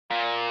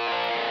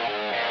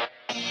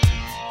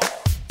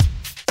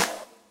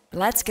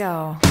Let's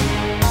go.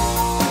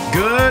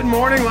 Good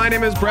morning. My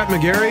name is Brett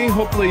McGarry.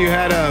 Hopefully you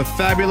had a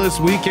fabulous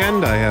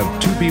weekend. I have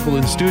two people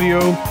in studio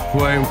who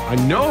I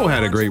know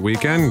had a great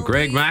weekend.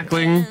 Greg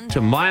Mackling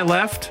to my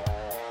left.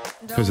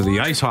 Because of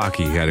the ice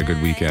hockey, he had a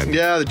good weekend.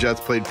 Yeah, the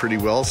Jets played pretty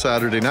well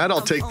Saturday night.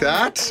 I'll take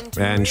that.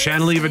 And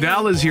Shanley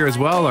Vidal is here as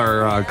well,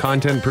 our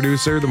content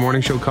producer, the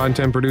morning show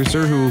content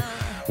producer, who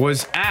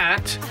was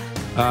at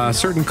a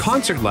certain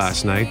concert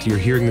last night. You're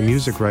hearing the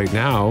music right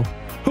now.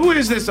 Who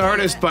is this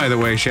artist, by the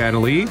way,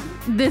 Shanley?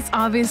 This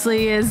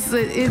obviously is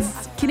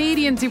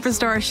Canadian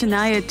superstar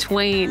Shania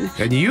Twain.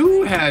 And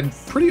you had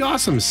pretty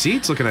awesome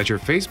seats looking at your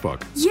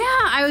Facebook. Yeah,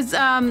 I was.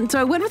 So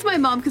I went with my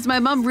mom because my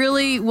mom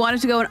really wanted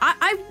to go, and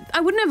I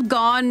wouldn't have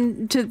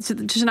gone to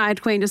Shania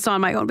Twain just on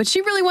my own, but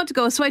she really wanted to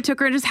go, so I took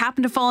her. It just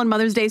happened to fall on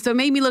Mother's Day, so it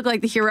made me look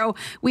like the hero.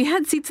 We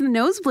had seats in the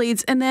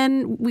nosebleeds, and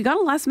then we got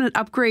a last-minute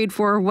upgrade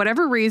for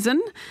whatever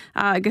reason.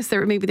 I guess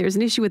there's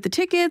an issue with the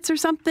tickets or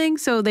something,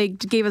 so they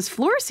gave us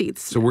floor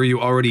seats. So were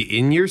you already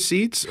in your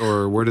seats,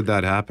 or where did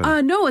that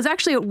happen? No, it was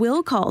actually at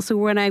will call. So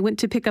when I went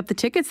to pick up the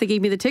tickets, they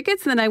gave me the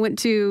tickets, and then I went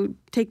to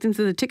take them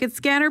to the ticket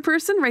scanner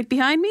person right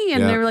behind me,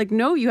 and they were like,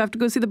 no, you have to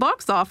go see the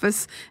box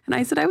office. And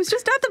I said, I was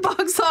just at the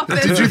box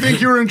office. Did you think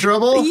you were in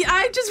trouble? Yeah,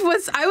 I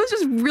was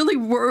just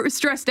really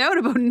stressed out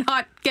about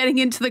not getting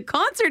into the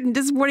concert and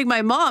disappointing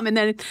my mom. And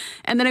then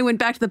I went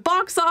back to the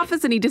box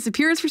office, and he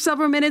disappears for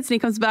several minutes, and he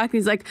comes back and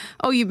he's like,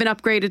 oh, you've been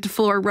upgraded to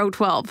floor row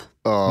 12.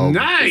 Oh,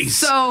 nice.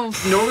 So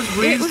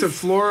nosebleeds to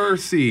floor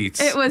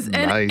seats. It was,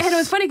 nice. And it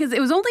was funny because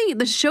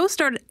the show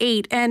started at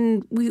 8,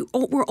 and we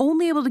were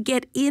only able to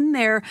get in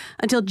there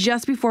until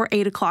just before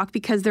 8 o'clock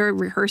because they're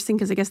rehearsing,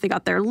 because I guess they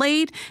got there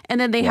late,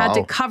 and then they had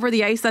to cover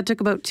the ice. That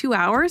took about 2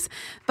 hours,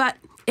 but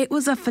it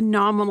was a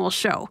phenomenal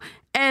show.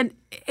 And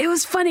it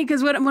was funny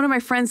because one of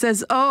my friends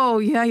says, "Oh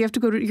yeah, you're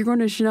going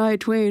to Shania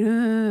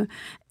Twain."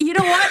 You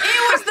know what?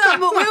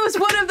 It was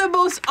one of the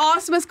most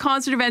awesomest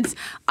concert events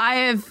I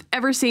have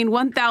ever seen.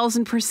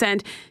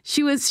 1,000%.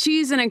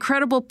 She's an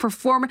incredible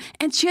performer,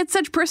 and she had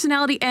such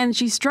personality, and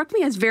she struck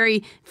me as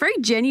very, very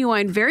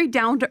genuine, very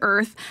down to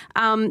earth.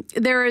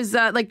 There is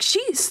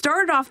she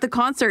started off the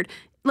concert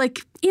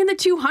like in the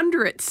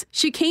 200s.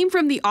 She came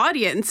from the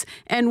audience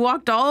and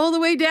walked all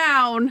the way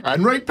down.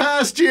 And right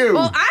past you.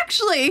 Well,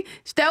 actually,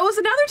 that was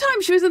another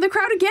time she was in the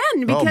crowd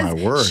again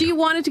because she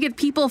wanted to get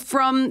people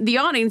from the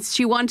audience.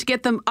 She wanted to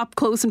get them up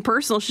close and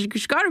personal. She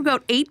got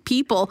about 8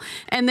 people,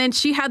 and then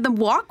she had them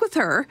walk with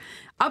her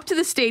up to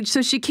the stage.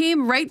 So she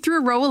came right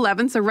through row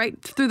 11, so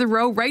right through the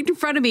row, right in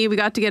front of me. We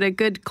got to get a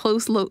good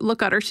close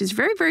look at her. She's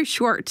very, very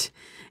short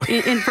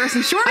in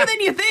person, shorter than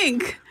you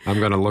think. I'm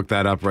going to look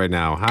that up right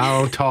now.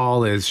 How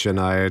tall is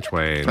Shania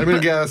Twain? I'm going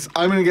to guess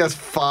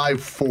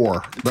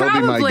 5'4".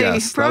 That'll be my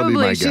guess.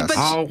 Probably.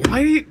 Oh,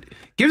 why do you...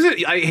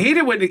 I hate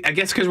it when, I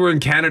guess because we're in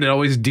Canada, it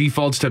always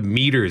defaults to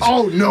meters.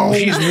 Oh, no.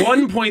 She's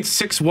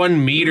 1.61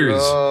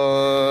 meters.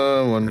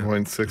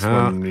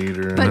 1.61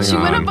 meters. But she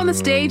went up on the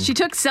stage. She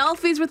took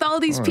selfies with all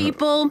these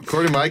people.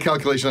 According to my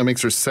calculation, that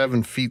makes her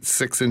 7 feet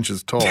 6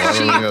 inches tall. I don't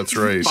think that's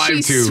right.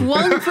 She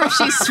swung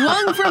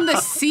from the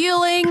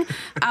ceiling.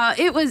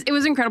 It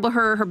was incredible.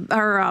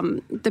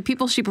 The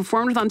people she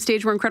performed with on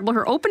stage were incredible.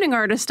 Her opening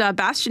artist,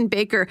 Bastian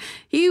Baker,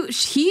 he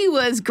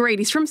was great.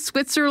 He's from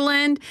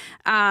Switzerland,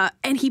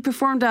 and he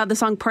performed the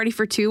song "Party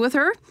for Two" with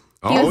her.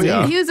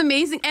 He was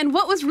amazing. And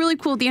what was really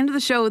cool at the end of the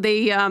show,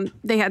 they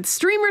had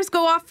streamers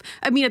go off.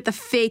 I mean, at the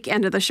fake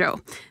end of the show,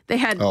 they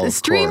had the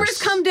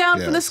streamers come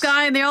down from the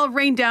sky, and they all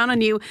rained down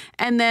on you.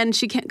 And then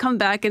she can't come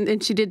back,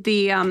 and she did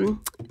the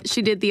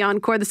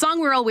encore. The song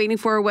we were all waiting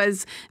for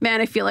was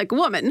 "Man, I Feel Like a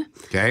Woman."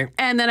 Okay.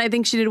 And then I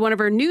think she did one of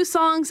her new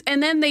songs,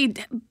 and then they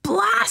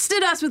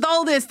blasted us with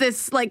all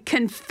this like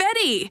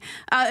confetti,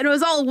 and it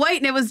was all white,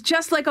 and it was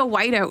just like a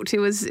whiteout. It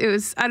was.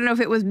 I don't know if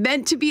it was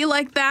meant to be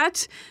like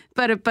that,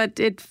 but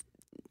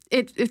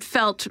it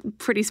felt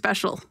pretty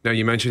special. Now,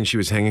 you mentioned she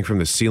was hanging from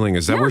the ceiling.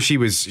 Is that where she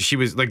was? She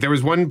was like, there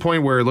was one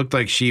point where it looked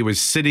like she was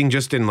sitting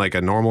just in like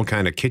a normal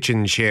kind of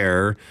kitchen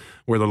chair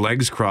where the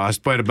legs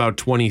crossed, but about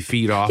 20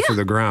 feet off of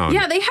the ground.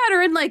 Yeah, they had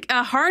her in like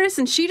a harness,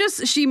 and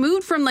she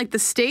moved from like the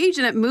stage,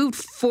 and it moved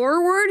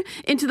forward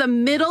into the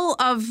middle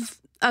of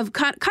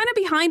kind of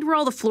behind where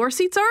all the floor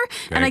seats are.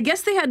 Okay. And I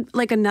guess they had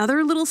like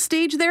another little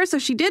stage there. So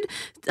she did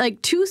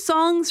like 2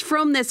 songs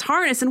from this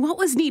harness. And what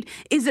was neat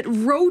is it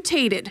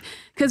rotated,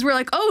 because we're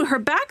like, oh, her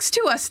back's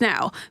to us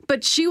now.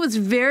 But she was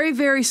very,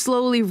 very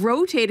slowly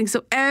rotating.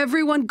 So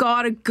everyone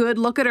got a good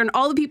look at her, and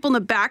all the people in the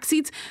back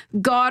seats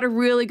got a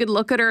really good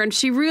look at her. And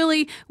she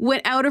really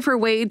went out of her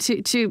way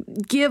to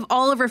give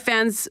all of her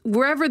fans,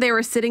 wherever they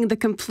were sitting, the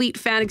complete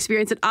fan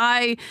experience. And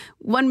I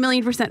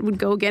 1,000,000% would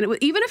go again.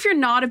 Even if you're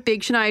not a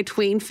big Shania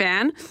Twain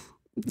fan,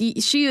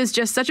 she is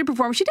just such a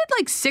performer. She did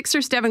like 6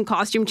 or 7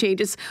 costume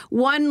changes.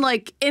 One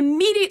like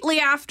immediately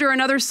after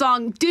another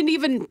song, didn't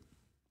even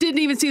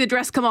see the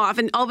dress come off,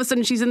 and all of a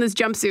sudden she's in this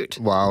jumpsuit.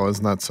 Wow,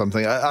 isn't that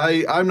something?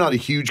 I'm not a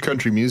huge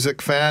country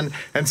music fan,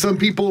 and some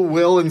people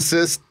will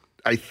insist,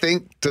 I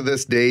think to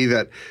this day,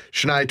 that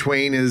Shania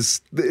Twain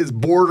is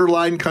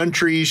borderline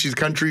country. She's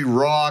country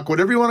rock,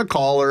 whatever you want to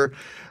call her.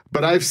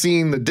 But I've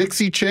seen the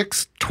Dixie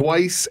Chicks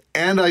twice,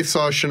 and I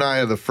saw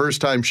Shania the first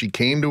time she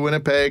came to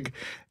Winnipeg,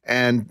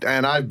 and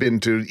I've been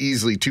to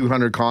easily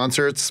 200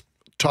 concerts.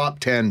 Top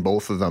 10,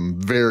 both of them.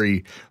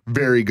 Very,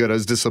 very good. I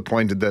was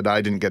disappointed that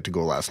I didn't get to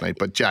go last night,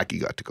 but Jackie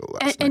got to go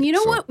last night. And you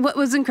know what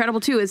was incredible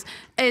too is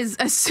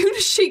as soon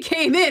as she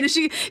came in,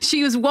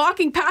 she was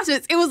walking past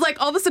it. It was like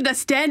all of a sudden a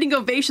standing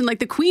ovation, like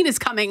the Queen is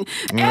coming.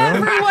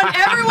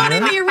 Everyone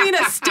in the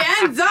arena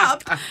stands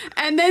up,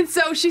 and then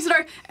so she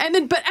started,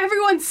 but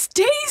everyone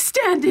stays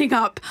standing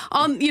up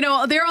on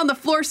they're on the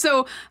floor.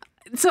 So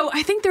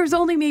I think there's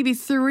only maybe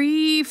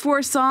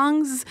 3-4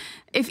 songs,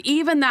 if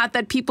even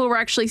that people were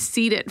actually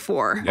seated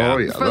for. Yeah. Oh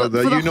yeah, for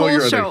the whole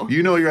show.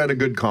 You're at a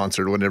good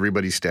concert when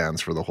everybody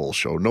stands for the whole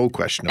show, no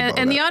question about it.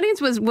 And the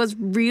audience was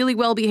really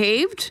well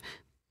behaved.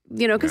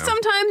 Because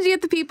sometimes you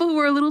get the people who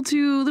are a little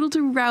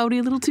too rowdy,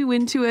 a little too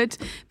into it.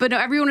 But no,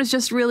 everyone is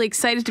just really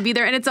excited to be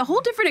there, and it's a whole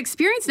different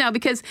experience now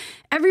because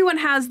everyone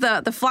has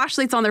the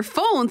flashlights on their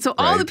phone. So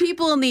all the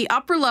people in the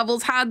upper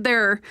levels had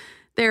their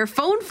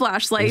phone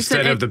flashlights.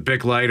 Instead of the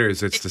Bic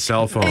lighters, it's the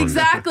cell phone.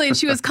 Exactly. And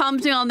she was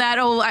commenting on that.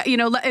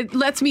 It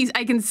lets me,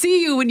 I can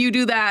see you when you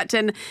do that.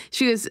 And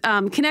she was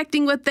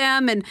connecting with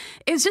them. And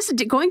it's just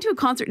going to a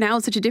concert now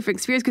is such a different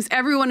experience because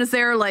everyone is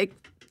there like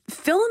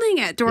filming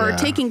it or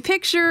taking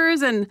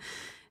pictures and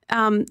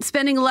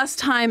spending less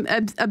time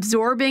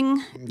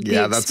absorbing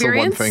the experience. That's the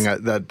one thing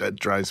that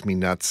drives me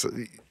nuts.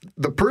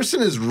 The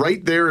person is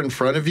right there in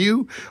front of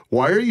you.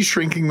 Why are you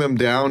shrinking them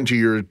down to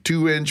your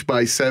 2-inch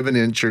by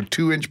 7-inch or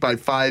 2-inch by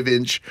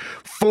 5-inch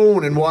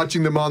phone and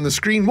watching them on the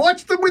screen?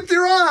 Watch them with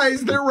your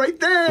eyes. They're right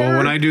there. Well,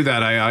 when I do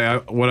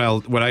that,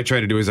 what I try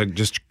to do is I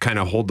just kind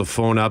of hold the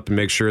phone up and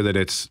make sure that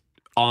it's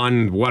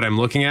on what I'm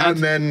looking at,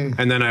 and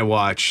then I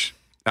watch.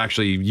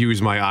 Actually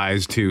use my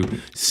eyes to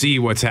see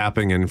what's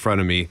happening in front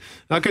of me,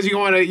 because you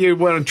want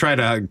to try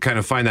to kind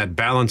of find that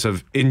balance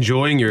of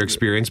enjoying your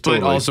experience,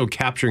 but also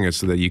capturing it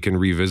so that you can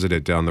revisit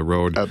it down the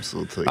road.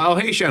 Absolutely. Oh,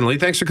 hey, Shanley,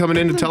 thanks for coming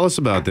in to tell us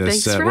about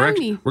this. Thanks for having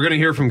me. We're going to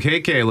hear from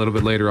KK a little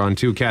bit later on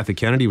too. Kathy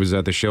Kennedy was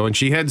at the show, and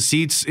she had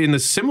seats in the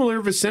similar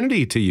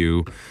vicinity to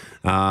you.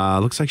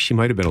 Looks like she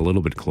might have been a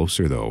little bit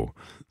closer though.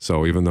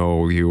 So even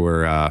though you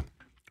were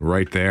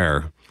right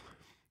there,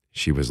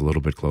 she was a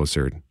little bit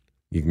closer.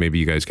 Maybe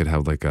you guys could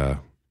have like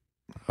a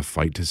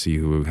fight to see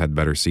who had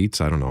better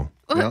seats. I don't know.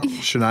 Yeah,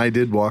 Shania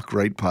did walk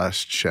right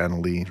past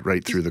Shanley,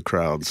 right through the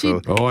crowd.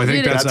 So I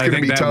think that's going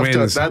to be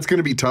tough. That's going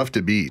to be tough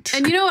to beat.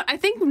 And you know what? I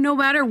think no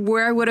matter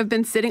where I would have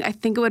been sitting, I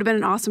think it would have been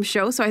an awesome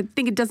show. So I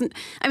think it doesn't.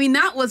 I mean,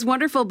 that was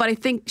wonderful, but I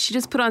think she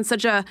just put on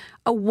such a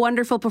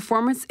wonderful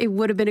performance. It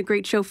would have been a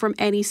great show from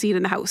any seat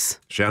in the house.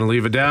 Shanley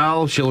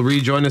Vidal, she'll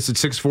rejoin us at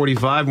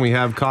 6:45 when we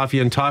have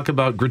coffee and talk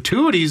about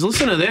gratuities.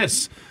 Listen to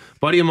this.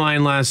 Buddy of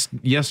mine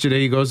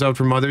yesterday, he goes out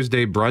for Mother's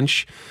Day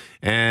brunch,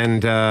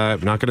 and I'm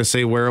not going to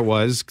say where it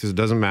was because it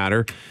doesn't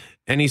matter.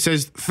 And he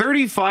says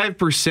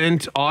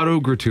 35%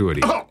 auto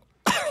gratuity.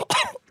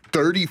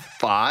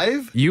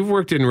 35? You've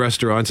worked in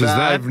restaurants.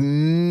 I've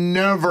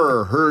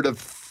never heard of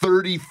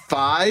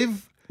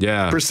 35%.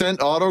 Yeah.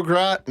 Auto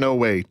grat? No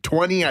way.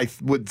 20, I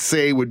would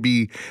say, would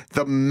be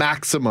the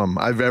maximum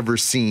I've ever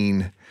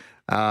seen.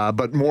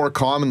 But more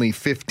commonly,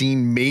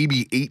 15,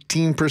 maybe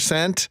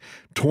 18%.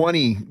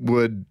 20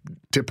 would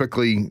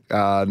typically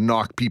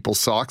knock people's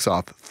socks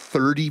off.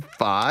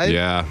 35?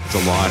 Yeah, it's a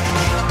lot.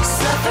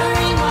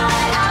 Suffering while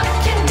out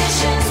of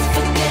conditions,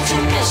 forget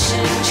your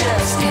mission,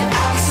 just get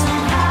out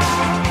somehow.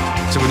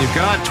 So when you've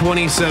got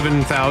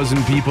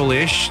 27,000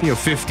 people-ish,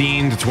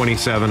 15 to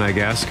 27, I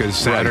guess, because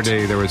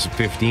Saturday there was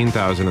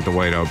 15,000 at the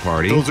Whiteout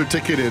party. Those are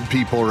ticketed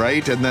people,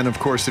 right? And then, of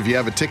course, if you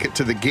have a ticket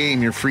to the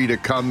game, you're free to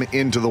come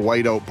into the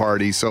Whiteout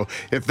party. So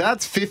if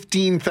that's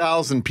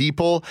 15,000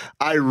 people,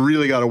 I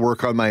really got to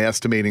work on my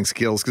estimating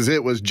skills because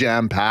it was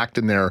jam-packed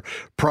in there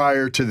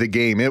prior to the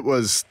game. It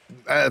was...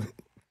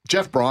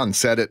 Jeff Braun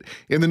said it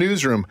in the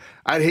newsroom.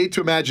 I'd hate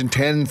to imagine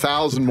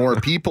 10,000 more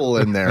people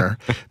in there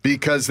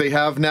because they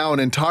have now an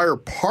entire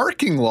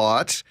parking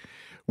lot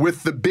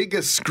with the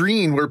biggest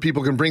screen where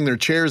people can bring their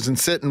chairs and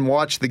sit and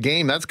watch the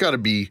game. That's got to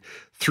be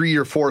 3,000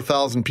 or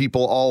 4,000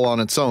 people all on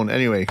its own.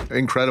 Anyway,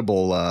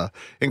 incredible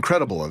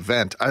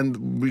event.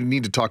 And we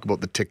need to talk about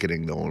the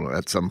ticketing, though,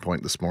 at some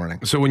point this morning.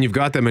 So when you've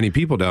got that many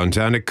people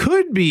downtown, it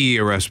could be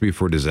a recipe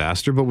for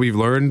disaster, but we've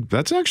learned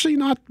that's actually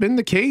not been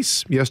the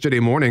case. Yesterday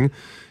morning,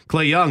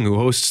 Clay Young, who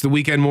hosts the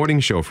weekend morning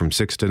show from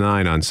 6 to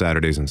 9 on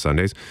Saturdays and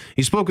Sundays,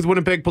 he spoke with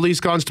Winnipeg Police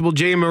Constable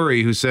Jay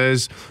Murray, who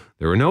says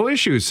there were no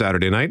issues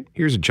Saturday night.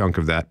 Here's a chunk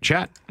of that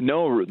chat.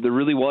 No, there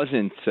really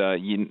wasn't.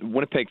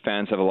 Winnipeg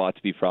fans have a lot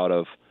to be proud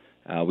of.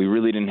 We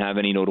really didn't have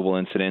any notable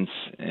incidents,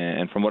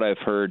 and from what I've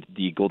heard,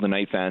 the Golden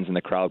Knight fans in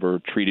the crowd were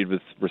treated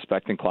with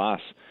respect and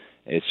class.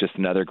 It's just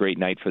another great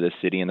night for this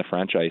city and the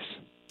franchise.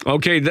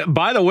 Okay,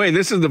 by the way,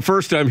 this is the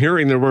first I'm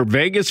hearing there were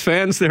Vegas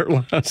fans there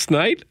last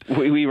night.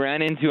 We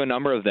ran into a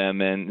number of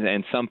them,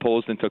 and some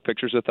posed and took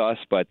pictures with us,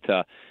 but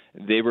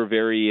they were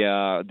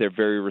they're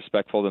very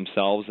respectful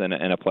themselves and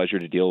a pleasure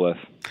to deal with.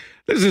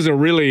 This is a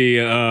really,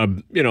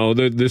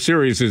 the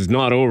series is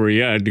not over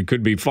yet. It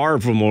could be far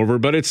from over,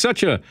 but it's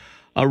such a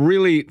a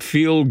really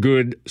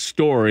feel-good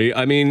story.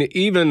 I mean,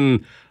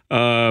 even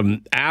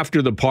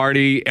after the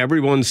party,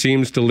 everyone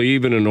seems to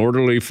leave in an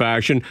orderly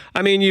fashion.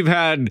 I mean, you've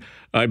had,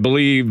 I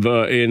believe,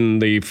 in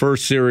the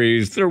first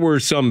series, there were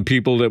some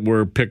people that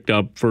were picked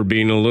up for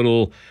being a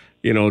little,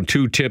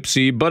 too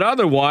tipsy, but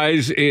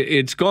otherwise,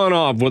 it's gone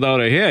off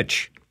without a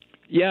hitch.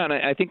 Yeah, and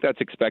I think that's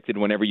expected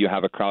whenever you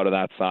have a crowd of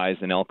that size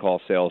and alcohol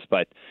sales.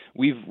 But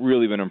we've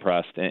really been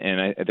impressed,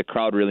 and the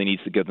crowd really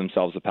needs to give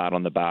themselves a pat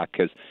on the back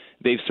because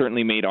they've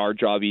certainly made our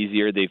job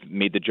easier. They've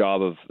made the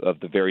job of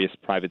the various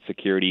private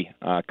security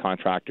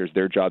contractors,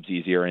 their jobs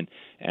easier.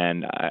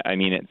 And I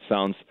mean, it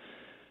sounds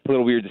a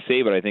little weird to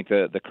say, but I think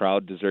the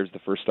crowd deserves the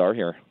first star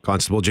here.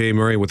 Constable Jay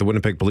Murray with the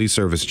Winnipeg Police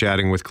Service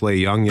chatting with Clay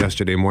Young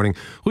yesterday morning.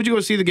 Who'd you go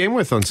see the game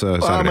with on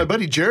Saturday? My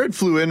buddy Jared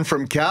flew in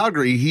from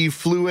Calgary. He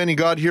flew in. He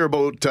got here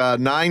about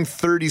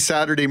 9:30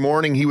 Saturday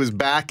morning. He was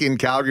back in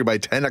Calgary by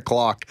 10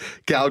 o'clock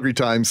Calgary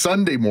time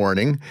Sunday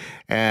morning,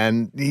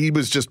 and he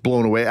was just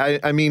blown away.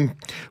 I mean,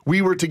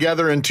 we were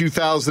together in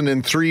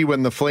 2003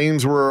 when the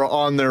Flames were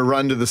on their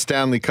run to the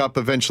Stanley Cup,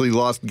 eventually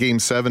lost Game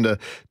 7 to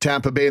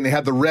Tampa Bay, and they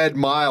had the Red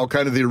Mile,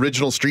 kind of the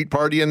original street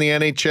party in the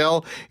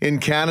NHL in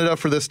Canada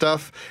for this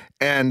stuff.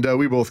 And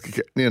we both,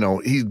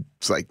 he's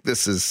like,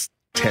 this is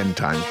 10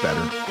 times better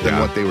than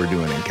what they were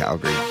doing in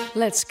Calgary.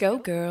 Let's go,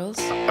 girls.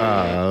 Who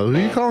are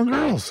you calling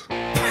girls?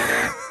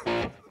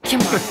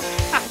 Come on.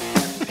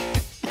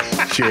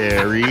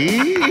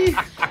 Jerry.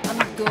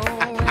 I'm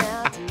going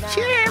out tonight.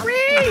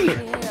 Jerry.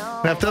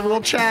 We have to have a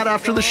little chat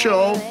after the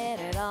show.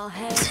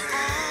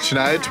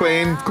 Shania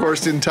Twain, of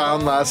course, in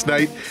town last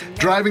night.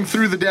 Driving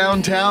through the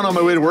downtown on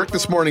my way to work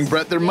this morning,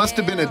 Brett, there must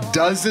have been a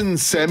dozen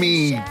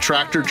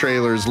semi-tractor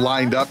trailers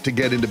lined up to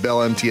get into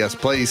Bell MTS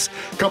Place.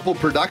 A couple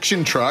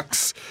production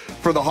trucks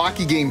for the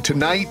hockey game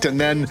tonight, and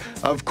then,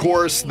 of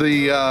course,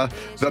 the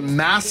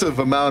massive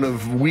amount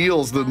of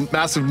wheels, the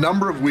massive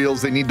number of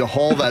wheels they need to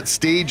haul that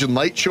stage and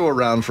light show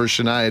around for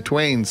Shania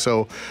Twain.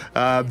 So,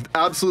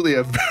 absolutely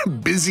a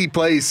busy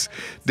place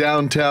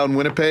downtown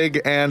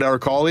Winnipeg, and our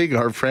colleague,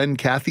 our friend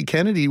Kathy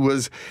Kennedy,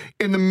 was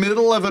in the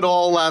middle of it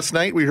all last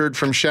night. We heard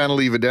from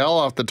Shanley Vidal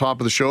off the top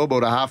of the show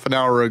about a half an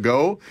hour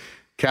ago.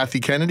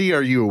 Kathy Kennedy,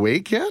 are you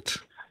awake yet?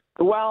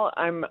 Well,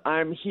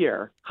 I'm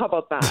here. How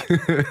about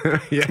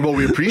that? Yeah. Well,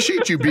 we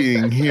appreciate you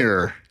being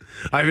here.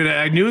 I mean,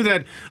 I knew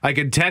that I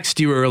could text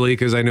you early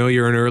because I know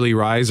you're an early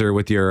riser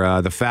with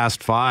your the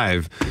Fast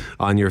Five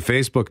on your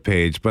Facebook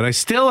page, but I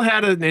still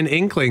had an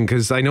inkling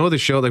because I know the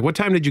show. Like, what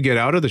time did you get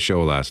out of the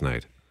show last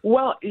night?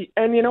 Well,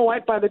 and you know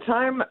what? By the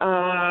time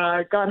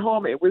I got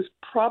home, it was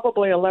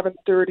probably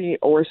 11:30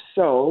 or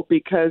so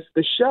because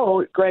the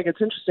show, Greg, it's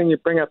interesting you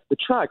bring up the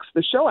trucks.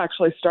 The show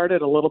actually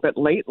started a little bit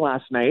late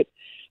last night.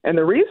 And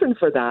the reason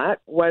for that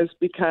was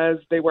because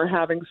they were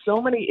having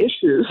so many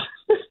issues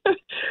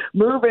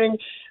moving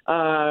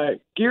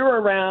gear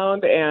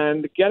around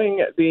and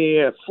getting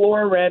the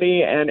floor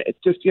ready. And it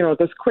just,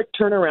 this quick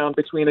turnaround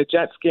between a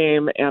Jets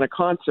game and a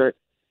concert.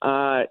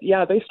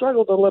 They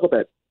struggled a little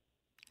bit.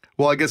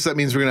 Well, I guess that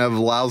means we're going to have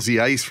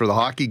lousy ice for the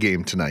hockey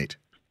game tonight.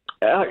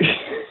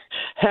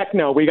 Heck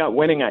no, we got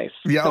winning ice.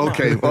 Yeah,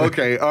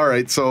 okay, all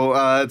right. So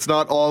it's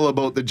not all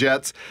about the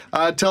Jets.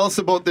 Tell us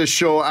about this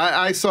show.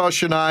 I saw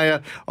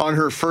Shania on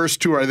her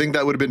first tour. I think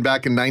that would have been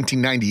back in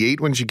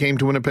 1998 when she came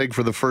to Winnipeg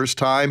for the first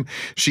time.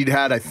 She'd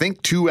had, I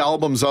think, 2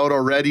 albums out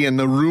already, and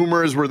the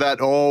rumors were that,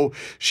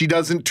 she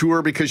doesn't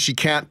tour because she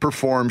can't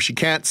perform, she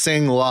can't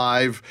sing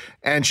live,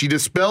 and she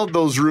dispelled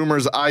those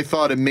rumors, I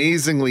thought,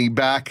 amazingly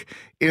back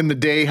in the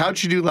day. How'd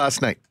she do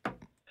last night?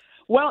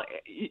 Well,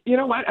 you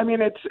know what? I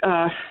mean, it's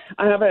I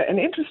have an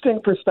interesting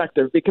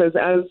perspective because,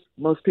 as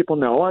most people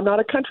know, I'm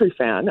not a country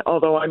fan.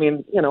 Although, I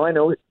mean, I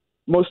know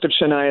most of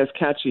Shania's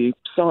catchy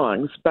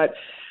songs, but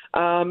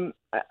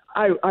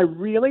I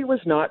really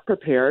was not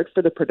prepared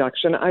for the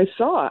production I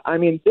saw. I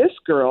mean, this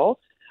girl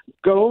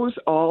goes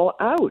all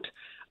out.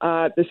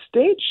 The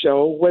stage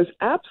show was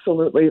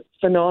absolutely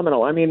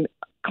phenomenal. I mean,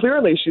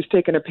 clearly she's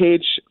taken a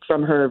page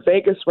from her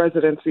Vegas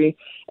residency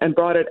and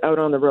brought it out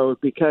on the road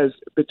because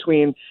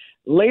between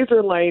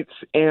laser lights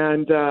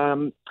and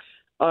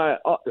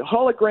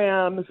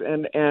holograms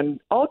and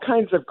all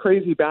kinds of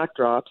crazy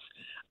backdrops,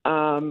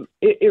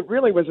 it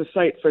really was a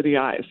sight for the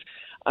eyes.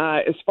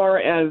 As far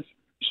as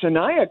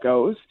Shania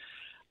goes,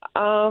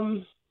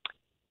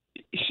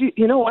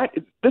 you know what?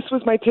 This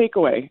was my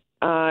takeaway,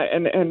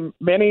 and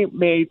many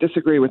may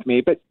disagree with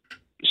me, but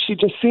she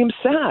just seems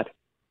sad.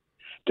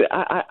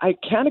 I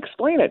can't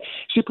explain it.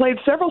 She played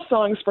several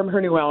songs from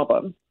her new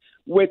album,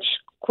 which,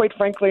 quite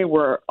frankly,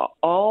 were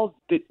all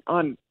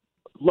on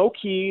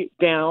low-key,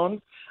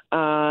 down,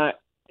 and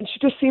she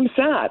just seemed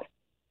sad.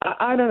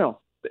 I don't know.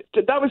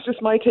 That was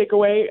just my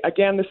takeaway.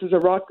 Again, this is a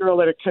rock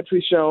girl at a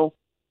country show.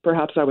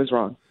 Perhaps I was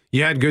wrong.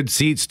 You had good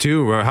seats,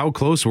 too. How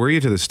close were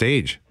you to the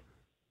stage?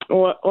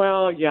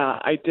 Well, yeah,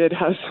 I did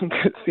have some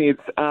good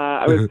seats.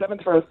 I was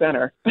 7th row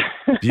center.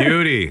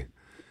 Beauty.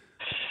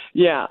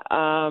 Yeah.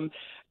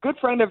 Good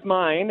friend of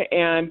mine,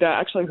 and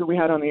actually who we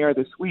had on the air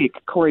this week,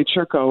 Corey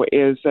Churko,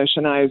 is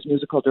Shania's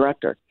musical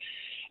director.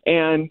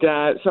 And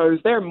so I was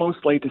there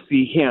mostly to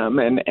see him,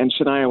 and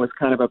Shania was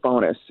kind of a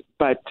bonus.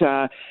 But,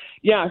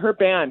 yeah, her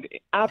band,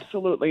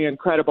 absolutely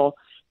incredible.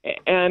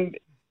 And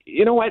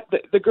you know what?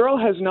 The girl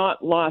has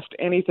not lost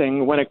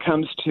anything when it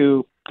comes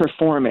to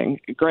performing.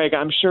 Greg,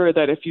 I'm sure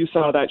that if you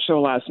saw that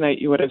show last night,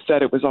 you would have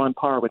said it was on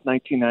par with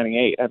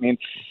 1998. I mean,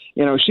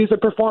 she's a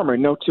performer,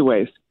 no two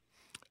ways.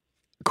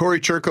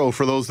 Corey Churko,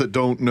 for those that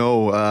don't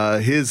know,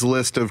 his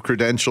list of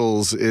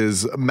credentials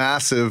is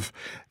massive.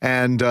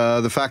 And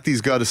the fact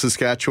he's got a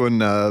Saskatchewan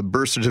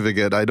birth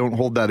certificate, I don't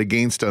hold that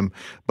against him.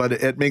 But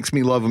it makes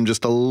me love him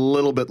just a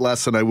little bit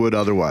less than I would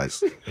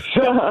otherwise.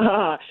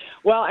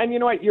 Well, and you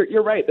know what?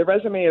 You're right. The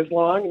resume is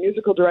long.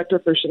 Musical director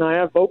for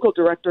Shania, vocal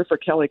director for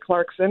Kelly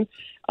Clarkson,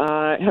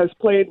 has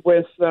played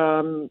with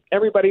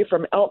everybody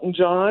from Elton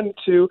John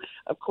to,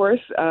 of course,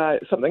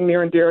 something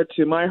near and dear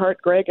to my heart,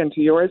 Greg, and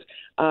to yours,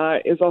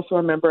 is also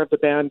a member of the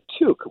band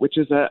Toque, which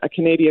is a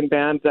Canadian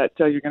band that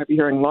you're going to be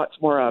hearing lots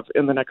more of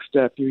in the next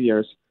few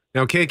years.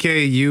 Now,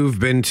 KK, you've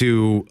been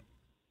to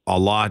a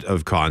lot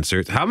of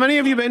concerts. How many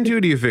have you been to,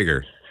 do you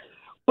figure?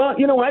 Well,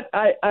 you know what?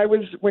 I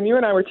was, when you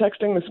and I were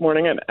texting this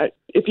morning, and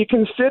if you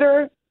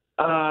consider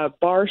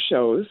bar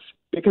shows,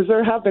 because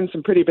there have been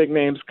some pretty big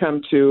names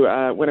come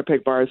to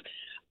Winnipeg bars,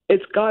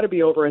 it's got to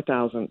be over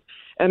 1,000.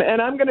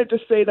 And I'm going to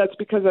just say that's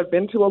because I've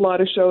been to a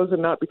lot of shows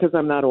and not because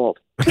I'm that old.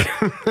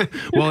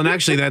 Well, and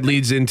actually that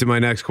leads into my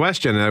next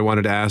question. And I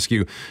wanted to ask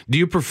you, do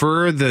you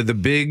prefer the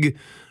big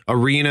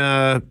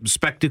arena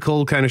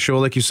spectacle kind of show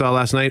like you saw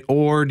last night,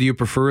 or do you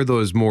prefer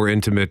those more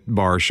intimate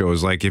bar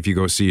shows, like if you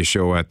go see a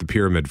show at the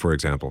Pyramid, for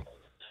example?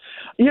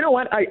 You know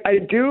what? I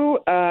do.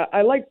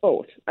 I like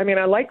both. I mean,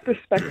 I like the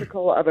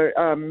spectacle of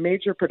a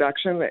major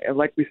production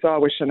like we saw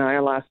with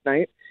Shania last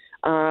night.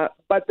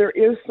 But there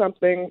is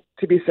something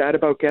to be said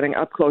about getting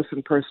up close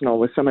and personal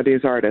with some of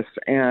these artists.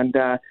 And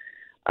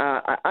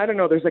I don't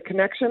know, there's a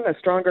connection, a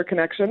stronger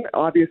connection,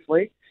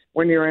 obviously,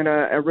 when you're in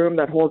a room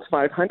that holds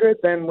 500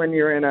 than when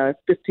you're in a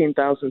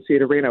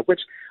 15,000-seat arena,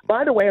 which,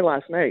 by the way,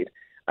 last night,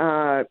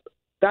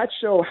 that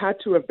show had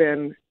to have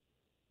been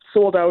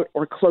sold out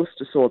or close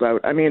to sold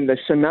out. I mean, the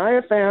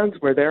Shania fans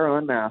were there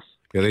en masse.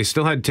 Yeah, they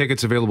still had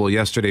tickets available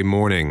yesterday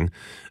morning,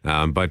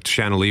 but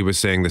Shanna Lee was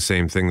saying the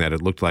same thing, that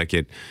it looked like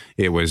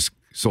it was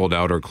sold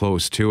out or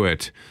close to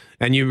it.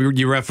 And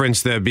you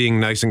referenced the being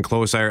nice and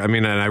close.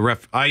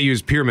 I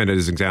use Pyramid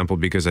as an example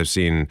because I've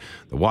seen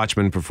the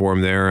Watchmen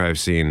perform there. I've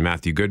seen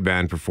Matthew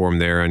Goodband perform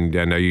there,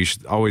 and I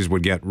always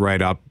would get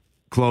right up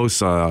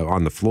close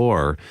on the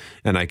floor,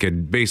 and I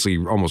could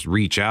basically almost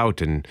reach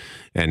out and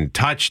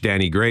touch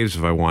Danny Graves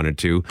if I wanted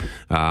to.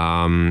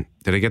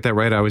 Did I get that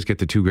right? I always get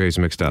the two Graves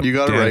mixed up. You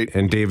got it right.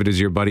 And David is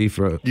your buddy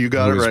you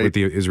got it right with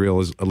the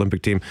Israel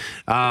Olympic team.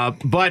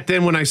 But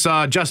then when I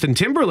saw Justin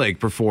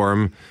Timberlake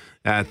perform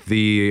at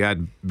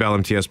Bell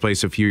MTS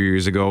Place a few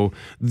years ago,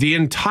 the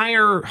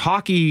entire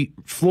hockey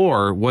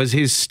floor was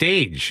his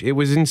stage. It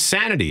was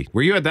insanity.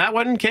 Were you at that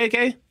one,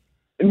 KK?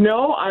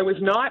 No, I was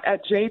not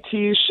at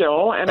JT's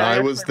show. And I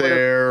was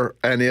there,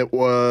 and it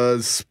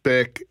was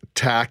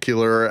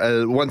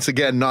spectacular. Once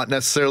again, not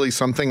necessarily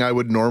something I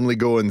would normally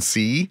go and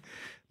see.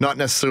 Not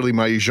necessarily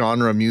my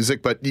genre of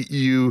music, but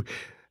you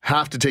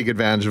have to take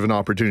advantage of an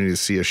opportunity to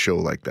see a show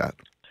like that.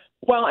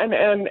 Well,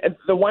 and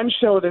the one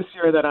show this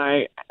year that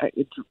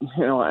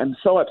I'm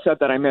so upset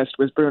that I missed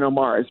was Bruno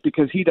Mars,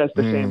 because he does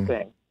the same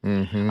thing.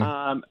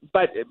 Mm-hmm.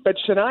 But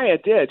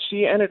Shania did.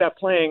 She ended up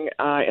playing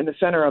in the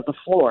center of the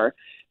floor.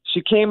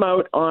 She came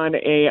out on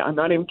I'm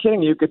not even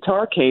kidding you,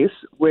 guitar case,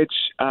 which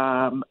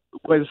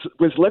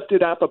was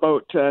lifted up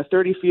about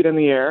 30 feet in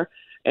the air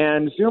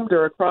and zoomed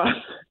her across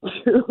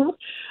to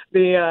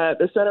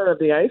the center of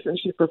the ice, and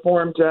she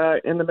performed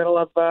in the middle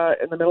of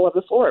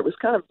the floor. It was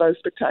kind of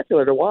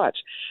spectacular to watch.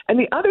 And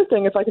the other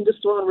thing, if I can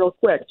just throw in real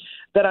quick,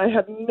 that I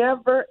have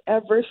never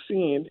ever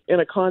seen in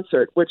a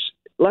concert, which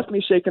left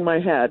me shaking my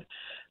head.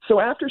 So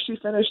after she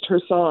finished her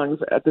songs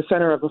at the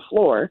center of the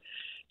floor,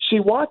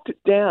 she walked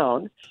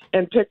down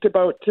and picked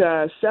about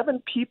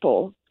 7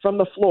 people from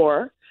the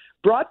floor,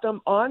 brought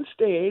them on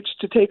stage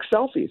to take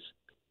selfies.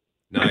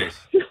 Nice.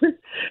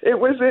 It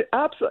was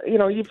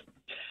absolutely,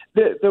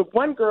 the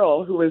one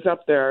girl who was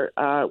up there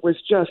was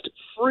just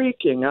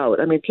freaking out.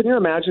 I mean, can you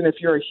imagine if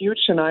you're a huge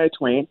Shania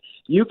Twain,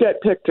 you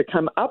get picked to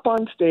come up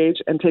on stage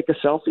and take a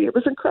selfie? It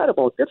was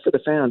incredible. Good for the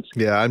fans.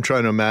 Yeah, I'm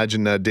trying to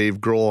imagine Dave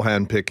Grohl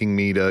handpicking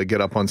me to get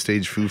up on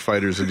stage, Foo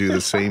Fighters, to do the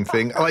same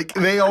thing. Like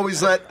they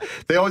always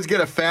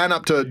get a fan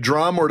up to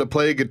drum or to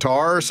play a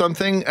guitar or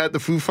something at the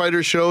Foo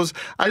Fighters shows.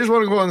 I just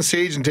want to go on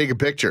stage and take a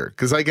picture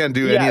because I can't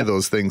do any of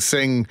those things: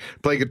 sing,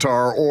 play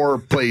guitar, or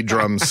play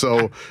drums.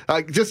 So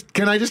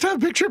can I just have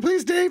a picture,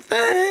 please, Dave?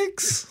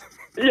 Thanks.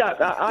 Yeah,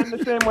 I'm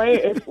the same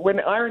way.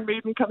 When Iron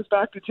Maiden comes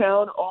back to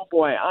town, oh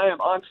boy, I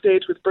am on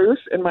stage with Bruce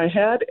in my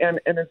head, and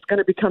it's going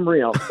to become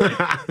real.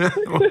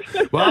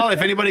 Well,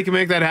 if anybody can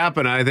make that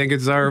happen, I think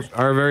it's our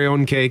very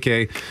own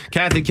KK.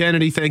 Kathy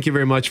Kennedy, thank you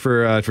very much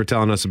for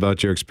telling us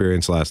about your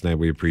experience last night.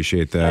 We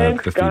appreciate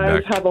Thanks, the guys.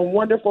 feedback. Have a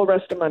wonderful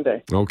rest of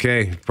Monday.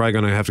 Okay, probably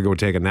going to have to go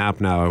take a nap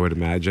now, I would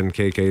imagine.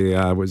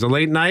 KK was a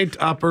late night,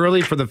 up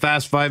early for the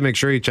Fast Five. Make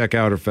sure you check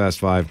out her Fast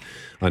Five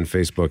on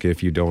Facebook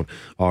if you don't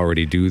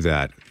already do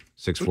that.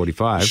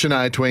 6:45.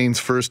 Shania Twain's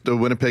first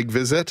Winnipeg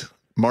visit,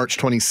 March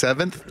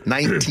 27th,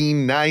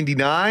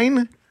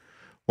 1999.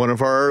 One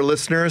of our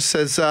listeners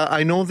says,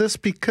 I know this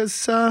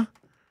because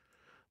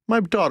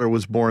my daughter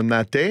was born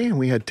that day, and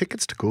we had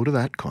tickets to go to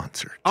that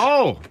concert.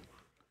 Oh,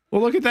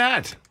 well, look at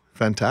that.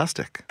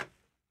 Fantastic.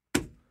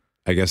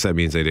 I guess that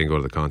means they didn't go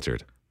to the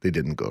concert. They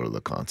didn't go to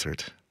the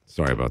concert.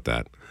 Sorry about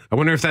that. I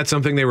wonder if that's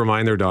something they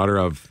remind their daughter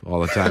of all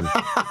the time.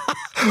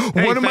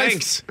 Hey, one of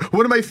thanks.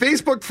 my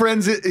Facebook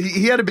friends,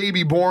 he had a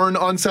baby born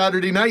on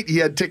Saturday night. He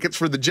had tickets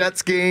for the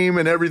Jets game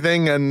and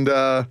everything, and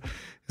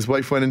his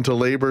wife went into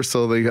labor,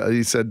 so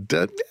he said,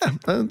 it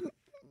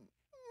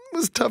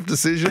was a tough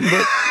decision,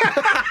 but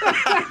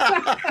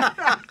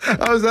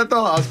I was at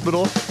the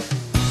hospital.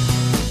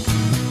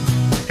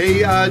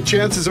 Hey,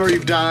 chances are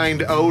you've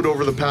dined out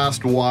over the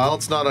past while.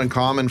 It's not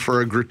uncommon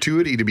for a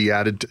gratuity to be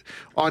added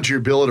onto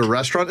your bill at a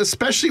restaurant,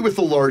 especially with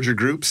a larger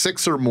group,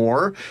 6 or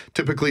more,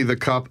 typically the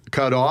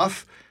cut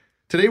off.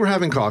 Today we're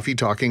having coffee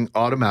talking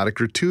automatic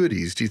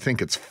gratuities. Do you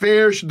think it's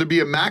fair? Should there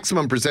be a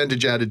maximum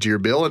percentage added to your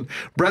bill? And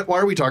Brett, why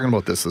are we talking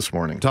about this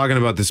morning? Talking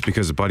about this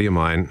because a buddy of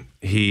mine,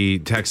 he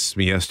texts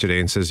me yesterday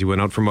and says he went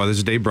out for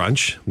Mother's Day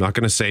brunch. I'm not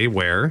going to say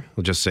where.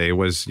 I'll just say it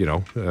was,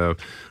 a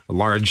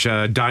large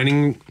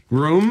dining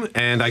room.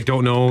 And I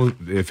don't know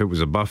if it was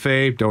a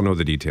buffet. Don't know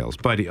the details.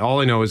 But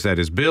all I know is that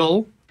his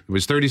bill, it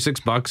was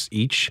 $36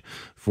 each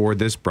for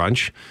this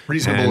brunch.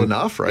 Reasonable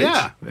enough, right?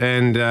 Yeah.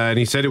 And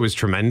he said it was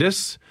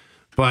tremendous.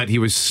 But he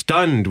was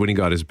stunned when he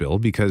got his bill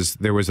because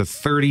there was a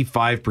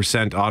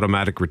 35%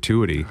 automatic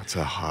gratuity. That's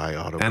a high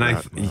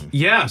automatic.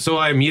 And so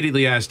I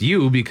immediately asked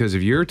you because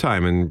of your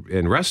time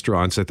in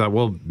restaurants. I thought,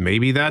 well,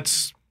 maybe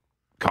that's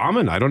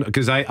common. I don't know,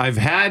 because I've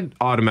had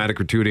automatic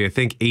gratuity. I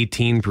think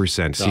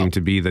 18% seemed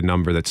to be the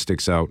number that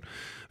sticks out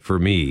for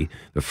me.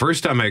 The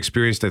first time I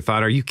experienced it, I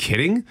thought, are you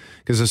kidding?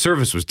 Because the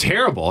service was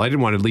terrible. I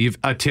didn't want to leave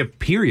a tip,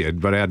 period,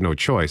 but I had no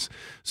choice.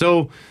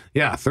 So,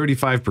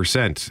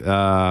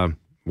 35%.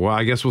 Well,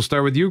 I guess we'll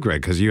start with you,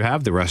 Greg, because you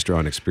have the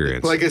restaurant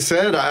experience. Like I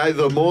said,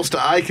 the most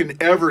I can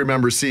ever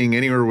remember seeing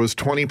anywhere was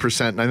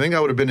 20%. And I think I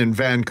would have been in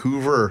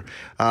Vancouver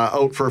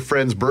out for a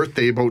friend's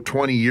birthday about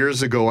 20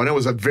 years ago. And it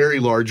was a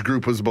very large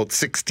group. It was about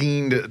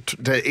 16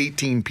 to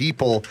 18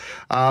 people.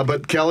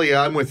 But Kelly,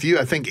 I'm with you.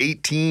 I think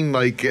 18,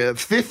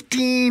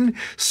 15,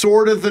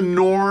 sort of the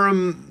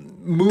norm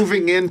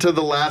moving into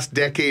the last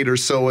decade or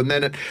so, and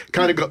then it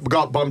kind of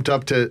got bumped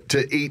up to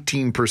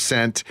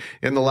 18%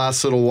 in the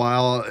last little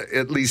while,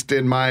 at least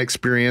in my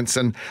experience.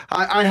 And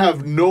I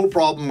have no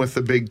problem with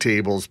the big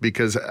tables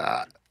because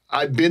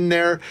I've been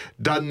there,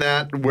 done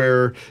that,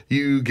 where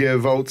you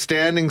give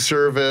outstanding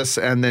service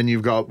and then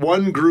you've got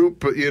one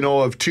group,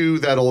 of 2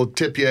 that'll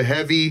tip you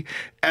heavy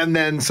and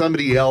then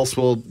somebody else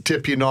will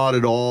tip you not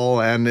at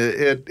all. And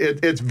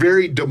it's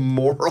very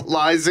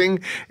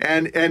demoralizing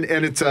and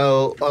it's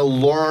a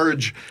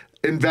large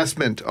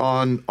investment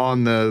on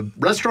the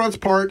restaurant's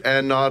part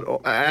and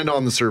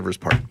on the server's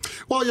part.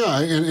 Well,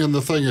 yeah, and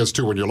the thing is,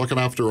 too, when you're looking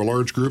after a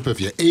large group,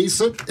 if you ace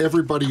it,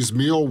 everybody's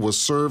meal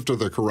was served to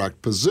the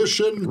correct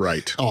position,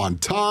 right, on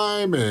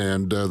time,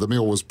 and the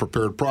meal was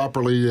prepared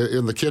properly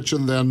in the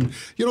kitchen, then,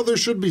 there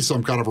should be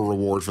some kind of a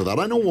reward for that.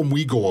 I know when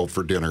we go out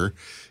for dinner,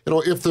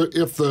 if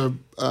the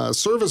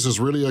service is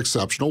really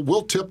exceptional,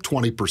 we'll tip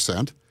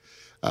 20%.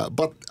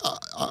 But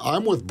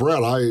I'm with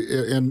Brett,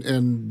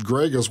 and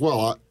Greg as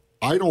well.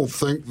 I don't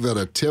think that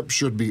a tip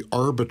should be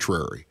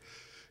arbitrary.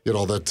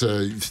 That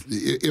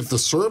if the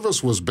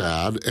service was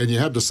bad and you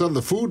had to send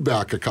the food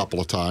back a couple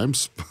of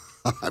times,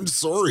 I'm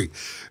sorry.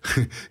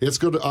 It's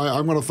good.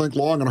 I'm going to think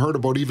long and hard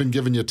about even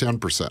giving you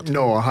 10%.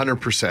 No,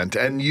 100%.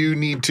 And you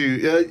need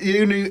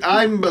to.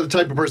 I'm the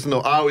type of person,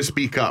 though, I always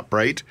speak up,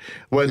 right?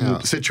 When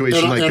a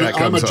situation like that comes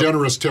up. I'm a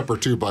generous tipper,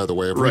 too, by the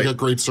way. If we get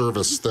great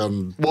service,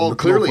 then. Well,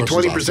 clearly,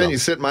 20%, you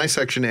sit in my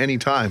section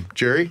anytime.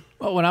 Jerry?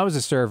 Well, when I was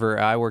a server,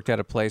 I worked at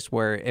a place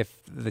where if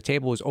the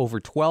table was over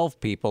 12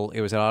 people,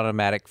 it was an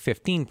automatic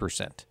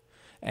 15%.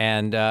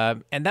 And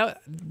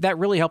that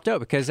really helped out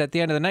because at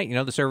the end of the night,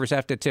 the servers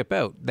have to tip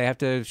out. They have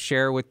to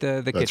share with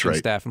the kitchen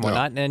staff and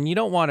whatnot. Yeah. And you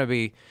don't want to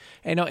be,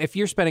 if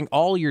you're spending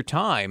all your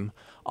time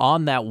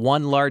on that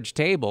one large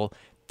table,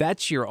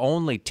 that's your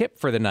only tip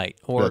for the night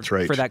or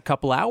for that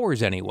couple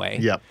hours anyway.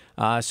 Yep.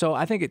 So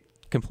I think it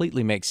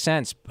completely makes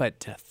sense, but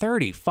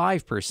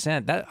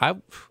 35%, that I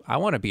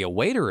want to be a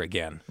waiter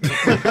again.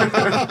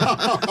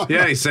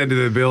 Yeah, he said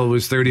the bill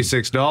was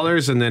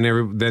 $36, and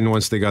then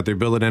once they got their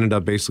bill, it ended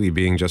up basically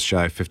being just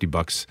shy of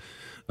 $50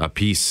 a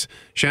piece.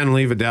 Shannon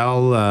Lee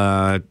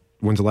Vidal,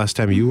 when's the last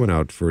time you went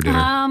out for dinner?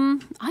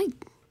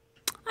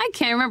 I I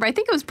can't remember. I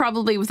think it was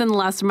probably within the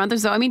last month or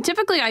so. I mean,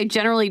 typically I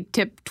generally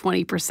tip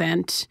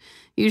 20%,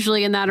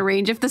 usually in that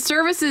range. If the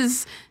service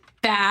is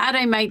bad,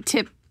 I might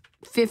tip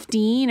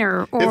 15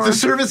 or If the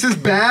service is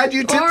bad,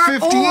 you tip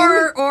 15?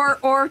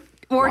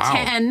 Or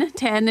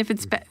 10 if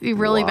it's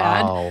really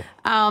bad.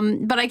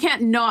 But I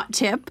can't not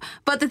tip.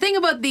 But the thing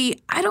about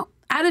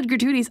added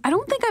gratuities, I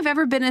don't think I've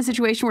ever been in a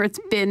situation where it's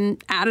been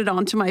added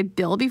onto my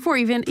bill before,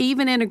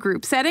 even in a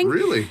group setting.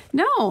 Really?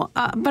 No,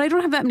 but I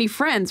don't have that many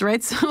friends,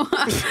 right? So,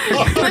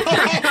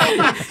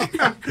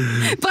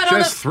 but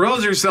Just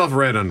throws herself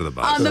right under the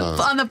bus.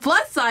 on the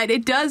plus side,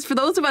 it does for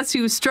those of us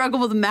who struggle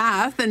with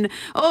math and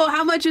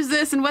how much is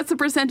this and what's the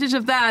percentage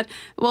of that?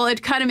 Well,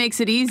 it kind of makes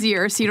it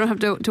easier, so you don't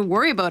have to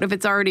worry about if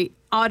it's already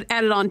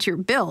added onto your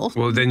bill.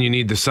 Well, then you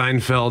need the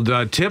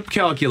Seinfeld tip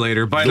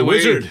calculator. By the way,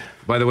 wizard.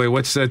 By the way,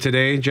 what's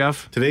today,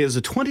 Jeff? Today is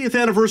the 20th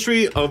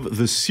anniversary of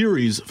the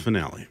series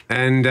finale.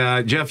 And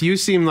Jeff, you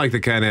seem like the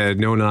kind of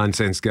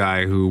no-nonsense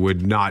guy who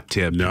would not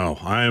tip. No,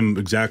 I am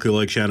exactly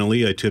like Shannon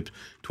Lee. I tipped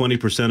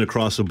 20%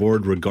 across the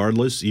board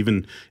regardless,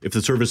 even if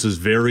the service is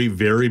very,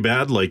 very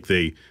bad, like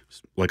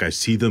I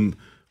see them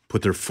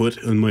put their foot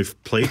on my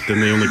plate,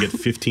 then they only get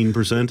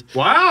 15%.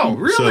 Wow,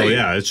 really? So,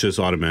 yeah, it's just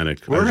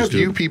automatic. Where have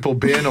you people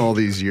been all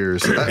these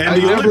years? I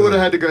never would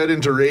have had to go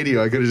into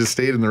radio. I could have just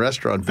stayed in the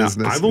restaurant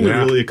business. I've only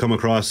really come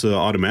across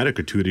automatic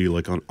gratuity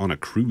like on a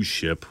cruise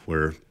ship,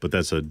 but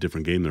that's a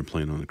different game they're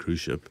playing on a cruise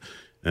ship.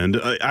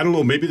 And I don't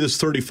know, maybe this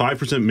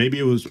 35%, maybe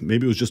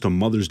it was just a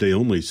Mother's Day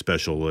only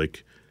special,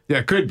 like. Yeah,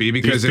 it could be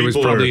because it was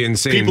probably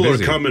insane. People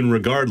busy. are coming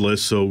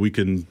regardless, so we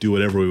can do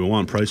whatever we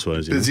want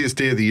price-wise. Busiest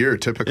day of the year,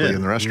 typically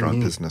in the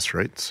restaurant business,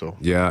 right? So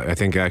yeah, I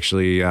think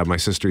actually my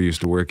sister used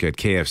to work at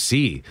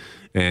KFC,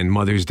 and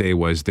Mother's Day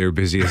was their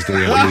busiest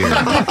day of the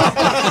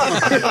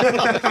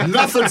year.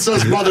 Nothing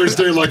says Mother's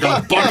Day like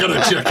a bucket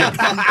of chicken.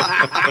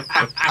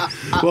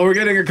 Well, we're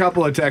getting a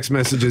couple of text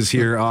messages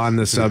here on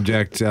the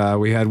subject.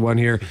 We had one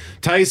here.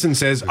 Tyson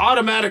says,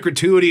 automatic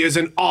gratuity is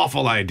an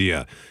awful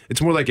idea.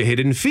 It's more like a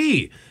hidden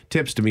fee.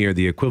 Tips to me are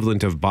the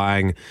equivalent of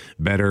buying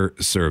better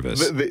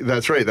service.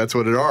 That's right. That's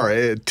what it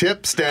are.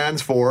 TIP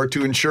stands for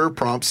to ensure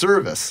prompt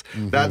service.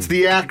 Mm-hmm. That's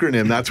the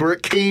acronym. That's where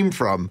it came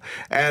from.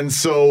 And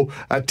so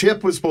a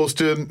tip was supposed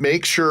to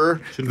make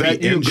sure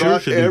that you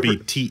got Shouldn't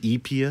it be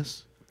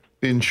TEPS?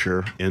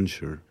 Insure.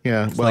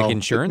 Yeah. It's like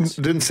insurance?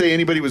 Didn't say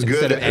anybody was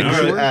Instead good of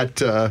insure?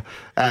 That's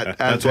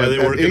why they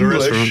work in a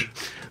restaurant.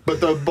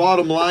 But the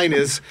bottom line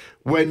is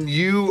when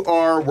you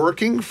are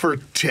working for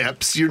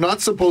tips, you're not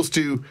supposed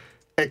to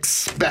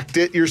expect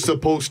it. You're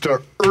supposed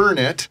to earn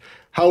it.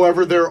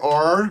 However, there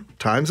are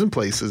times and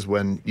places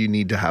when you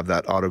need to have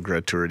that auto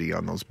gratuity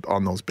on those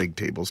big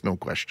tables, no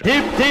question.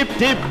 Dip, dip,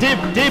 dip, dip,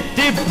 dip,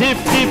 dip, dip,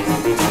 dip.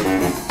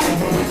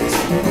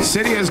 The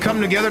city has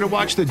come together to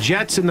watch the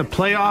Jets in the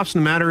playoffs,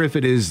 no matter if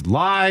it is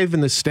live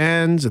in the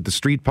stands, at the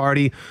street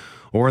party,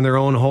 or in their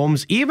own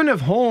homes, even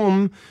if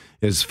home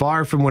is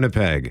far from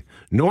Winnipeg.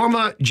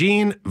 Norma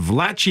Jean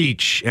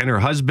Vlacic and her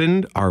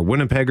husband are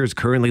Winnipeggers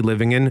currently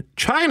living in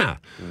China.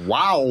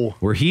 Wow.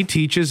 Where he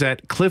teaches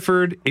at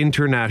Clifford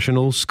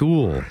International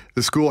School.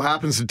 The school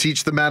happens to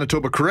teach the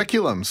Manitoba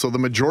curriculum, so the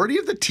majority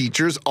of the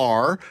teachers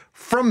are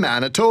from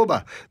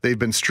Manitoba. They've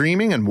been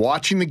streaming and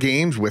watching the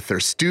games with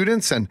their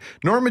students, and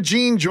Norma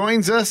Jean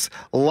joins us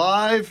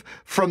live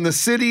from the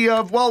city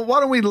of, well, why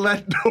don't we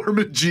let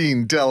Norma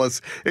Jean tell us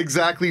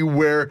exactly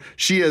where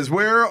she is.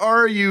 Where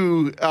are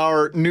you,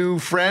 our new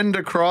friend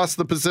across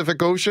the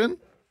Pacific Ocean?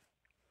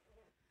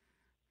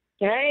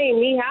 Hey,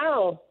 ni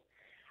hao.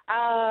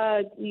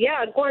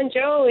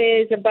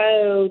 Guangzhou is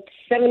about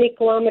 70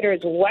 kilometers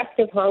west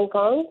of Hong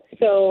Kong,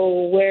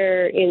 so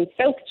we're in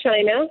South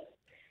China.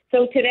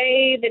 So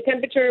today the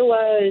temperature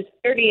was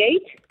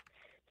 38,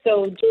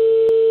 so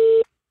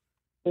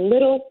a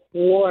little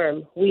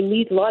warm. We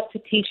need lots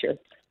of T-shirts.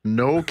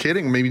 No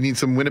kidding. Maybe need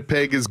some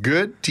Winnipeg is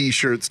good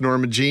T-shirts,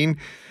 Norma Jean.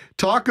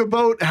 Talk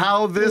about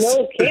how this...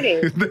 No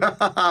kidding.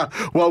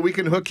 Well, we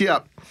can hook you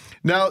up.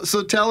 Now,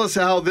 so tell us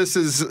how this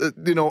is,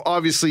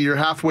 obviously you're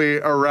halfway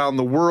around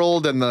the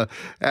world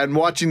and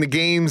watching the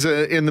games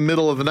in the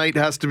middle of the night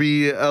has to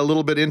be a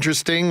little bit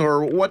interesting.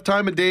 Or what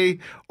time of day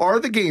are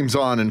the games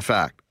on, in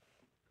fact?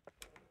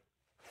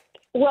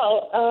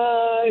 Well,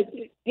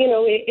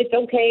 it's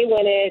okay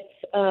when it's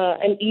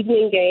an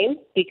evening game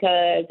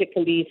because it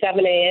can be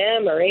 7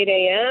 a.m. or 8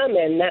 a.m.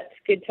 and that's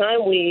good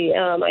time.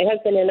 My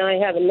husband and I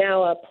have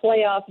now a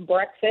playoff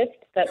breakfast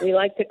that we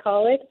like to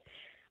call it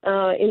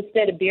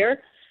instead of beer.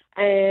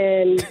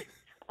 And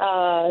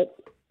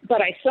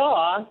but I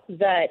saw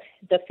that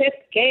the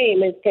fifth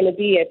game is going to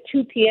be at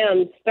 2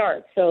 p.m.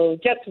 start. So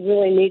Jets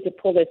really need to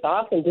pull this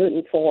off and do it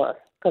in 4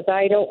 because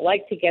I don't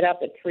like to get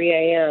up at 3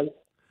 a.m.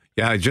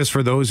 Yeah, just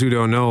for those who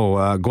don't know,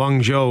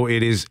 Guangzhou,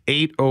 it is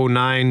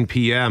 8:09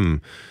 p.m.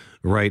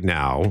 right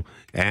now.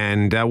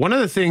 And one of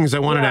the things I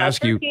wanted to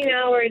ask you... 13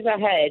 hours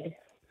ahead.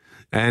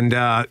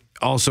 And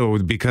also,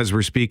 because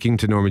we're speaking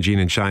to Norma Jean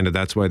in China,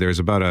 that's why there's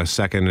about a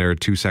 2 or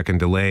 2 second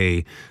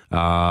delay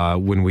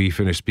when we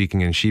finish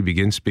speaking and she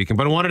begins speaking.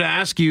 But I wanted to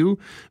ask you,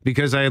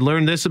 because I had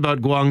learned this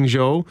about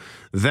Guangzhou,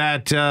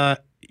 that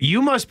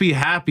you must be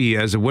happy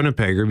as a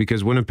Winnipegger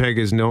because Winnipeg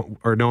is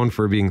known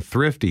for being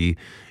thrifty.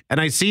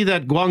 And I see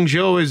that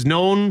Guangzhou is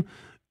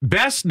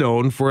best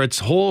known for its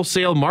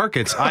wholesale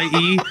markets,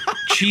 i.e.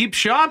 cheap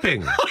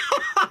shopping.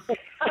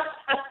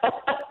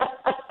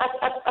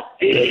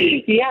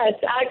 Yes,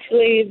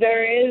 actually,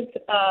 there is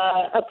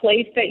a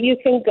place that you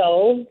can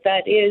go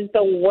that is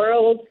the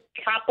world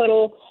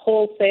capital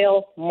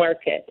wholesale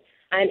market.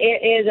 And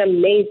it is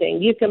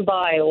amazing. You can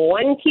buy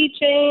one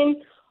keychain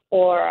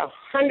or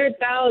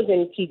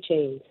 100,000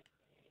 keychains.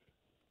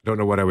 Don't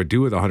know what I would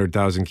do with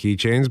 100,000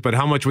 keychains, but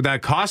how much would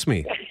that cost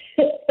me?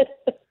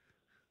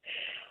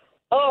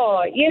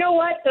 Oh, you know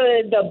what?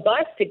 The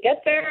bus to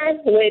get there,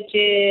 which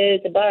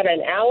is about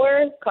an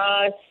hour,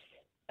 costs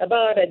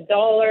about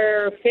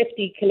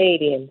 $1.50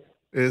 Canadian.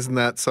 Isn't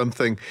that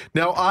something?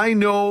 Now, I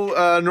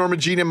know, Norma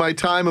Jean, in my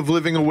time of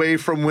living away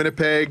from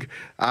Winnipeg,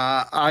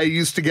 I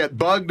used to get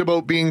bugged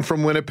about being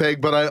from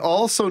Winnipeg, but I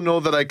also know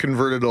that I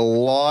converted a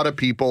lot of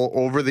people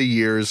over the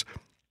years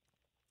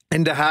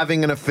into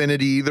having an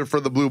affinity either for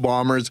the Blue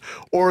Bombers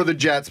or the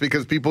Jets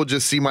because people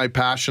just see my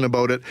passion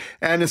about it.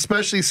 And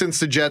especially since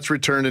the Jets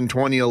returned in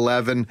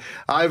 2011,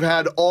 I've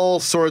had all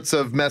sorts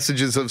of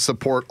messages of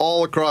support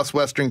all across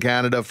Western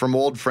Canada from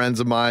old friends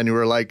of mine who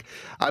are like,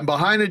 I'm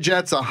behind the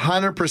Jets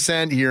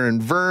 100% here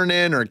in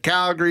Vernon or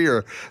Calgary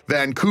or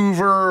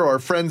Vancouver or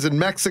friends in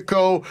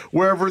Mexico,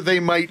 wherever they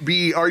might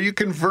be. Are you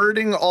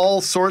converting all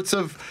sorts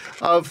of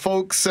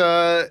folks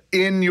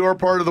in your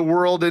part of the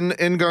world in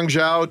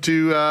Guangzhou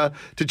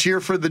to cheer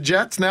for the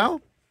Jets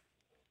now?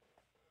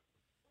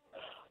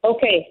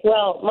 Okay,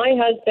 well, my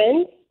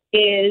husband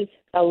is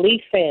a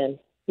Leaf fan.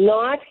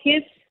 Not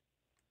his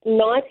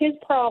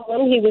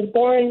problem. He was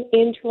born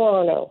in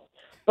Toronto,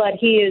 but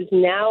he is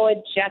now a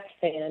Jets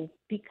fan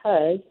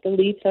because the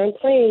Leafs aren't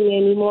playing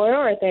anymore,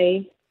 are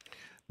they?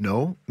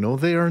 No,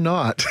 they are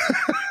not.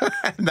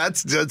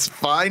 That's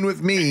fine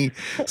with me.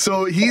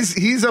 So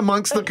he's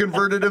amongst the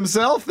converted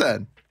himself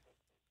then.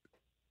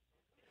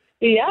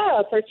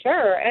 Yeah, for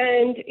sure.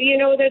 And,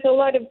 there's a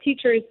lot of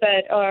teachers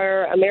that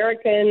are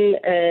American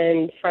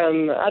and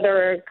from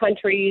other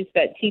countries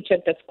that teach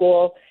at the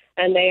school,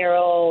 and they are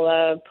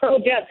all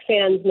pro-Jets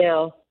fans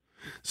now.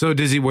 So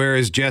does he wear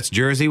his Jets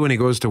jersey when he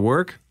goes to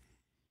work?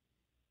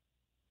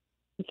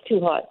 It's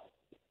too hot.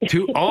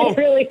 Oh. It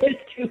really is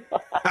too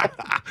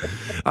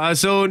hot.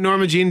 So,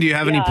 Norma Jean, do you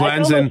have any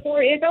plans?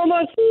 It's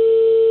almost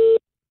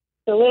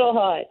a little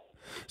hot.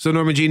 So,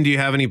 Norma Jean, do you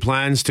have any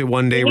plans to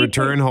one day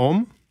return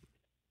home?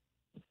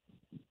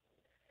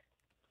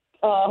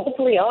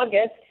 Hopefully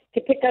August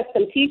to pick up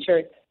some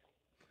T-shirts.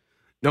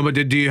 No, but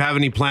do you have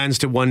any plans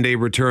to one day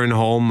return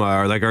home?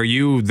 Are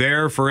you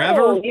there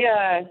forever? Oh,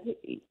 yeah.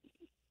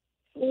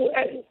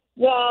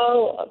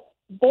 Well,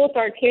 both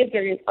our kids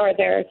are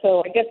there,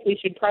 so I guess we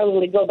should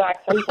probably go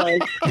back sometime.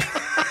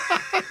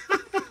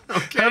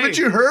 Okay. Haven't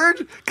you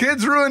heard?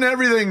 Kids ruin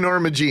everything,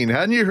 Norma Jean.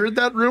 Hadn't you heard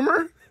that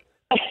rumor?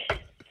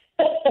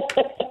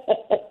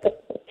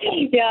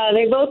 Yeah,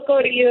 they both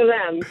go to U of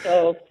M,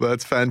 so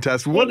that's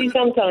fantastic. Maybe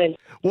sometime.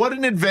 What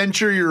an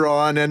adventure you're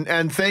on,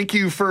 and thank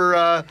you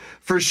for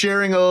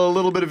sharing a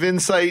little bit of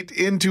insight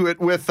into it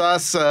with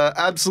us.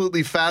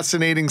 Absolutely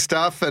fascinating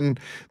stuff, and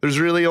there's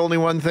really only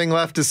one thing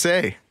left to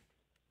say.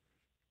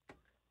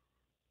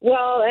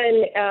 Well,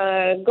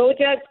 and go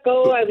Jets,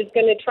 go. I was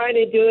going to try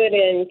to do it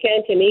in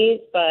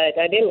Cantonese, but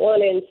I didn't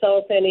want to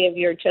insult any of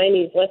your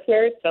Chinese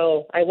listeners,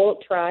 so I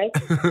won't try.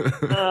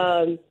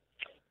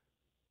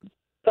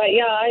 But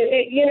yeah,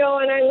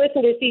 and I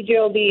listen to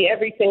CJOB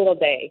every single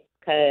day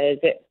because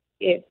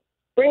it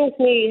brings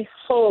me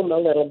home a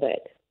little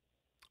bit.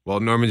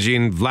 Well, Norma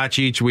Jean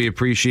Vlacic, we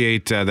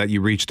appreciate that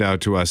you reached out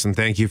to us, and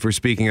thank you for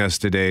speaking to us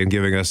today and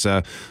giving us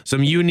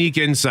some unique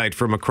insight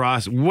from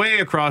way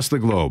across the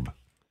globe.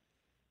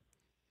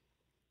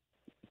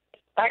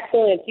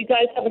 Excellent. You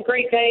guys have a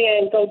great day,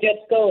 and go Jets,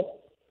 go.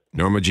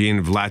 Norma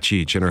Jean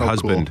Vlacic and her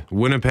husband, cool.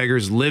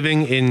 Winnipeggers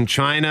living in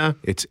China.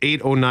 It's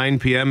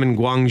 8:09 p.m. in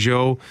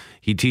Guangzhou.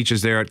 He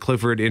teaches there at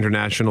Clifford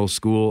International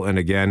School. And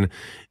again,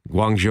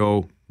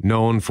 Guangzhou,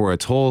 known for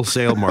its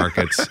wholesale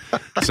markets.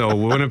 So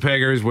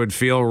Winnipeggers would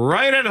feel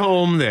right at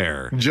home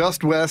there.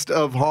 Just west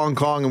of Hong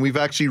Kong. And we've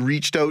actually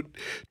reached out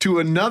to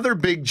another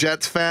big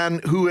Jets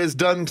fan who has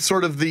done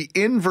sort of the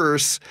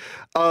inverse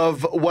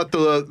of what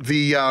the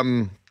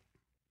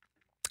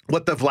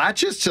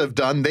Vlacics have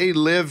done. They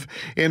live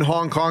in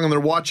Hong Kong and they're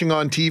watching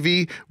on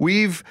TV.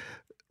 We've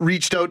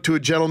reached out to a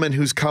gentleman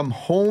who's come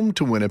home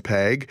to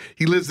Winnipeg.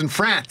 He lives in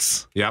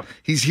France. Yep.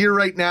 He's here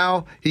right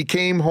now. He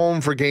came home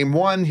for game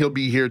 1. He'll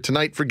be here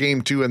tonight for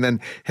game 2 and then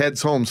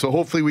heads home. So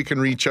hopefully we can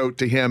reach out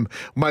to him.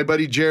 My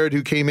buddy Jared,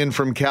 who came in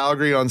from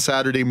Calgary on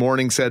Saturday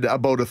morning, said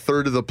about a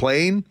third of the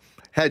plane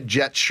had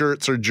Jet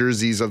shirts or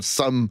jerseys of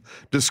some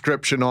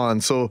description on.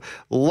 So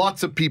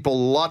lots of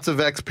people, lots of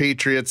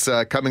expatriates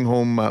coming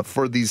home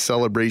for these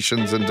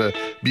celebrations and to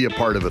be a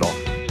part of it all.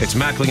 It's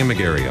Mackling and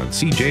McGarry on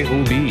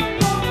CJOB.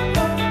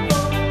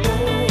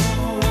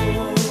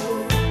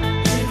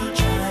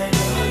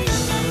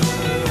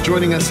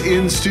 joining us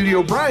in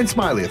studio, Brian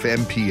Smiley of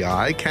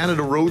MPI.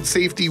 Canada Road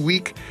Safety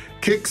Week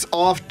kicks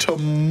off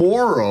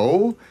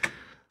tomorrow.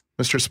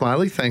 Mr.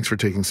 Smiley, thanks for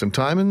taking some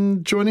time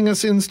and joining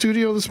us in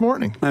studio this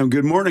morning.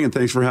 Good morning, and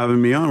thanks for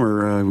having me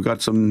on. We've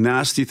got some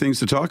nasty things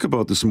to talk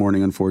about this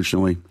morning,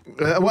 unfortunately.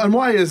 And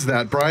why is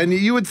that, Brian?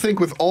 You would think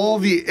with all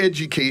the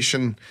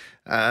education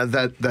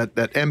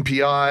that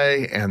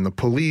MPI and the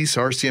police,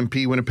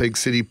 RCMP, Winnipeg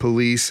City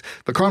Police,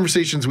 the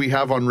conversations we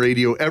have on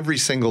radio every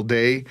single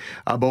day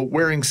about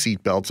wearing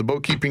seatbelts,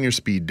 about keeping your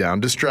speed down,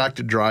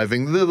 distracted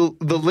driving,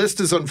 the list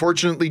is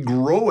unfortunately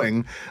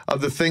growing of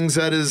the things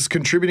that is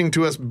contributing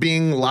to us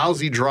being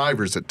lousy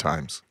drivers at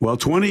times. Well,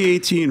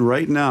 2018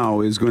 right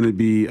now is going to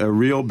be a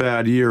real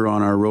bad year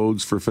on our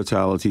roads for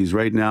fatalities.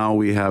 Right now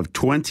we have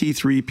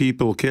 23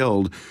 people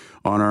killed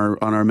on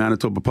our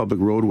Manitoba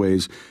public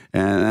roadways,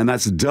 and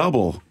that's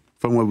double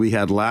from what we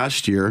had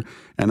last year,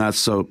 and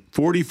that's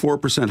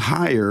 44%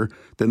 higher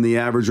than the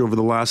average over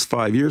the last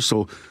 5 years.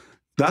 So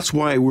that's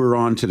why we're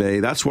on today.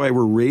 That's why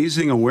we're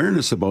raising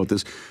awareness about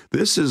this.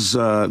 This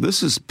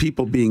is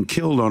people being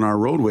killed on our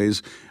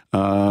roadways.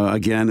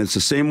 Again, it's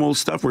the same old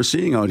stuff we're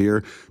seeing out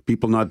here.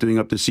 People not doing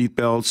up their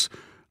seatbelts.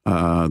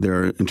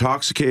 They're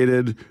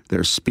intoxicated,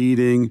 they're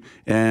speeding,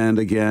 and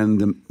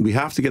again, we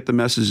have to get the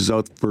messages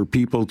out for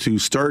people to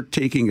start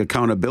taking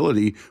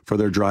accountability for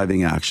their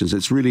driving actions.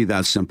 It's really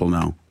that simple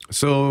now.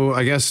 So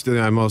I guess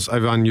I'm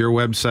on your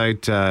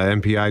website,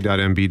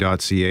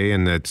 mpi.mb.ca,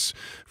 and it's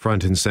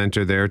front and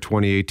center there.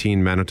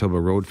 2018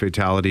 Manitoba road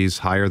fatalities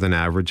higher than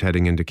average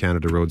heading into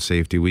Canada Road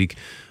Safety Week.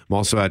 I'm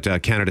also at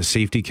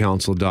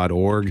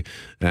canadasafetycouncil.org,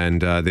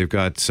 and they've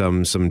got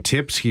some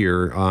tips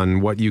here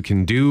on what you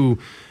can do.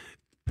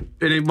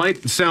 And it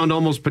might sound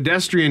almost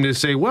pedestrian to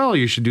say, well,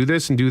 you should do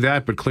this and do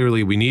that, but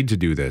clearly we need to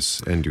do this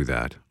and do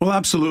that. Well,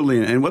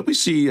 absolutely. And what we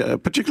see,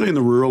 particularly in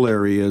the rural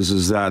areas,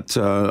 is that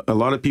a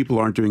lot of people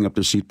aren't doing up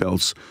their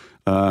seatbelts.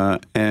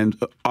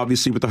 And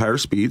obviously with the higher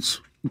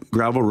speeds,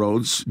 gravel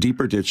roads,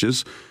 deeper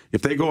ditches,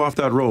 if they go off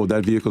that road,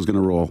 that vehicle is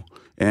going to roll.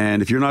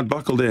 And if you're not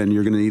buckled in,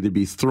 you're going to either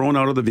be thrown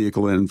out of the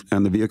vehicle and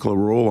the vehicle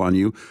will roll on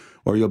you,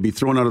 or you'll be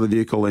thrown out of the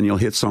vehicle and you'll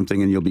hit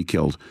something and you'll be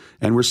killed.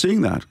 And we're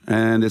seeing that.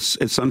 And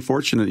it's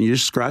unfortunate. You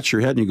just scratch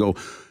your head and you go,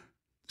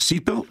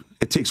 seatbelt?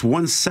 It takes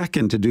 1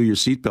 second to do your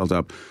seatbelt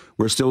up.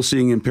 We're still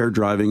seeing impaired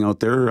driving out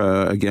there.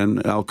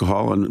 Again,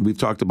 alcohol, and we've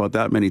talked about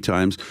that many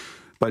times.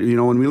 But,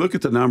 when we look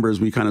at the numbers,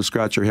 we kind of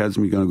scratch our heads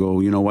and we're going to go,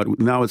 you know what,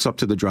 now it's up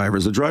to the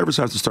drivers. The drivers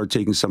have to start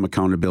taking some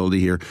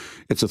accountability here.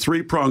 It's a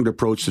three-pronged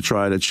approach to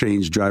try to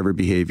change driver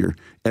behavior.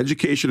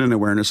 Education and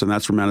awareness, and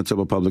that's where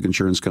Manitoba Public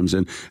Insurance comes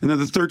in. And then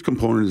the third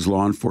component is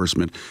law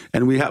enforcement.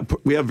 And we have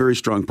very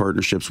strong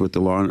partnerships with the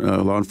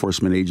law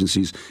enforcement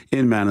agencies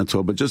in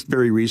Manitoba. Just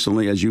very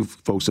recently, as you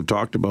folks have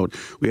talked about,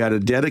 we had a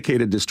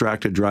dedicated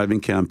distracted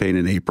driving campaign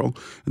in April.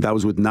 That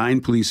was with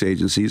 9 police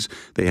agencies.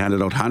 They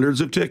handed out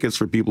hundreds of tickets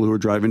for people who were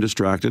driving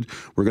distracted.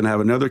 We're going to have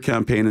another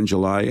campaign in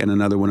July and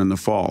another one in the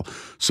fall.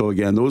 So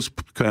again, those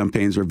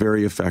campaigns are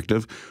very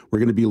effective. We're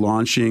going to be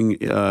launching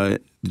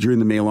during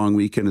the May long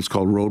weekend. It's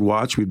called Road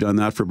Watch. We've done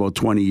that for about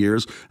 20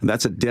 years. And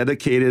that's a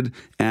dedicated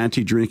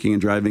anti-drinking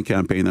and driving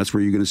campaign. That's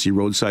where you're going to see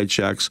roadside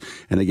checks.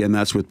 And again,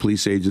 that's with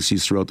police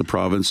agencies throughout the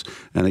province.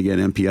 And again,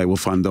 MPI will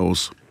fund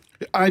those.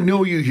 I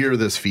know you hear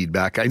this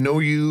feedback. I know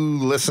you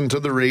listen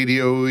to the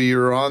radio,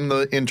 you're on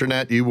the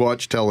internet, you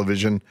watch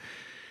television.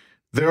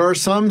 There are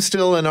some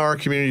still in our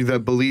community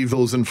that believe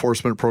those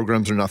enforcement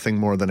programs are nothing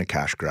more than a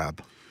cash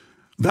grab.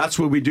 That's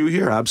what we do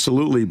here,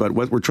 absolutely. But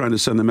what we're trying to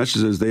send the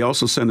message is they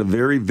also send a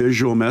very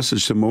visual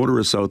message to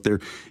motorists out there.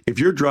 If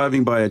you're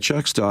driving by a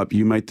check stop,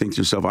 you might think to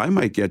yourself, I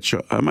might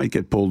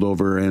get pulled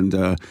over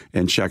and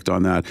checked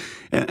on that.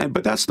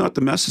 But that's not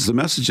the message. The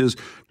message is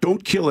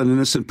don't kill an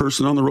innocent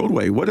person on the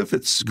roadway. What if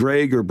it's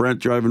Greg or Brent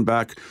driving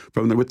back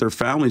with their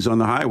families on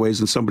the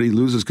highways and somebody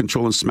loses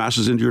control and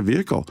smashes into your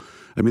vehicle?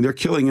 I mean, they're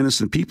killing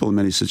innocent people in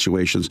many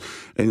situations.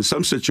 And in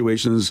some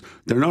situations,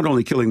 they're not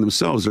only killing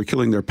themselves, they're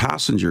killing their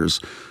passengers.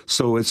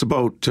 So it's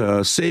about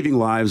saving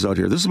lives out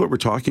here. This is what we're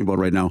talking about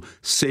right now,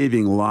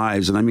 saving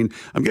lives. And I mean,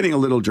 I'm getting a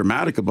little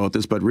dramatic about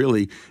this, but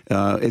really,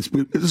 this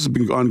has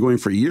been ongoing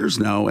for years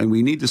now, and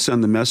we need to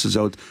send the message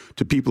out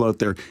to people out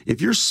there. If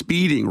you're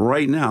speeding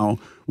right now,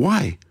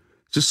 why?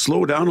 Just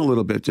slow down a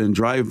little bit and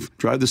drive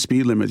the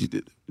speed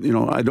limit.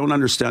 I don't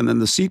understand.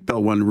 And the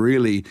seatbelt one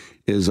really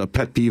is a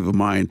pet peeve of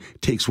mine.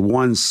 It takes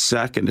 1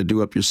 second to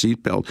do up your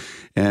seatbelt.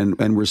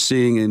 And we're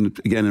seeing,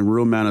 in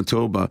rural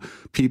Manitoba,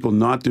 people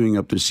not doing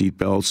up their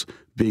seatbelts,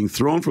 being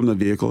thrown from the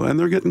vehicle, and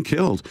they're getting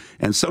killed.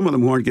 And some of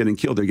them who aren't getting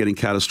killed, they're getting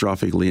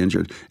catastrophically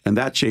injured. And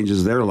that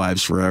changes their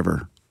lives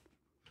forever.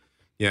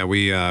 Yeah,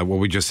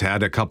 we just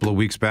had a couple of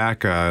weeks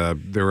back.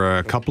 There were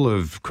a couple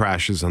of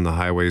crashes on the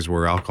highways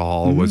where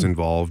alcohol was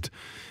involved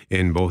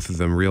in both of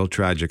them. Real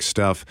tragic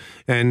stuff.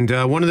 And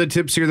one of the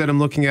tips here that I'm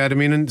looking at, I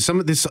mean, and some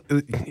of this,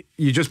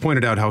 you just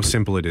pointed out how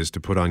simple it is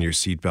to put on your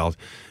seatbelt.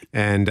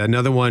 And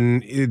another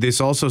one, this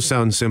also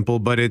sounds simple,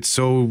 but it's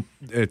so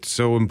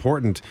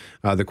important.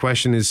 The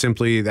question is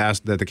simply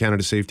asked that the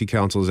Canada Safety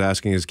Council is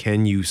asking is,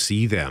 can you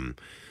see them?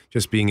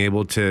 Just being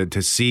able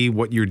to see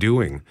what you're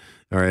doing.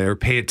 or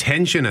pay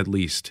attention at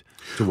least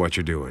to what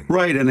you're doing.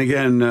 Right, and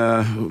again,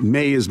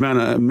 May is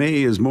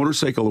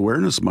Motorcycle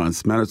Awareness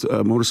Month,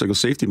 Motorcycle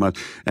Safety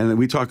Month, and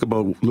we talk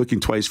about looking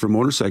twice for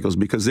motorcycles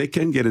because they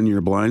can get in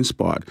your blind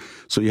spot.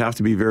 So you have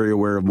to be very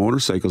aware of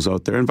motorcycles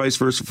out there, and vice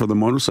versa for the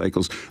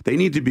motorcycles. They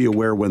need to be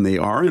aware when they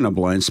are in a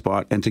blind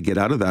spot and to get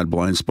out of that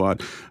blind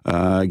spot.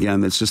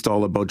 Again, it's just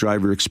all about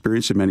driver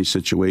experience in many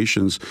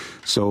situations.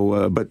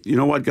 So, but you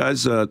know what,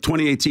 guys?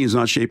 2018 is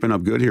not shaping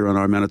up good here on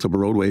our Manitoba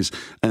roadways,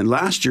 and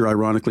last year,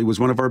 ironically, was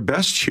one of our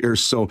best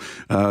years. So.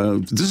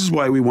 This is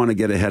why we want to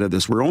get ahead of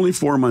this. We're only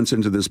 4 months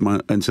into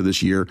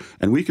this year,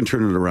 and we can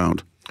turn it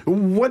around.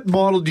 What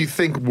model do you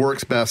think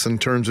works best in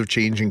terms of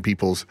changing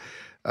people's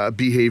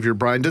behavior,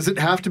 Brian? Does it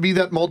have to be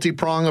that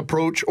multi-prong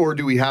approach, or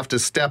do we have to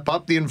step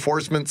up the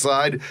enforcement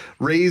side,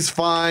 raise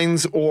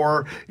fines,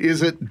 or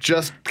is it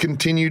just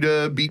continue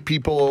to beat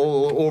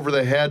people over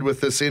the head with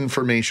this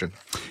information?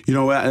 You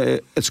know,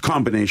 it's a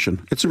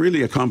combination. It's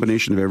really a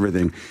combination of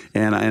everything.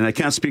 And I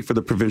can't speak for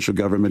the provincial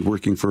government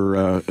working for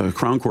a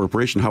Crown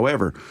Corporation.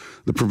 However,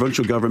 the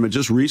provincial government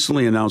just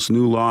recently announced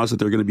new laws that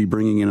they're going to be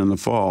bringing in the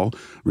fall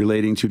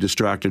relating to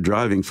distracted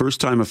driving.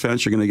 First-time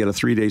offense, you're going to get a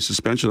 3-day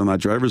suspension on that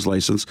driver's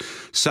license.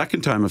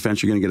 Second-time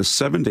offense, you're going to get a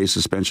 7-day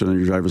suspension on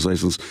your driver's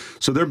license.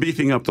 So they're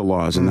beefing up the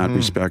laws in that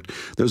respect.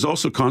 There's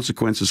also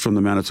consequences from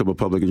the Manitoba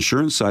Public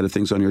Insurance side of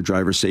things on your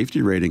driver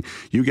safety rating.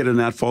 You get an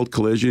at-fault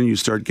collision, you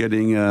start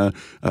getting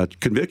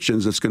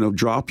convictions, that's going to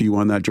drop you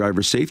on that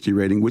driver safety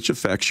rating, which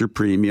affects your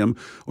premium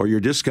or your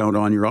discount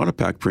on your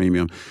Autopack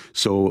premium.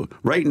 So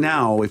right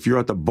now, if you're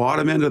at the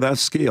bottom end of that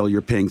scale,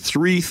 you're paying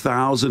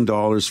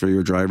 $3,000 for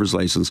your driver's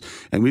license.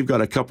 And we've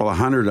got a couple of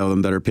hundred of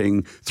them that are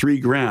paying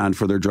 $3,000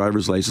 for their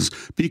driver's license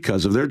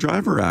because of their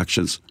driver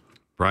actions.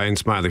 Brian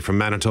Smiley from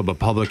Manitoba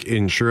Public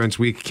Insurance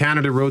Week.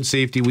 Canada Road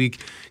Safety Week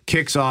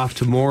kicks off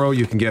tomorrow.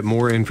 You can get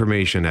more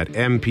information at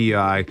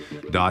mpi.mb.ca.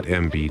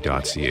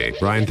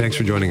 Brian, thanks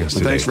for joining us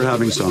today. Thanks for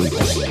having us on.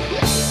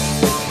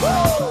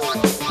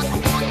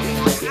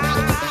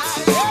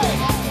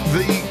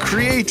 The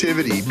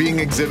creativity being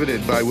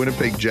exhibited by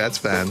Winnipeg Jets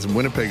fans and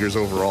Winnipeggers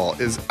overall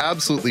is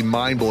absolutely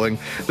mind-blowing.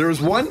 There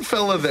was one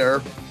fella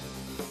there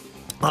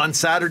on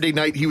Saturday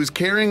night. He was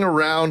carrying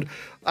around,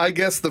 I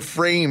guess the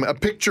frame, a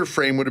picture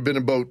frame would have been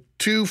about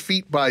 2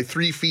 feet by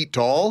 3 feet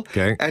tall.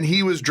 Okay. And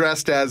he was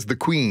dressed as the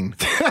Queen.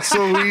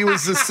 So he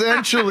was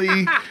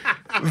essentially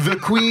the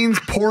Queen's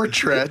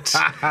portrait,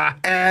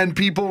 and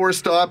people were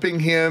stopping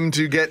him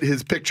to get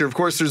his picture. Of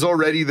course, there's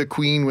already the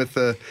Queen with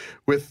the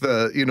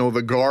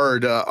the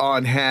guard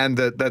on hand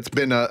that's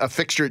been a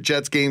fixture at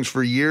Jets games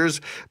for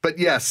years. But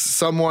yes,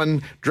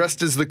 someone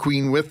dressed as the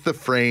Queen with the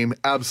frame,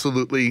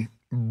 absolutely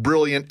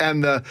brilliant.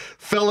 And the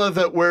fella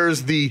that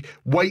wears the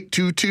white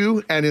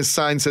tutu and his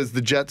sign says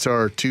the Jets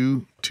are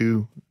too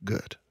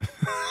good.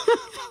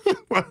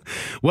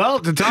 Well,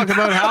 to talk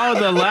about how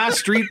the last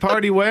street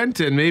party went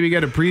and maybe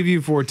get a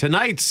preview for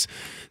tonight's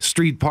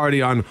street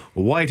party on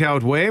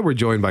Whiteout Way, we're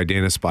joined by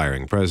Dana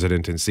Spiring,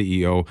 President and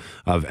CEO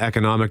of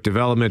Economic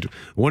Development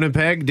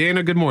Winnipeg.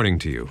 Dana, good morning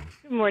to you.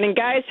 Good morning,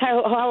 guys.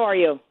 How are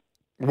you?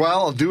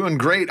 Well, doing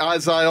great.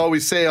 As I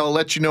always say, I'll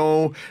let you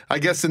know, I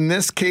guess in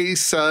this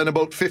case, in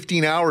about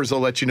 15 hours, I'll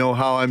let you know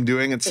how I'm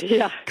doing. It's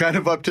kind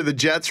of up to the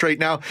Jets right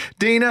now.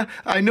 Dana,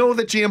 I know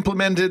that you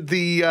implemented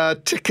the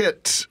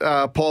ticket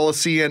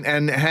policy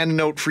and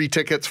handing out free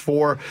tickets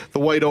for the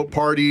Whiteout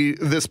Party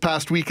this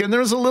past weekend. There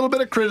was a little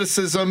bit of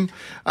criticism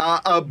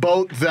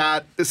about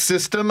that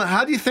system.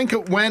 How do you think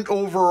it went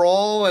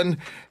overall, and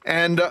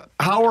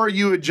how are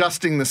you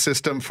adjusting the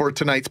system for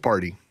tonight's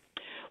party?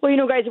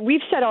 Well, guys,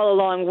 we've said all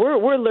along,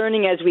 we're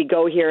learning as we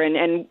go here,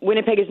 and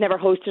Winnipeg has never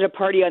hosted a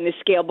party on this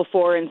scale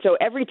before, and so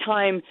every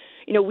time,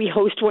 we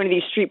host one of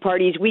these street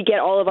parties, we get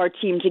all of our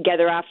team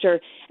together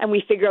after, and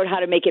we figure out how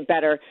to make it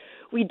better.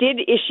 We did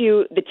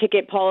issue the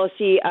ticket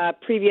policy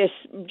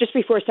just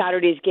before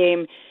Saturday's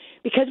game,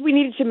 because we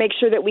needed to make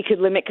sure that we could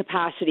limit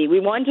capacity. We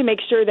wanted to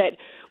make sure that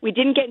we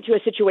didn't get into a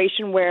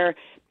situation where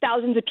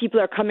thousands of people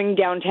are coming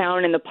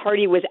downtown and the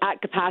party was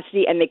at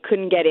capacity and they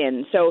couldn't get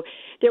in. So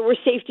there were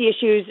safety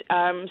issues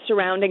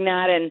surrounding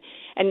that, and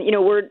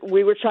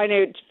we were trying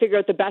to figure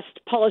out the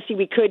best policy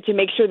we could to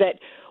make sure that,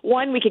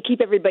 one, we could keep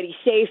everybody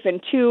safe,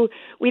 and two,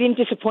 we didn't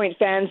disappoint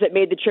fans that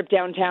made the trip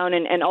downtown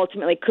and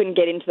ultimately couldn't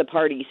get into the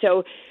party.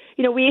 So,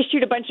 we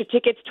issued a bunch of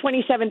tickets.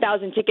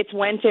 27,000 tickets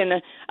went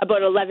in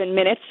about 11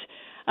 minutes.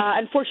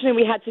 Unfortunately,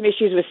 we had some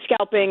issues with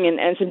scalping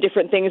and some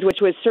different things,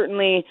 which was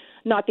certainly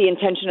not the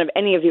intention of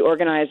any of the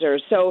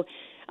organizers. So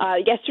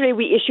yesterday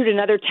we issued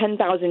another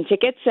 10,000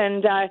 tickets,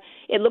 and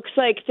it looks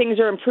like things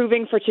are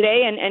improving for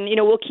today, and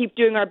we'll keep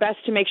doing our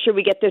best to make sure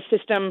we get this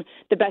system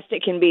the best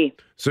it can be.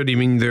 So do you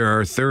mean there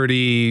are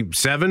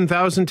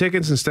 37,000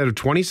 tickets instead of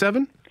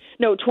 27?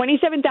 No,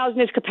 27,000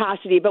 is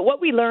capacity. But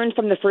what we learned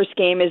from the first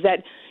game is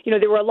that,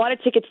 there were a lot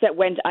of tickets that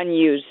went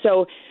unused.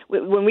 So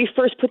when we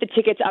first put the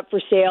tickets up for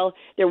sale,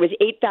 there was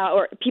 8,000,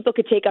 or people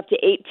could take up to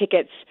 8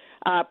 tickets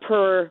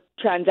per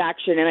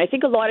transaction. And I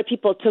think a lot of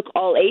people took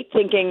all 8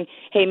 thinking,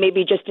 hey,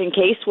 maybe just in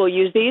case we'll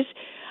use these.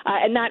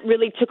 And that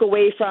really took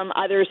away from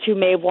others who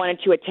may have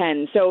wanted to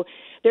attend. So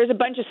there's a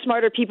bunch of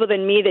smarter people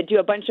than me that do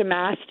a bunch of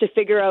math to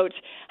figure out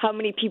how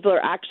many people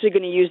are actually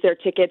going to use their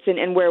tickets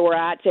and where we're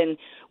at. And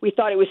we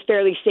thought it was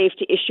fairly safe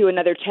to issue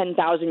another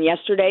 10,000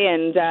 yesterday.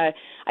 And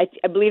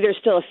I believe there's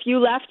still a few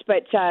left,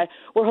 but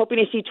we're hoping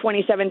to see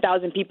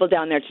 27,000 people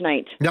down there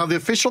tonight. Now, the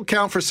official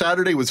count for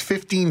Saturday was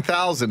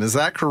 15,000. Is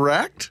that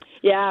correct?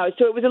 Yeah,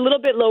 so it was a little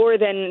bit lower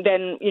than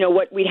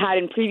what we'd had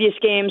in previous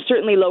games,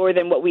 certainly lower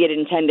than what we had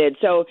intended.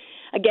 So,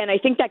 again, I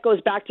think that goes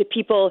back to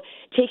people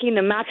taking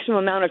the maximum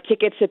amount of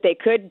tickets that they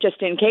could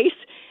just in case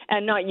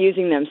and not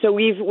using them. So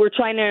we're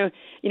trying to,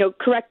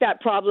 correct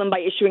that problem by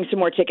issuing some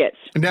more tickets.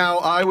 Now,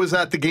 I was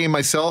at the game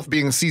myself,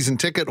 being a season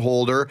ticket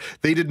holder.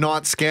 They did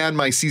not scan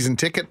my season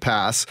ticket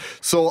pass.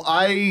 So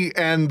I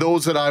and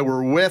those that I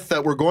were with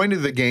that were going to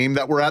the game,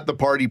 that were at the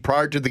party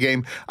prior to the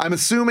game, I'm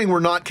assuming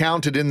we're not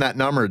counted in that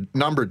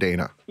number,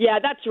 Dana. Yeah,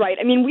 that's right.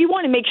 I mean, we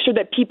want to make sure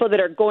that people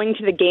that are going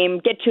to the game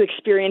get to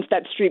experience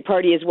that street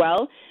party as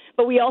well.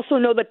 But we also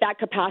know that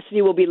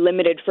capacity will be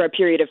limited for a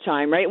period of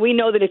time, right? We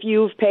know that if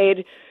you've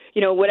paid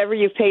whatever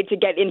you've paid to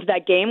get into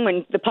that game,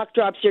 when the puck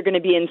drops, you're going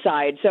to be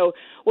inside. So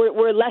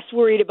we're less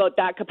worried about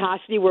that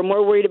capacity. We're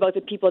more worried about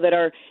the people that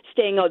are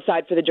staying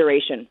outside for the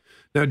duration.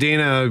 Now,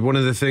 Dana, one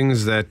of the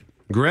things that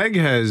Greg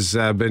has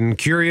been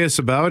curious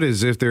about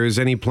is if there is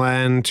any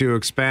plan to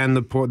expand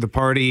the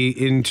party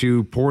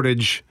into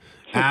Portage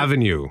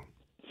Avenue.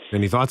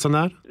 Any thoughts on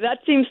that? That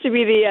seems to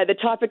be the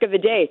topic of the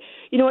day.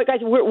 You know what, guys?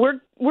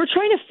 We're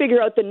trying to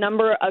figure out the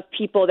number of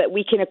people that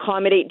we can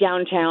accommodate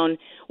downtown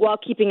while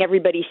keeping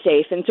everybody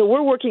safe. And so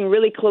we're working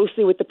really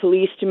closely with the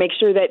police to make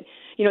sure that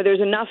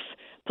there's enough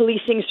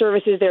policing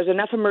services, there's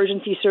enough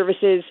emergency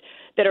services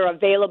that are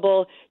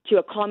available to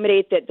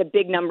accommodate the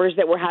big numbers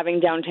that we're having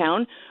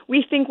downtown.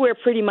 We think we're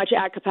pretty much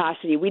at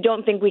capacity. We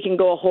don't think we can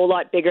go a whole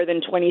lot bigger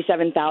than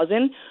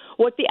 27,000.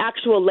 What the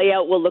actual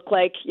layout will look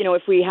like,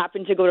 if we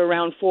happen to go to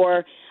round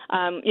 4,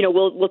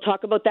 we'll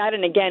talk about that.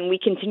 And again, we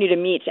continue to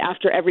meet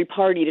after every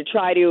party to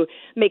try to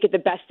make it the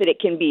best that it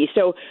can be.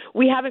 So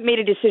we haven't made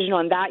a decision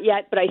on that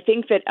yet, but I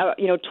think that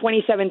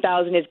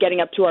 27,000 is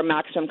getting up to our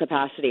maximum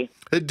capacity.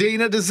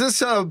 Dana, does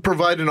this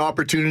provide an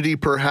opportunity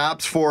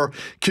perhaps for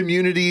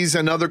communities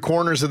and other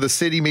corners of the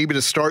city maybe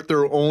to start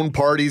their own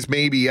parties,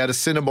 maybe at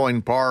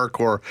Assiniboine Park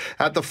or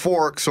at the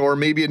Forks or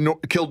maybe in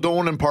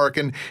Kildonan Park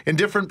and in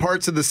different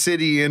parts of the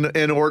city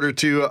in order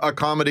to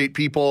accommodate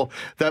people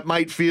that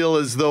might feel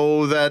as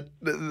though that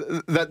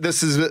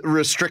this is a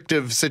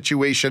restrictive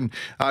situation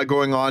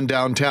going on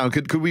downtown?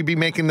 Could we be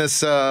making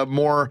this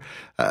more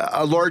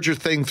a larger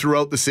thing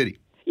throughout the city?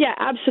 Yeah,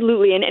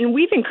 absolutely. And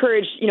we've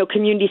encouraged,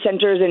 community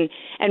centers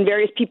and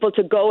various people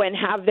to go and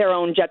have their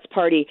own Jets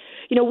party.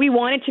 We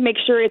wanted to make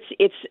sure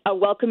it's a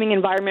welcoming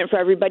environment for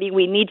everybody.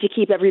 We need to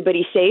keep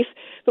everybody safe,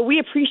 but we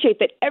appreciate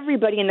that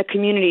everybody in the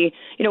community,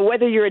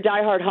 whether you're a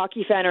diehard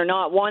hockey fan or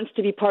not, wants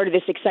to be part of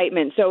this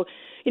excitement. So,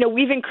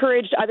 we've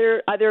encouraged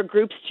other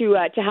groups to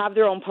have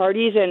their own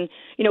parties, and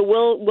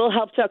we'll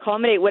help to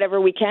accommodate whatever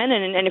we can,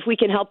 and if we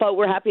can help out,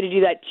 we're happy to do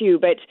that too.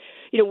 But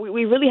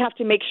we really have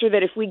to make sure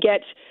that if we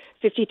get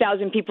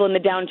 50,000 people in the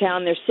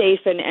downtown, they're safe,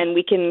 and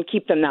we can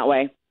keep them that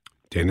way.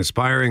 Dana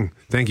Spiring,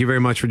 thank you very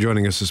much for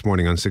joining us this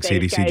morning on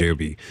 680 Thanks,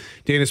 CJOB.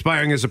 Dana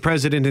Spiring is the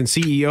president and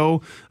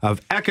CEO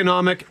of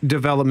Economic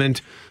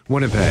Development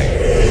Winnipeg.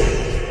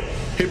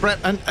 Hey, Brett,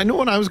 I know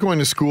when I was going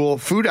to school,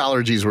 food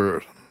allergies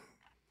were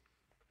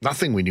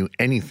nothing we knew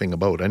anything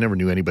about. I never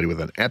knew anybody with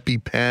an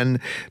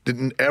EpiPen.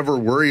 Didn't ever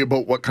worry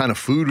about what kind of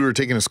food we were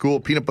taking to school.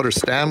 Peanut butter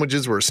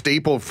sandwiches were a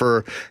staple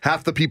for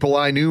half the people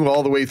I knew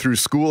all the way through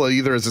school,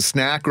 either as a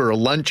snack or a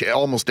lunch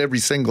almost every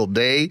single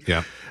day.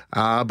 Yeah.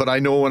 But I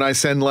know when I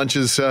send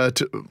lunches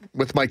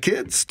with my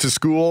kids to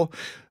school,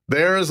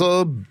 there's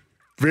a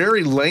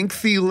very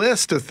lengthy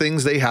list of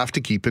things they have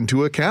to keep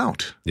into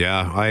account.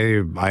 Yeah,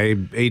 I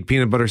ate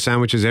peanut butter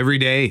sandwiches every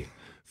day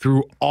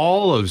through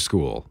all of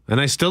school, and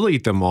I still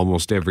eat them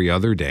almost every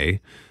other day.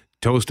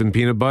 Toast and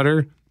peanut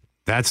butter,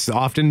 that's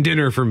often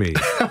dinner for me.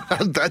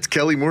 That's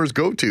Kelly Moore's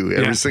go-to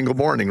every single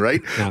morning, right?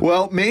 Yeah.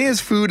 Well, May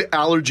is Food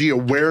Allergy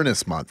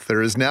Awareness Month.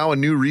 There is now a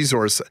new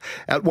resource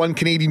at one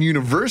Canadian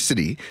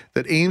university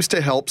that aims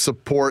to help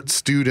support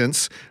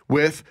students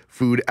with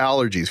food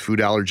allergies. Food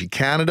Allergy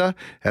Canada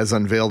has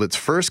unveiled its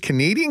first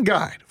Canadian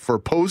guide for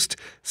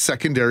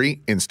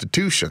post-secondary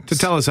institutions. To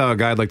tell us how a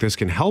guide like this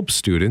can help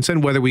students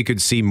and whether we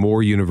could see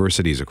more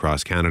universities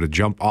across Canada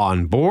jump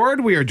on board,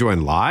 we are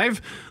joined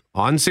live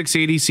on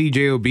 680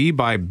 CJOB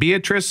by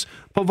Beatrice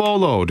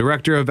Pavolo,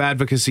 Director of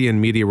Advocacy and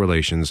Media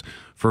Relations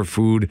for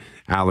Food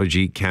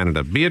Allergy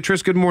Canada.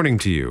 Beatrice, good morning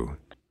to you.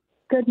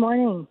 Good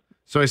morning.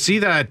 So I see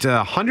that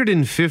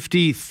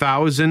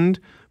 150,000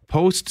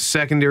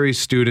 post-secondary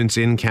students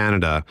in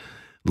Canada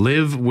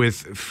live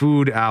with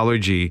food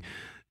allergy.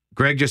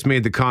 Greg just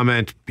made the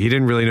comment he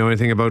didn't really know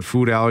anything about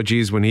food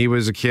allergies when he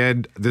was a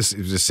kid. This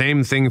is the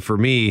same thing for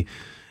me.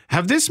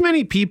 Have this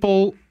many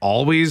people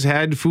always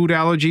had food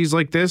allergies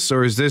like this,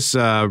 or is this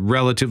a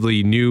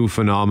relatively new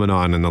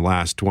phenomenon in the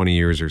last 20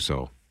 years or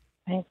so?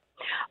 Right.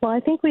 Well,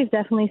 I think we've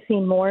definitely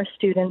seen more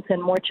students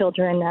and more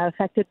children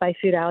affected by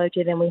food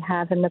allergy than we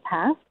have in the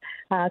past.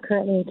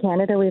 Currently in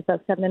Canada, we have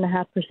about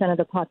 7.5% of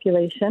the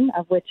population,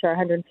 of which are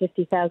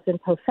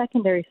 150,000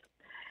 post-secondary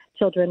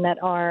children that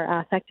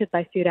are affected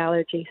by food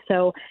allergy.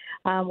 So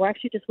we're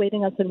actually just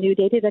waiting on some new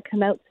data to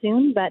come out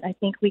soon, but I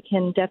think we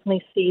can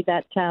definitely see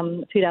that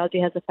food allergy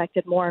has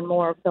affected more and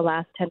more over the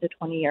last 10 to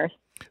 20 years.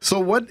 So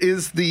what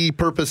is the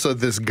purpose of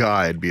this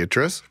guide,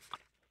 Beatrice?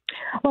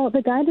 Well,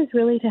 the guide is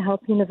really to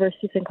help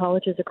universities and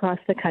colleges across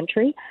the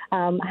country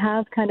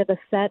have kind of a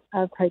set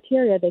of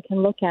criteria they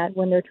can look at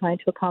when they're trying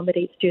to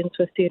accommodate students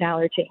with food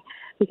allergy.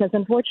 Because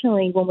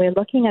unfortunately, when we're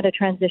looking at a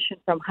transition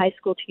from high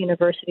school to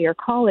university or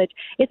college,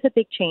 it's a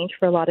big change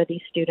for a lot of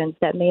these students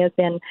that may have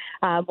been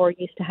more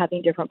used to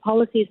having different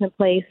policies in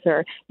place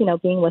or,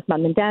 being with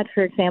mom and dad,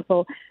 for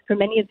example. For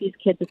many of these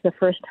kids, it's the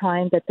first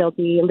time that they'll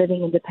be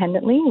living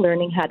independently,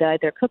 learning how to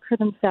either cook for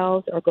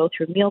themselves or go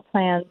through meal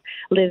plans,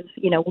 live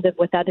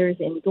with others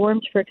in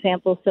dorms, for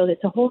example. So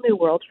it's a whole new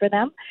world for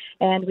them.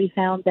 And we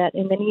found that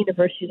in many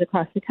universities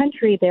across the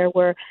country, there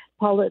were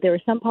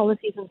some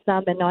policies in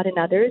some and not in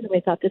others. And we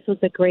thought this was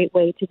a great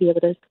way to be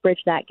able to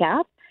bridge that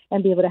gap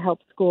and be able to help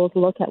schools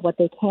look at what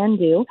they can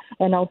do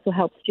and also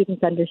help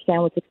students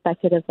understand what's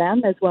expected of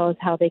them, as well as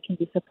how they can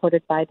be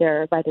supported by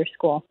their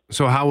school.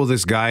 So how will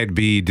this guide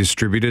be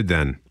distributed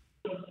then?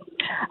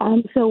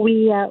 So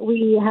we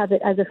have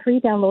it as a free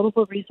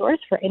downloadable resource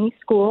for any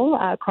school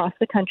across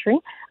the country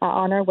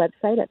on our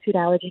website at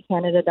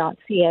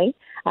foodallergycanada.ca.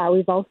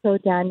 We've also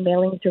done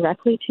mailings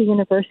directly to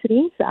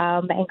universities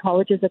and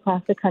colleges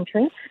across the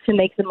country to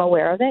make them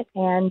aware of it.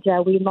 And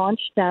we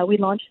launched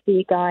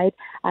the guide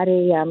at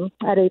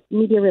a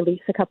media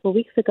release a couple of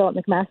weeks ago at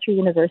McMaster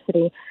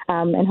University,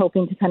 and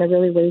hoping to kind of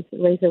really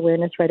raise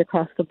awareness right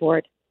across the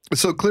board.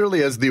 So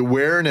clearly, as the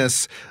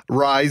awareness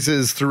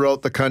rises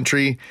throughout the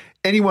country,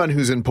 anyone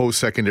who's in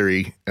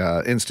post-secondary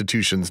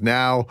institutions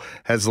now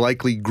has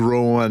likely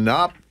grown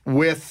up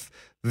with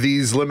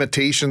these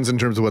limitations in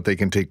terms of what they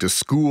can take to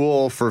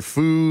school for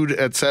food,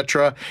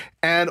 etc.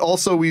 And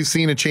also we've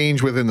seen a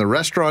change within the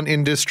restaurant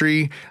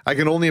industry. I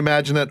can only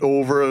imagine that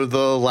over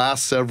the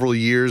last several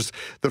years,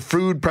 the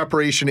food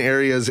preparation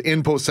areas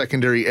in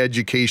post-secondary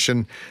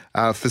education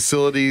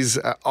facilities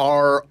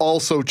are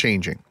also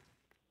changing.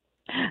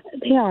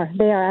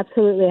 They are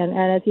absolutely. And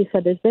as you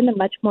said, there's been a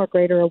much more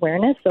greater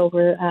awareness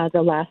over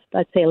the last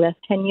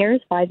 10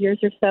 years, 5 years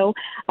or so,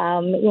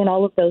 in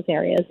all of those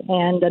areas.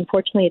 And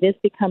unfortunately, it is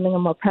becoming a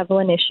more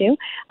prevalent issue.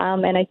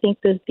 And I think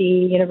that the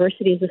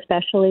universities,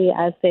 especially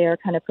as they are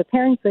kind of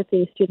preparing for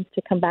the students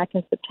to come back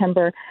in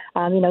September,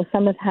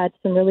 some have had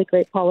some really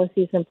great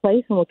policies in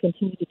place and will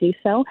continue to do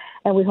so.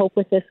 And we hope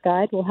with this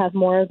guide, we'll have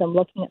more of them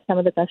looking at some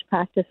of the best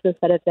practices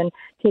that have been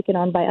taken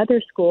on by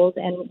other schools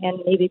and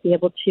maybe be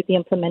able to be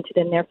implemented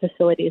in their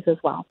facilities as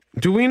well.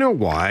 Do we know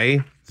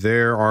why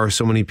there are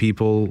so many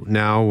people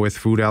now with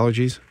food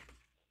allergies?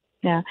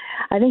 Yeah,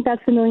 I think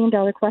that's the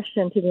million-dollar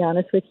question, to be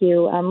honest with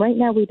you. Right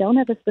now, we don't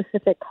have a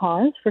specific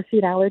cause for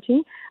food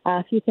allergy.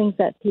 A few things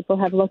that people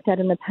have looked at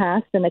in the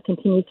past and that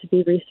continue to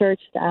be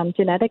researched.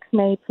 Genetics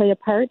may play a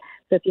part.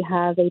 So if you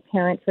have a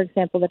parent, for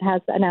example, that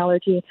has an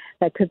allergy,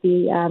 that could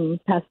be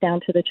passed down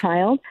to the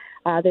child.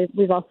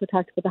 We've also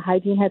talked about the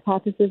hygiene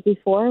hypothesis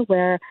before,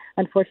 where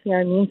unfortunately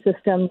our immune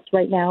systems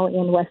right now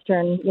in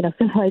Western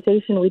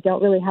civilization, we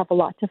don't really have a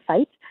lot to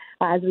fight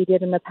as we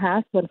did in the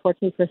past. So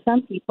unfortunately for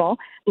some people,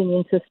 the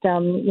immune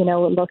system,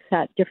 looks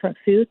at different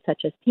foods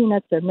such as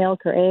peanuts or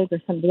milk or egg or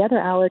some of the other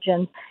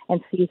allergens and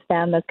sees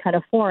them as kind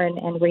of foreign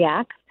and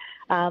reacts.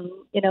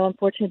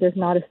 Unfortunately, there's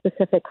not a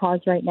specific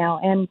cause right now.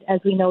 And as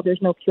we know,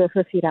 there's no cure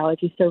for food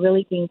allergy. So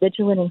really being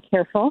vigilant and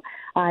careful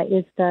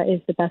is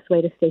the best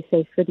way to stay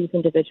safe for these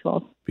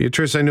individuals.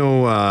 Beatrice, I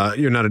know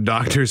you're not a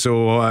doctor,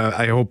 so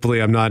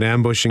hopefully I'm not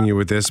ambushing you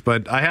with this,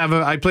 but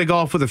I play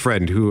golf with a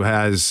friend who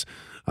has,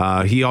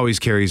 he always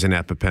carries an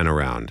EpiPen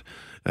around.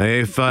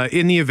 If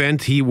in the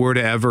event he were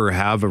to ever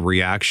have a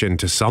reaction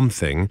to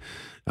something,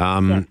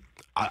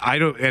 I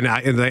don't,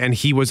 and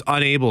he was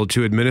unable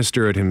to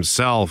administer it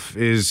himself.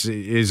 Is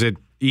it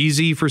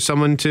easy for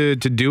someone to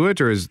do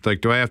it, or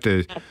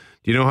do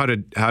you know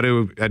how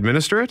to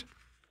administer it?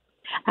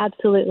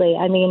 Absolutely.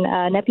 I mean,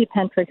 an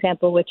EpiPen, for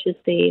example, which is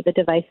the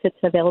device that's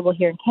available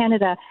here in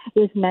Canada,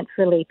 is meant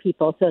for lay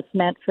people. So it's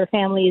meant for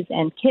families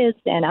and kids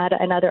and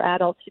other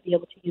adults to be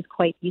able to use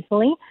quite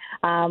easily.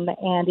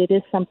 And it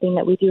is something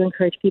that we do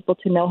encourage people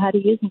to know how to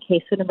use in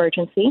case of an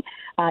emergency,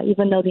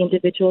 even though the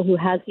individual who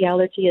has the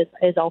allergy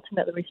is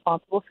ultimately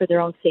responsible for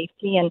their own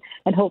safety and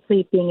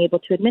hopefully being able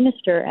to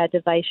administer a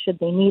device should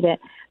they need it.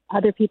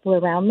 Other people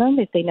around them,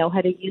 if they know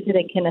how to use it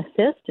and can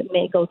assist, it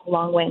may go a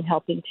long way in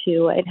helping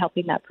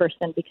that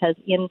person, because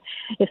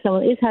if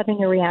someone is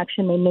having a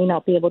reaction, they may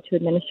not be able to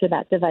administer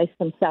that device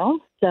themselves.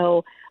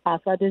 So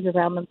for others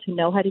around them to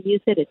know how to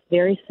use it, it's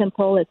very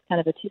simple. It's kind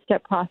of a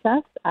two-step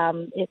process.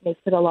 It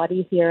makes it a lot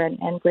easier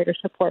and greater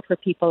support for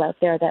people out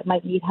there that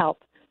might need help.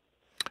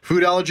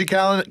 Food Allergy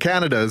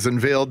Canada has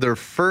unveiled their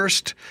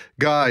first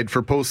guide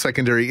for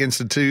post-secondary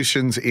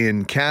institutions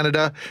in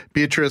Canada.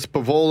 Beatrice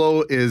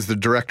Pavolo is the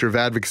Director of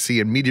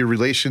Advocacy and Media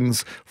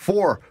Relations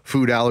for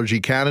Food Allergy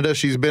Canada.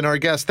 She's been our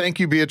guest. Thank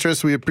you,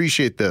 Beatrice. We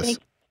appreciate this.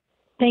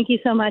 Thank you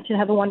so much and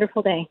have a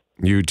wonderful day.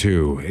 You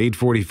too.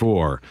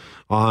 844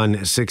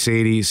 on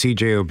 680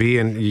 CJOB.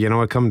 And you know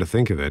what, come to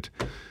think of it,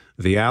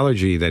 the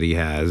allergy that he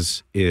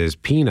has is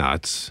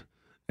peanuts.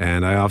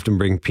 And I often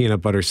bring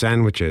peanut butter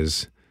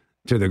sandwiches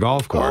to the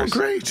golf course. Oh,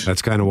 great.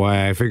 That's kind of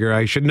why I figure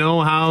I should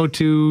know how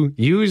to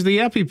use the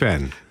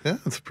EpiPen. Yeah,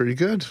 that's pretty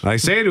good. I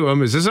say to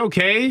him, "Is this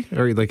okay?"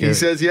 Or like he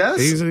says yes.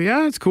 He's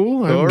yeah, it's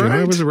cool. All right.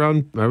 I was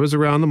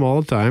around them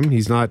all the time.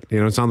 He's not,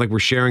 it's not like we're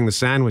sharing the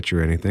sandwich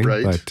or anything.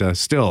 Right. But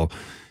still,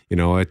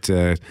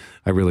 I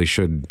really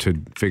should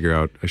figure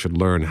out. I should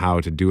learn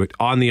how to do it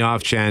on the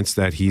off chance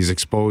that he's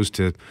exposed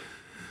to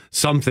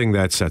something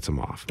that sets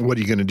him off. What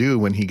are you going to do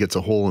when he gets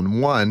a hole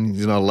in one?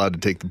 He's not allowed to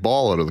take the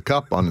ball out of the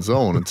cup on his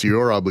own. It's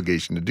your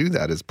obligation to do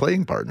that as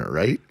playing partner,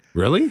 right?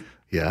 Really?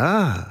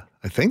 Yeah,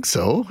 I think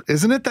so.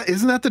 Isn't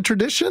that the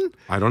tradition?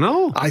 I don't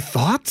know. I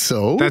thought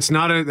so. That's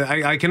not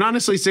I can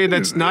honestly say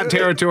that's not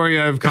territory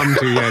I've come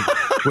to yet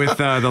with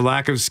the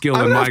lack of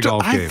skill in my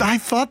golf game. I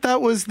thought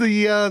that was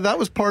that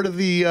was part of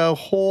the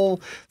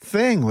whole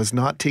thing, was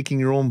not taking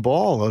your own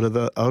ball out of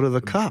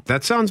the cup.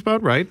 That sounds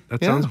about right.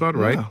 Sounds about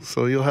right. Yeah.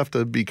 So you'll have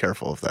to be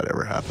careful if that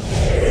ever happens.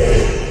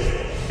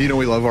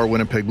 We love our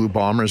Winnipeg Blue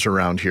Bombers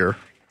around here.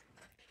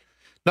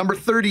 Number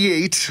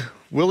 38,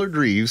 Willard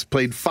Reeves,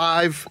 played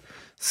 5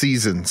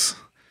 seasons,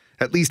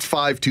 at least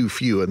 5 too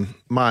few in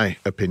my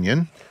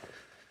opinion.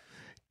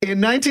 In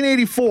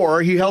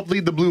 1984, he helped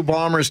lead the Blue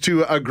Bombers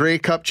to a Grey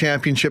Cup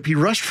championship. He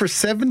rushed for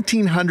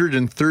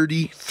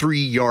 1,733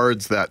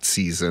 yards that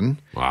season.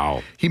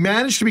 Wow. He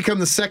managed to become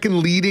the second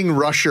leading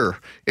rusher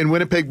in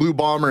Winnipeg Blue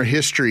Bomber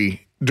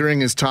history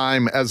during his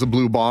time as a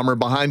Blue Bomber,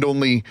 behind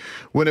only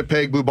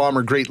Winnipeg Blue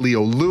Bomber great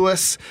Leo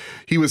Lewis.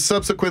 He was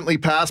subsequently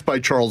passed by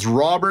Charles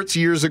Roberts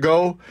years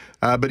ago,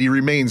 but he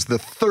remains the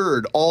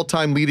third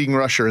all-time leading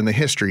rusher in the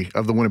history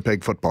of the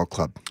Winnipeg Football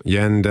Club.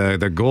 Yeah, and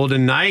the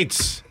Golden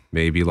Knights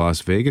may be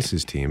Las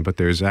Vegas's team, but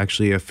there's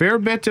actually a fair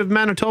bit of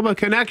Manitoba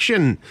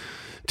connection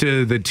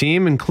to the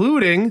team,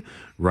 including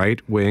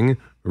right wing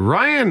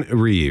Ryan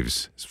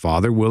Reeves. His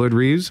father, Willard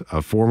Reeves,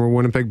 a former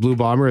Winnipeg Blue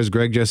Bomber, as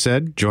Greg just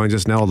said, joins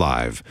us now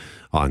live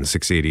on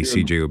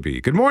 680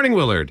 CJOB. Good morning,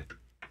 Willard.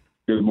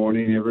 Good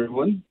morning,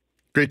 everyone.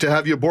 Great to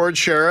have you aboard,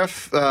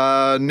 Sheriff.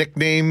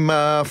 Nickname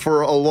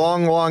for a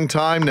long, long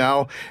time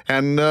now.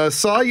 And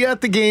saw you at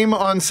the game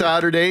on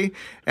Saturday,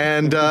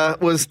 and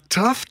was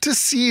tough to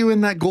see you in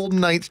that Golden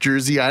Knights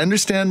jersey. I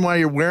understand why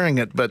you're wearing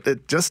it, but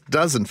it just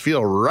doesn't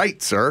feel right,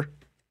 sir.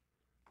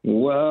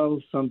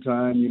 Well,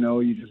 sometimes,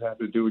 you just have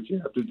to do what you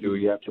have to do.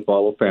 You have to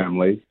follow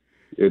family.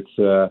 It's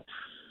one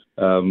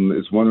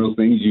of those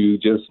things you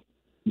just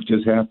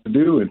have to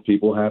do, and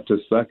people have to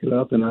suck it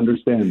up and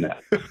understand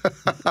that.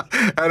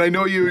 And I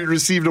know you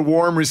received a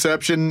warm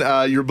reception.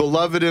 You're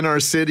beloved in our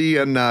city,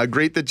 and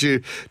great that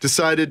you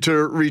decided to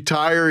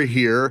retire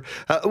here.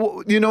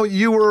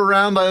 You were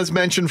around, as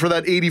mentioned, for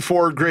that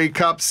 84 Grey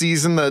Cup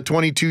season, the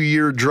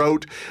 22-year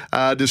drought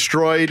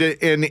destroyed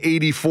in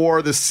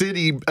 84. The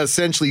city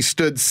essentially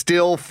stood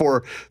still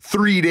for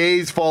 3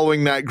 days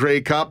following that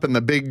Grey Cup and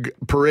the big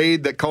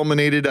parade that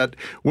culminated at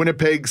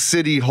Winnipeg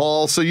City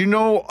Hall. So you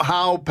know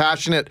how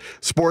passionate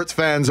sports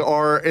fans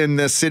are in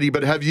this city,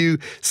 but have you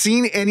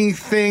seen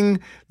anything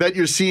that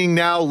you're seeing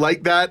now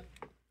like that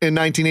in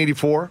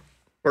 1984?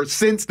 Or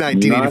since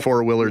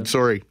 1984, Willard,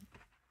 sorry.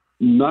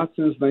 Not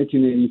since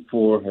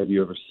 1984 have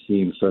you ever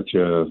seen such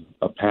a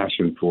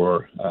passion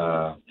for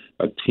a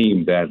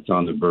team that's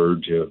on the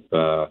verge of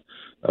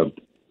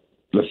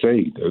let's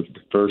say, the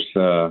first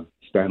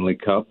Stanley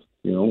Cup,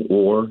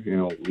 or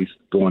at least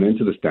going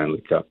into the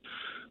Stanley Cup.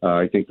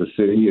 I think the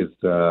city is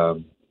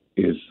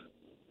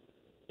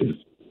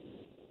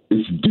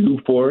due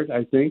for it,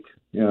 I think.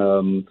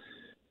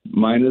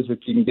 Minus if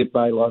you can get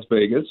by Las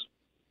Vegas.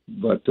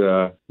 But,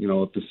 if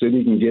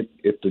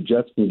the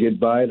Jets can get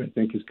by it, I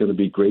think it's going to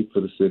be great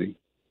for the city.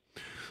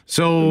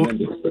 So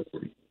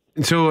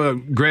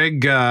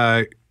Greg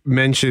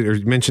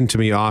mentioned to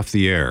me off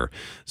the air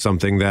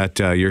something that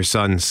your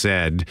son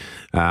said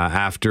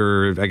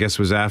after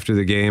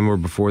the game or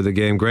before the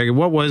game. Greg,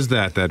 what was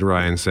that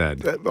Ryan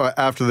said?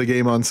 After the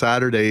game on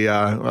Saturday,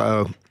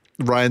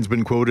 Ryan's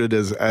been quoted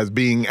as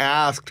being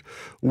asked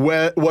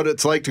what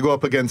it's like to go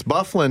up against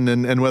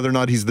Byfuglien and whether or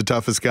not he's the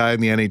toughest guy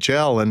in the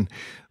NHL. And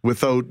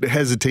without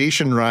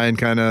hesitation, Ryan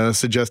kind of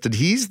suggested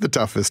he's the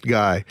toughest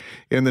guy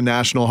in the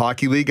National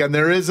Hockey League. And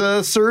there is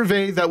a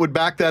survey that would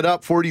back that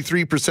up.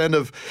 43%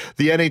 of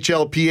the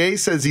NHLPA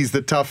says he's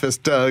the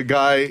toughest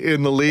guy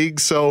in the league.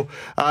 So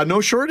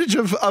no shortage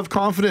of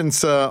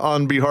confidence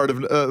on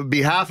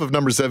behalf of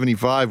number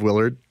 75,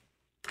 Willard.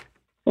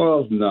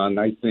 Well, none.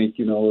 I think,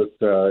 it's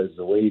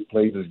the way he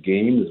plays his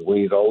game, is the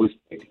way he's always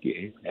played the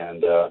game.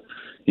 And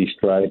he's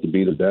tried to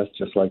be the best,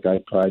 just like I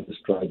tried to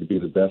be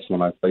the best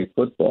when I played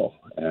football.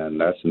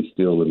 And that's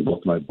instilled in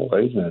both my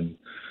boys. And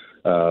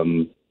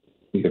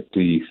if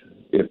the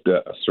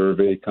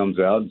survey comes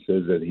out and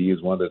says that he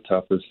is one of the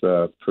toughest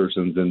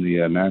persons in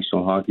the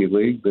National Hockey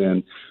League,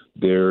 then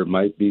there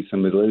might be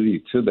some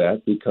validity to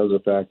that, because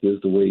the fact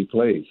is the way he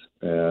plays.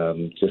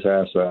 Just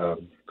ask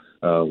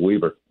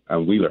Wheeler.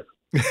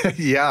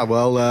 Yeah,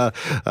 well,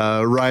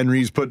 Ryan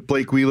Reeves put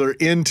Blake Wheeler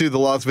into the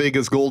Las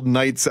Vegas Golden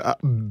Knights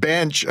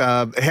bench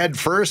head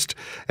first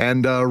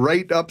and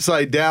right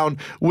upside down.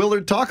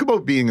 Willard, talk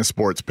about being a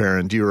sports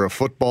parent. You're a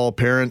football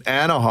parent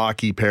and a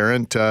hockey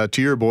parent to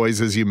your boys,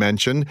 as you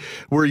mentioned.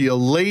 Were you a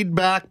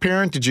laid-back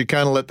parent? Did you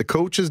kind of let the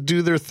coaches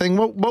do their thing?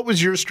 What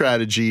was your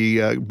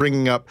strategy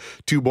bringing up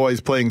two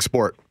boys playing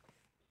sport?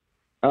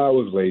 I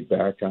was laid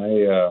back.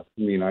 I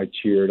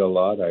cheered a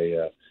lot.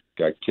 I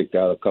got kicked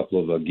out a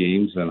couple of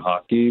games in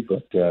hockey,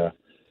 but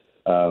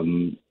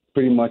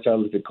pretty much I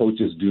let the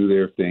coaches do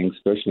their thing,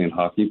 especially in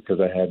hockey, because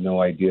I had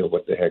no idea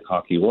what the heck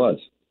hockey was,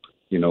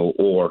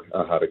 or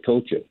how to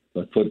coach it.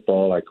 But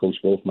football, I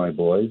coached both my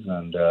boys,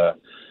 and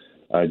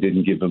I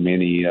didn't give them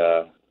any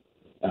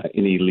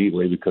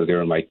leeway because they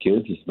were my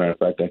kids. As a matter of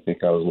fact, I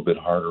think I was a little bit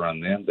harder on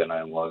them than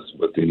I was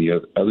with any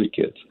other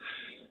kids.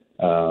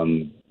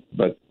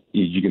 But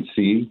you can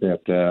see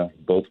that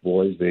both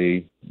boys,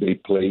 they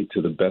play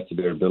to the best of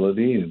their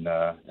ability, and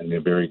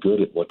they're very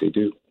good at what they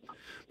do.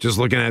 Just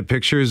looking at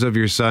pictures of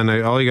your son,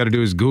 all you got to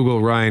do is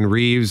Google Ryan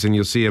Reeves, and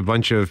you'll see a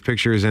bunch of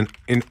pictures. And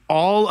in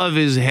all of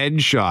his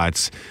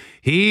headshots,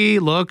 he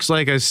looks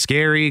like a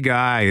scary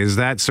guy. Is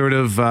that sort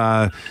of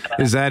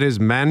is that his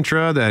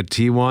mantra, that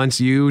he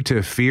wants you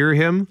to fear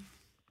him?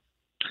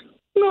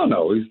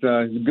 No, he's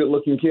a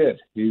good-looking kid.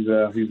 He's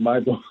my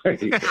boy.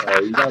 He's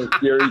not a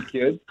scary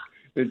kid.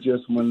 It's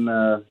just when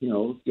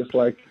just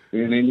like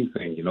in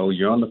anything,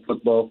 you're on the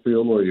football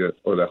field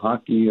or the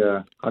hockey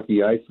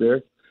ice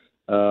there.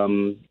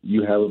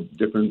 You have a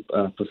different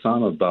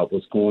persona about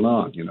what's going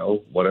on.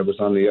 Whatever's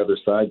on the other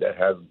side that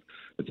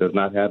does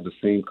not have the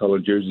same color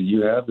jersey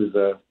you have is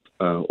a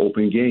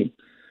open game.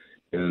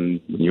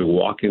 And when you're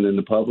walking in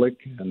the public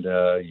and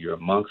you're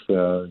amongst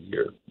your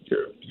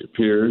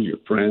peers, your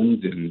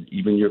friends, and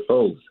even your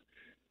foes.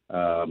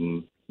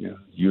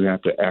 You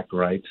have to act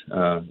right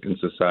in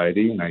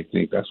society, and I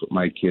think that's what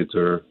my kids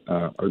are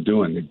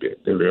doing.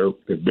 They're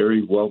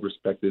very well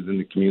respected in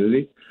the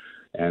community,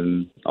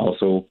 and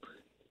also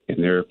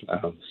in their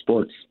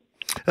sports.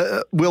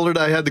 Willard,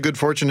 I had the good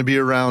fortune to be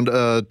around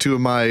two of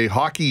my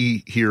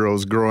hockey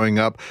heroes growing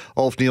up,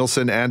 Ulf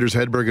Nielsen, Anders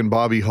Hedberg, and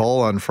Bobby Hull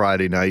on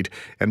Friday night.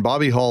 And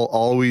Bobby Hull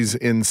always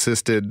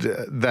insisted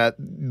that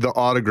the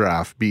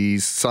autograph be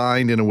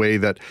signed in a way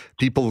that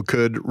people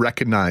could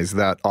recognize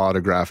that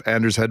autograph.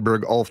 Anders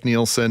Hedberg, Ulf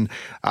Nielsen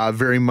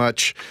very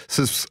much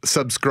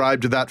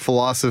subscribed to that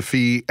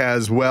philosophy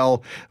as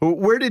well.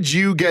 Where did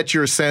you get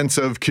your sense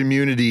of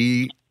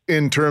community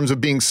in terms of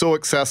being so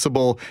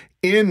accessible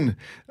in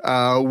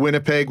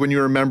Winnipeg when you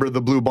were a member of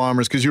the Blue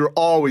Bombers? Because you were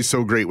always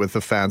so great with the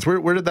fans.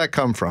 Where did that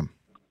come from?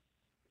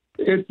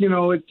 It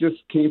just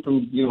came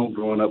from,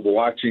 growing up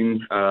watching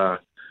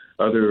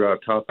other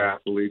top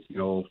athletes,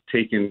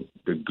 taking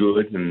the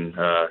good and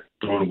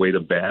throwing away the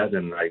bad.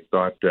 And I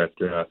thought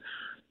that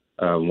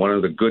one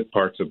of the good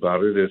parts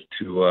about it is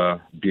to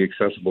be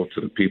accessible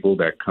to the people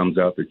that comes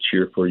out to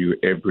cheer for you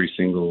every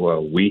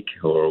single week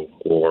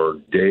or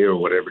day or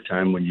whatever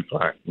time when you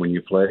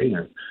play.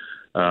 And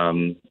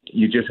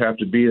you just have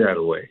to be that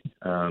way.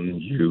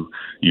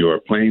 You are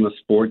playing a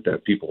sport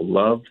that people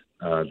love,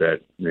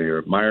 that they're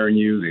admiring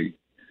you.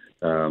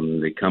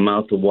 They come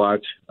out to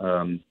watch.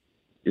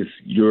 It's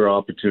your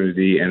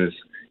opportunity,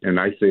 and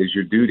I say it's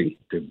your duty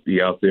to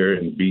be out there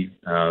and be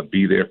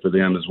there for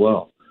them as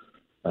well.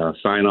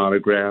 Sign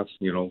autographs,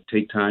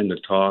 take time to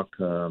talk,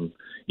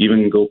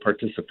 even go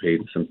participate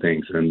in some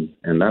things,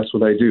 and that's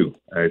what I do.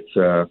 It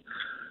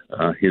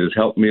has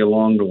helped me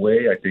along the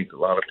way. I think a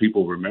lot of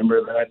people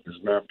remember that. As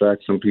a matter of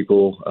fact, some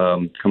people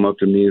come up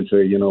to me and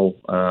say,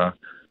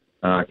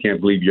 I can't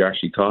believe you're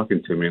actually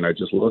talking to me. And I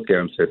just look at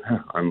them and said,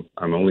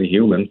 I'm only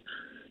human.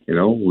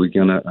 We're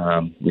gonna, I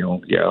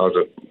was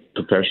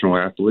a professional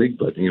athlete,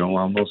 but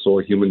I'm also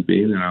a human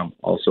being, and I'm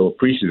also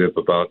appreciative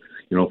about,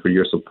 for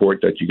your support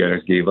that you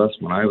guys gave us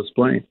when I was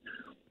playing.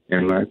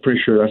 And I'm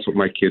pretty sure that's what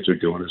my kids are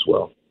doing as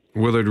well.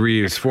 Willard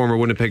Reeves, former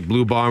Winnipeg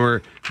Blue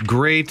Bomber.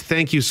 Great.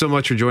 Thank you so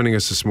much for joining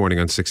us this morning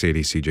on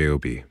 680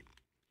 CJOB.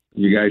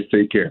 You guys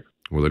take care.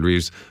 Willard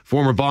Reeves,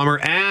 former Bomber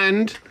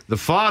and the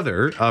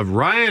father of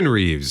Ryan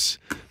Reeves,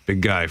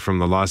 big guy from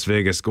the Las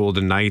Vegas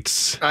Golden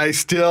Knights. I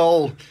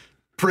still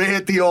pray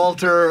at the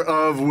altar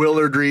of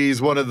Willard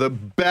Reeves, one of the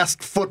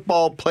best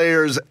football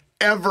players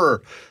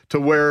ever to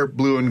wear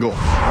blue and gold.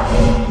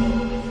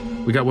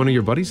 We got one of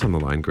your buddies on the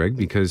line, Greg,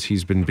 because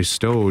he's been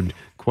bestowed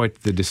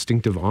quite the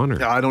distinctive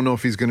honor. I don't know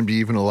if he's going to be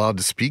even allowed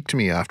to speak to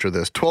me after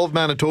this. 12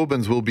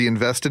 Manitobans will be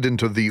invested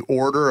into the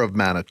Order of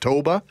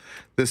Manitoba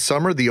this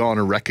summer. The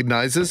honor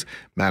recognizes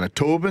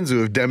Manitobans who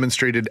have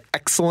demonstrated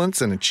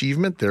excellence and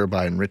achievement,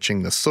 thereby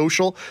enriching the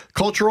social,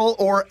 cultural,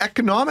 or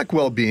economic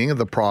well-being of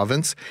the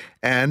province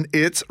and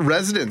its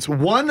residents.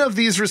 One of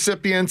these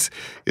recipients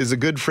is a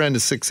good friend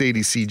of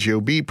 680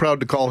 CJOB. Proud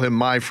to call him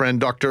my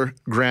friend, Dr.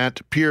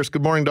 Grant Pierce.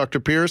 Good morning,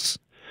 Dr. Pierce.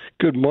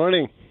 Good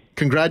morning.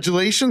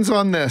 Congratulations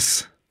on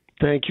this.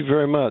 Thank you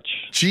very much.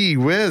 Gee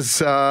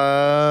whiz.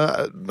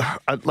 I'm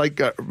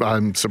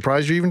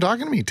surprised you're even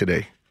talking to me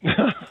today.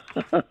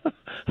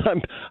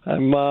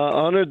 I'm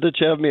honored that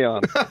you have me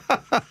on.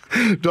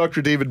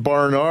 Dr. David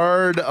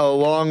Barnard,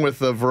 along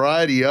with a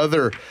variety of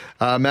other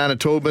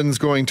Manitobans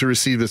going to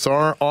receive this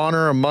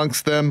honor,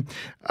 amongst them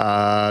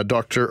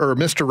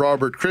Mr.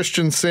 Robert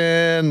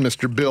Christensen,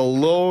 Mr. Bill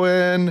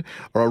Lowen,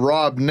 or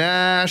Rob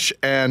Nash,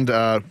 and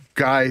a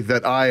guy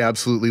that I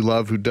absolutely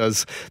love who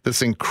does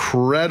this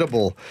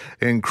incredible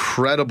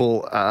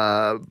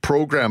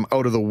program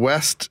out of the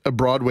West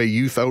Broadway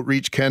Youth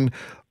Outreach. Ken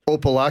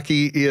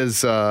Opalaki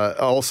is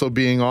also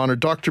being honored.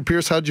 Dr.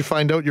 Pierce, how did you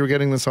find out you were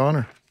getting this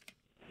honor?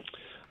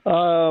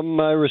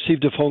 I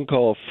received a phone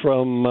call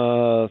from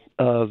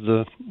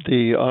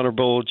the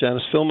Honorable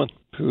Janice Philman,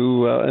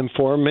 who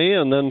informed me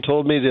and then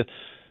told me to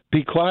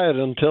be quiet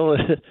until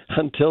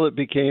it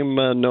became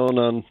known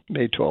on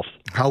May 12th.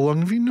 How long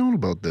have you known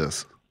about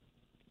this?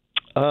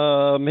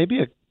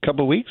 Maybe a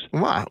couple of weeks.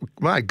 Wow.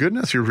 My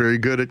goodness, you're very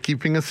good at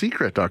keeping a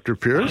secret, Dr.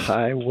 Pierce.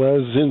 I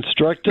was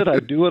instructed. I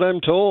do what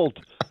I'm told.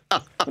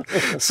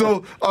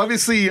 So,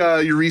 obviously,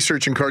 your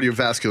research in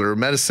cardiovascular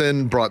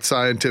medicine brought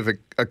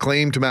scientific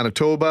acclaim to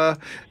Manitoba,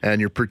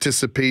 and your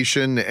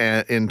participation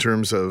in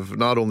terms of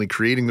not only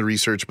creating the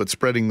research, but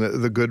spreading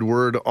the good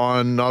word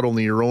on not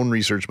only your own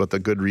research, but the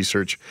good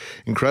research.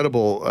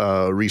 Incredible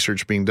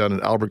research being done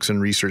at Albertson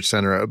Research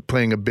Center,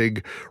 playing a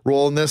big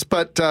role in this.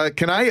 But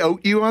can I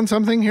out you on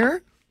something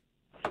here?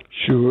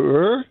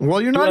 Sure. Well,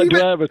 you're not Do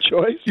I have a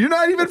choice? You're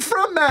not even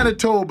from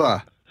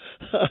Manitoba.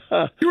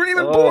 You weren't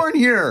even born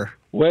here.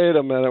 Wait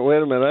a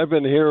minute. I've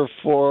been here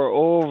for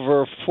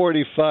over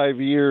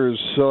 45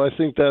 years, so I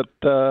think that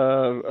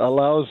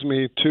allows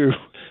me to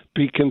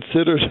be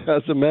considered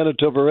as a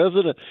Manitoba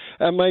resident.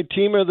 And my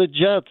team are the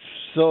Jets,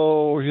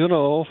 so, you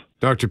know.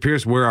 Dr.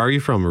 Pierce, where are you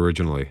from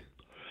originally?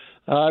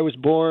 I was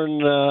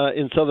born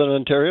in southern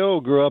Ontario,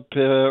 grew up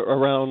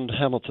around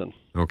Hamilton.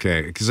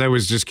 Okay, because I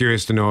was just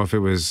curious to know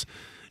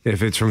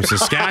if it's from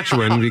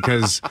Saskatchewan,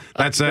 because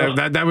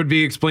that would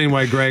be explain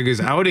why Greg is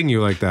outing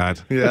you like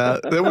that. Yeah,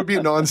 that would be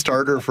a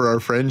non-starter for our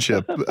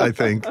friendship, I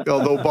think,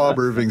 although Bob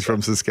Irving's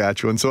from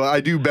Saskatchewan. So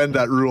I do bend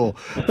that rule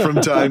from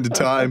time to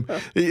time.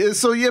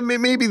 So, yeah,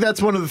 maybe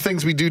that's one of the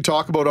things we do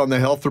talk about on the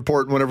Health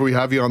Report whenever we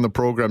have you on the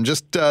program,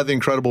 just the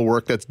incredible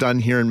work that's done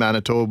here in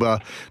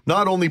Manitoba,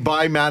 not only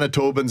by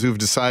Manitobans who've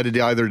decided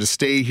either to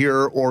stay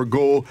here or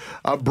go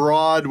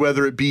abroad,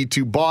 whether it be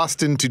to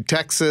Boston, to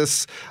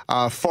Texas,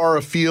 far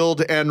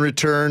afield, and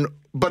return,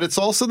 but it's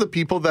also the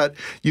people that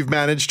you've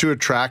managed to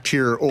attract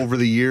here over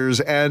the years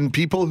and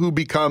people who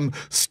become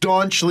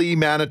staunchly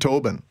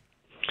Manitoban.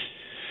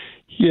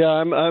 Yeah,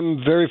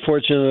 I'm very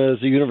fortunate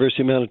as a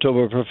University of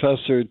Manitoba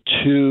professor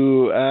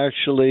to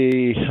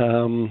actually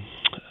gain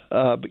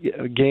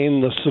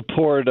the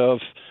support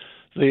of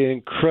the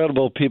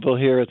incredible people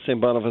here at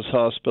St. Boniface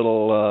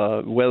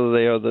Hospital, whether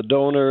they are the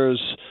donors,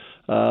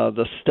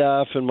 the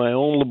staff in my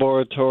own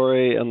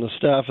laboratory, and the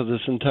staff of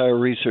this entire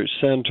research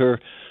center.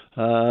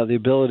 The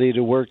ability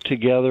to work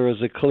together as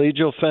a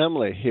collegial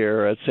family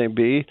here at St.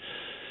 B.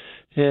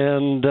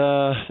 And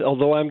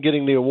although I'm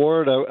getting the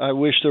award, I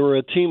wish there were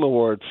a team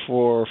award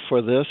for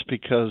this,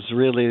 because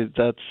really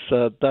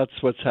that's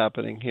what's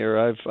happening here.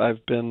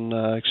 I've been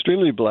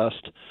extremely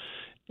blessed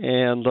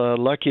and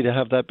lucky to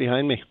have that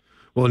behind me.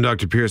 Well, and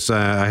Dr. Pierce,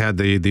 I had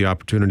the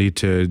opportunity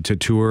to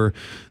tour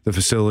the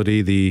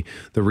facility, the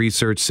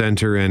research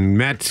center, and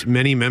met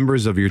many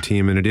members of your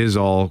team, and it is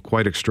all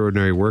quite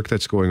extraordinary work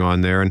that's going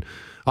on there. And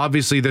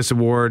obviously, this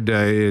award,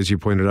 as you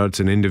pointed out, it's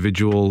an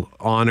individual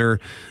honor,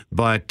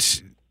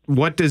 but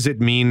what does it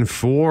mean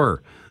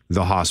for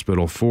the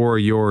hospital, for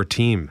your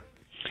team?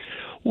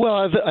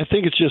 Well, I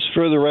think it's just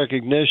further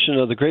recognition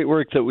of the great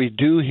work that we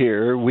do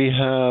here. We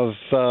have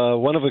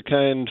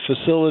one-of-a-kind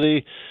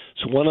facility.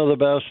 It's one of the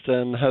best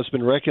and has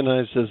been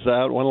recognized as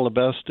that, one of the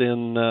best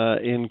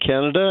in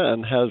Canada,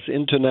 and has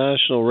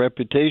international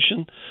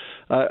reputation.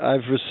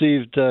 I've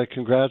received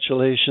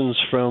congratulations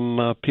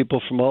from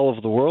people from all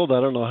over the world. I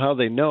don't know how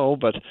they know,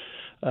 but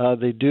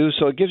they do.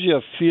 So it gives you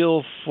a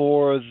feel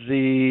for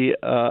the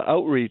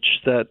outreach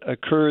that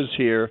occurs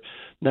here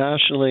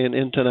nationally and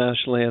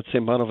internationally at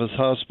St. Boniface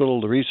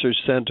Hospital, the Research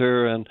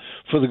Center, and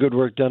for the good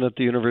work done at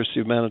the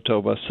University of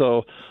Manitoba.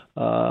 So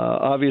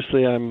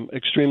obviously I'm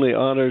extremely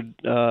honored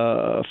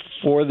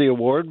for the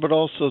award, but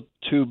also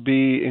to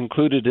be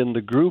included in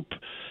the group,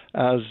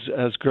 as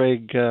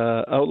Greg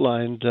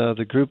outlined,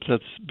 the group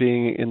that's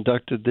being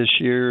inducted this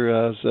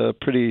year as a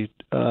pretty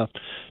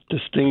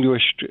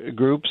distinguished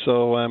group.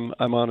 So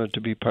I'm honored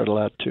to be part of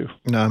that too.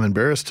 Now, I'm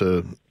embarrassed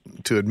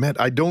to admit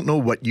I don't know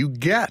what you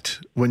get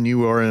when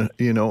you are,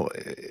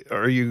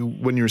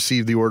 when you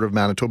receive the Order of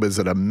Manitoba. Is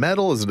it a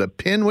medal? Is it a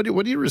pin? What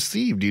do you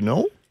receive? Do you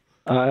know?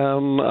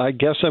 I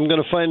guess I'm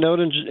going to find out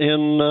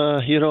in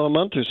a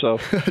month or so.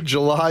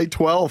 July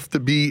 12th, to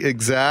be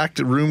exact,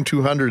 room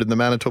 200 in the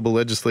Manitoba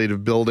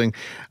Legislative Building.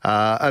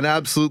 An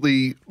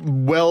absolutely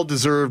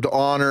well-deserved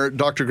honor.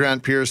 Dr.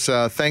 Grant Pierce,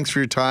 thanks for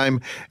your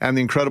time and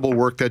the incredible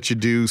work that you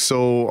do.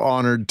 So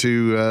honored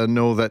to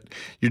know that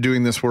you're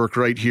doing this work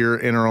right here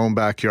in our own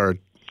backyard.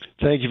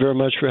 Thank you very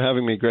much for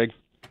having me, Greg.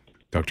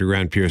 Dr.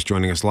 Grant Pierce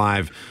joining us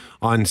live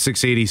on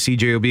 680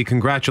 CJOB.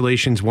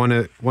 Congratulations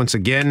once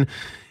again.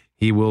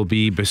 He will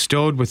be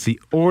bestowed with the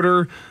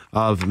Order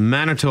of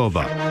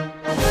Manitoba.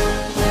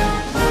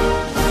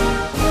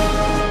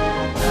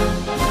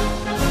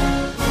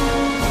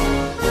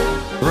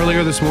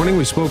 Earlier this morning,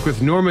 we spoke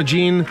with Norma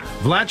Jean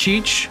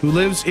Vlacic, who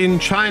lives in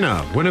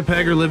China.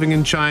 Winnipegger living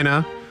in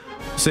China,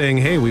 saying,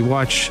 hey, we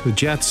watch the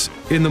Jets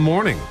in the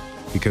morning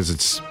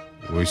because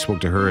we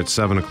spoke to her at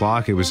 7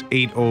 o'clock. It was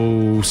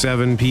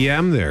 8:07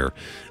 p.m. there.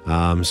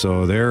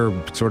 So they're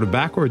sort of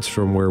backwards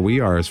from where we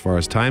are as far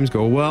as times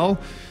go. Well,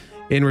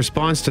 in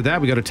response to that,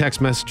 we got a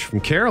text message from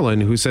Carolyn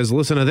who says,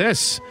 listen to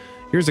this.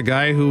 Here's a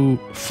guy who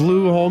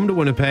flew home to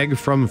Winnipeg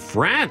from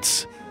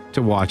France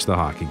to watch the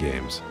hockey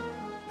games.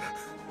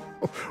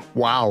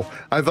 Wow.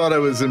 I thought I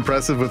was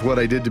impressive with what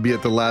I did to be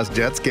at the last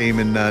Jets game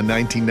in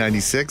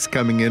 1996,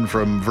 coming in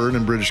from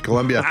Vernon, British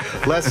Columbia.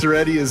 Les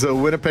Soretti is a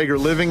Winnipegger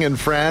living in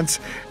France.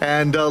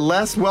 And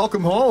Les,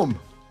 welcome home.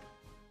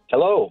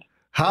 Hello.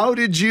 How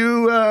did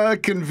you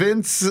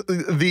convince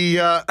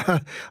the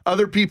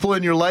other people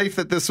in your life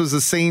that this was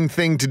a sane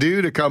thing to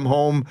do, to come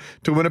home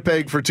to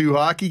Winnipeg for 2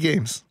 hockey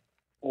games?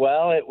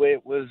 Well, it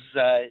was...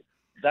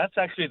 that's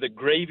actually the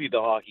gravy of the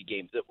hockey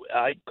games.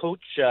 I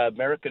coach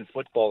American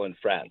football in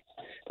France.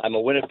 I'm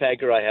a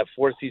Winnipegger. I have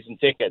 4 season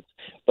tickets,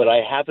 but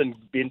I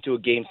haven't been to a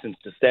game since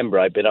December.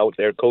 I've been out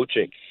there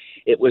coaching.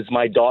 It was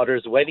my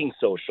daughter's wedding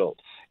social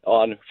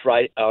on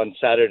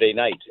Saturday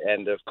night,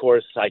 and of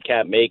course I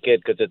can't make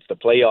it because it's the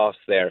playoffs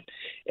there.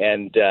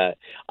 And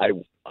I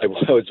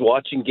was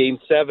watching Game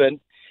 7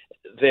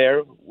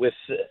 there with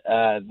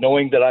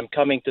knowing that I'm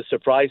coming to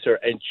surprise her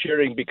and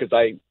cheering because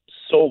I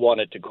so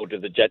wanted to go to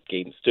the Jet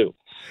games too.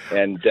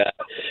 And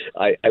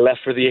I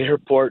left for the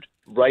airport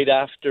right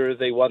after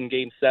they won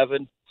Game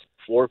 7,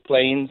 4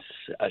 planes,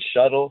 a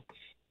shuttle,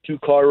 2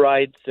 car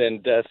rides,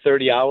 and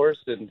 30 hours.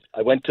 And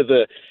I went to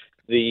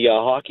the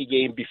hockey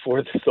game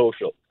before the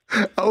social.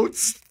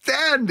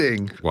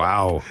 Outstanding.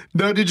 Wow.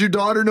 Now, did your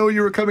daughter know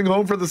you were coming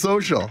home for the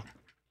social?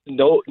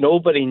 No,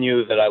 nobody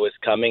knew that I was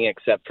coming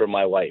except for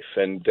my wife.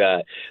 And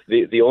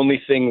the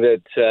only thing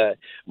that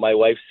my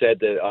wife said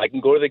that I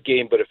can go to the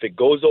game, but if it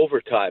goes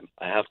overtime,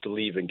 I have to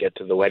leave and get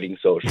to the wedding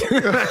social.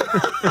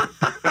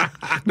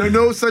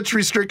 No such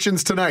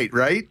restrictions tonight,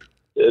 right?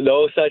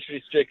 No such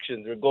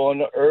restrictions. We're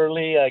going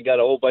early. I got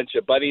a whole bunch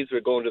of buddies.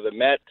 We're going to the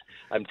Met.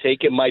 I'm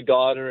taking my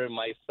daughter and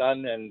my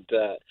son, and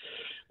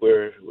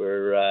we're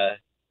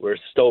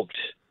stoked.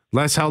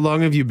 Les, how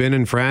long have you been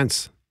in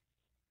France?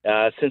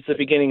 Since the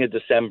beginning of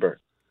December.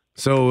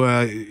 So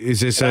is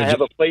this? I have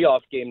a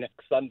playoff game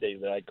next Sunday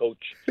that I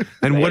coach.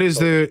 And what is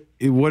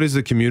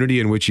the community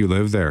in which you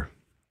live there?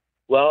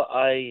 Well,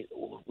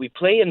 we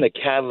play in the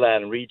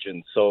Catalan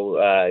region, so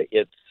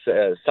it's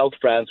South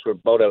France. We're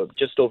about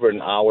just over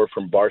an hour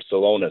from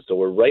Barcelona, so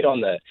we're right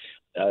on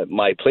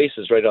my place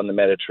is right on the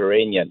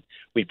Mediterranean.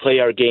 We play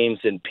our games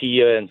in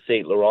Pia and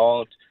Saint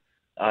Laurent.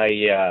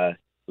 I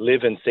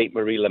live in Saint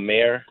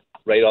Marie-la-Mer,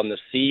 right on the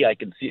sea. I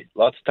can see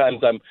lots of times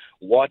I'm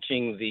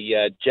watching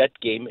the Jet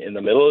game in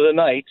the middle of the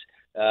night,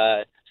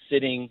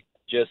 sitting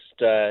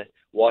just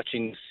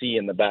watching the sea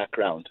in the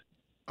background.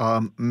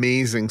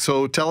 Amazing.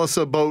 So tell us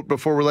about,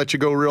 before we let you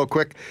go real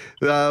quick,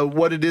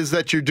 what it is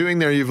that you're doing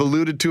there. You've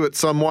alluded to it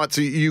somewhat.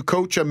 So you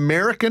coach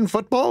American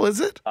football,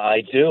 is it?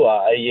 I do.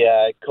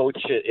 I coach.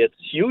 It's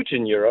huge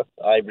in Europe.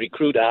 I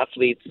recruit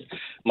athletes,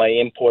 my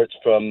imports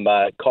from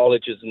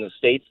colleges in the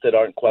States that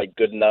aren't quite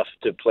good enough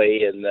to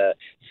play in the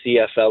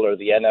CFL or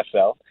the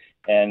NFL,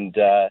 and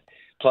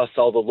plus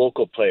all the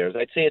local players.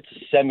 I'd say it's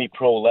a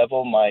semi-pro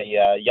level. My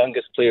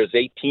youngest player is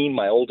 18.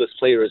 My oldest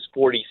player is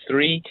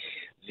 43.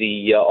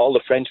 All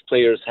the French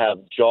players have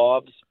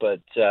jobs,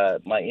 but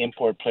my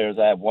import players,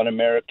 I have one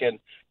American,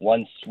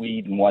 one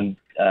Swede, and one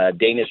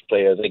Danish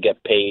player. They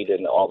get paid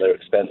and all their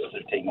expenses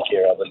are taken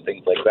care of and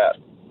things like that.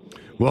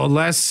 Well,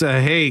 Les,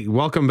 hey,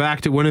 welcome back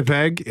to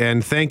Winnipeg,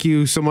 and thank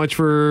you so much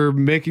for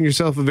making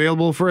yourself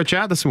available for a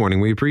chat this morning.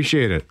 We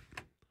appreciate it.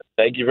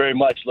 Thank you very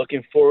much.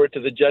 Looking forward to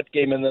the Jet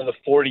game and then the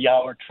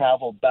 40-hour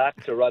travel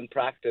back to run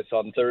practice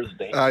on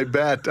Thursday. I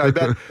bet.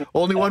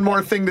 Only one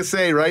more thing to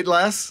say, right,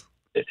 Les?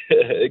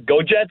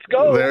 Go Jets,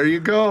 go! There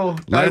you go.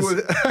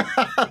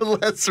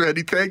 Les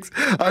Ready, thanks.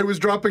 I was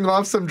dropping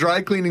off some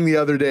dry cleaning the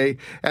other day,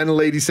 and a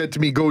lady said to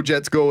me, "Go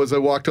Jets, go!" As I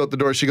walked out the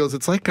door, she goes,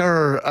 "It's like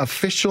our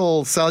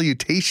official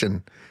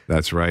salutation."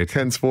 That's right.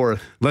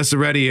 Henceforth. Les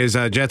Soretti is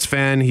a Jets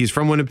fan. He's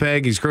from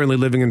Winnipeg. He's currently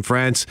living in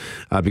France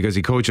because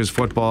he coaches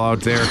football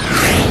out there.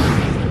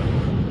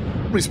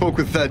 We spoke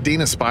with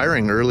Dana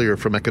Spiring earlier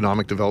from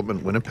Economic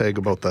Development Winnipeg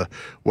about the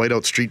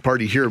Whiteout Street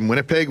Party here in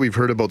Winnipeg. We've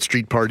heard about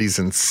street parties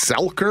in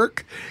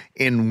Selkirk,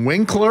 in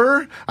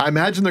Winkler. I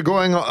imagine they're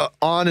going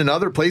on in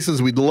other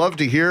places. We'd love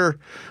to hear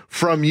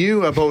from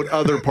you about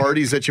other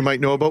parties that you might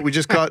know about. We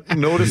just got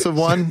notice of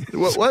one.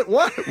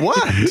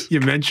 What? You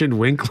mentioned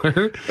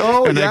Winkler.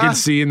 Oh, and yeah. I can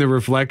see in the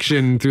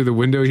reflection through the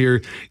window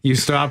here, you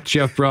stopped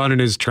Jeff Braun in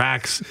his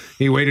tracks.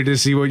 He waited to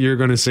see what you're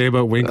going to say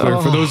about Winkler.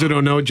 For those who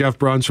don't know, Jeff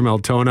Braun's from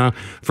Altona,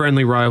 friendly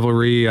friendly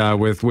rivalry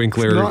with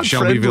Winkler, Not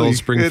Shelbyville, friendly.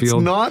 Springfield. It's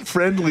not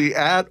friendly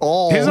at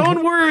all. His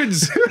own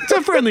words. It's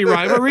a friendly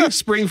rivalry,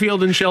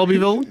 Springfield and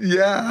Shelbyville.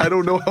 Yeah, I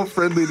don't know how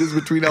friendly it is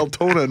between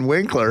Altona and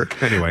Winkler.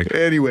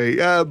 Anyway,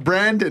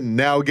 Brandon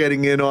now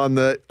getting in on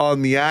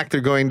the act.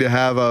 They're going to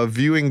have a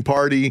viewing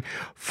party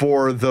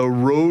for the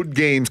road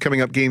games coming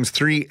up, games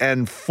 3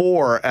 and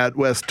 4 at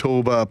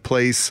Westoba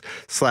Place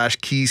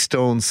 /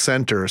 Keystone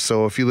Center.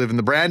 So if you live in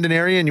the Brandon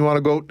area and you want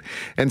to go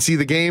and see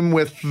the game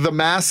with the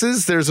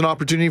masses, there's an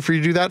opportunity for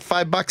you to do that.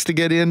 $5 to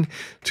get in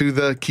to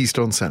the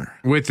Keystone Center.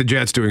 With the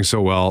Jets doing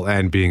so well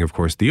and being, of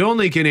course, the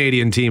only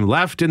Canadian team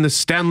left in the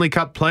Stanley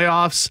Cup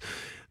playoffs,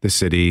 the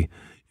city,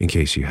 in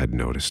case you hadn't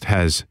noticed,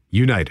 has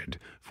united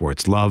for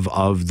its love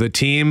of the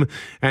team.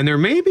 And there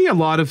may be a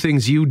lot of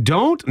things you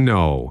don't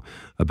know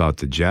about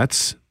the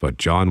Jets, but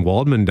John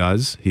Waldman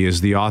does. He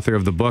is the author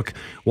of the book,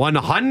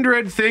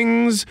 100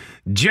 Things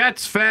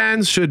Jets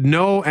Fans Should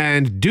Know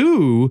and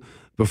Do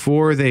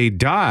Before They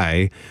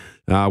Die,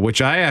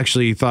 which I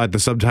actually thought the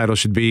subtitle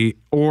should be,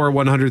 or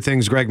 100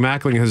 Things Greg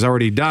Mackling Has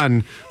Already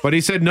Done. But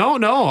he said, no,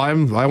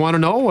 I want to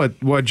know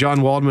what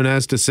John Waldman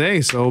has to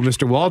say. So,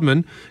 Mr.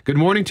 Waldman, good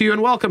morning to you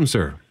and welcome,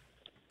 sir.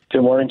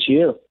 Good morning to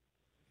you.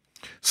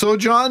 So,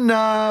 John,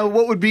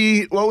 what would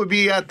be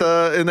at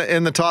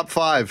in the top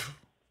 5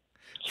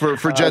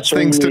 for Jets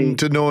things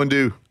to know and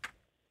do?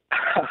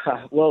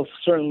 Well,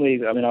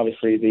 certainly. I mean,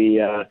 obviously,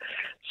 the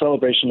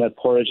celebration at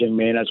Portage and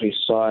Maine, as we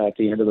saw at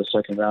the end of the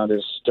second round,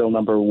 is still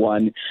number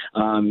one.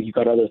 You've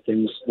got other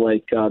things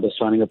like the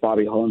signing of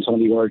Bobby Hull and some of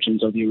the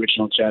origins of the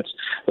original Jets,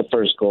 the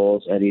first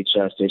goals at each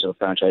stage of the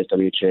franchise,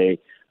 WHA,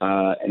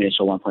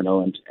 NHL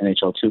 1.0 and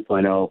NHL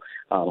 2.0,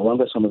 along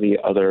with some of the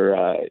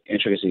other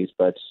intricacies.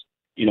 But,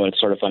 it's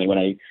sort of funny. When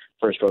I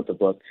first wrote the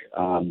book,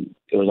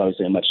 it was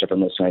obviously a much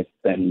different list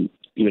than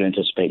even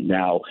anticipate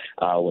now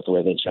with the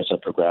way the Jets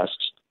have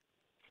progressed.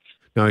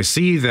 Now, I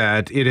see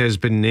that it has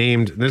been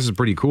named, this is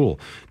pretty cool,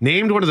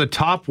 named one of the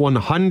top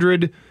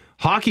 100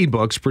 hockey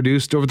books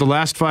produced over the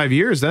last 5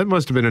 years. That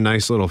must have been a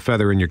nice little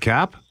feather in your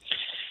cap.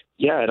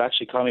 Yeah, it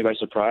actually caught me by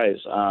surprise.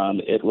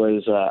 It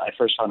was, I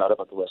first found out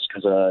about the list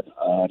because a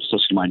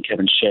associate of mine,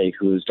 Kevin Shea,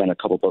 who's done a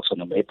couple books on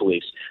the Maple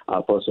Leafs,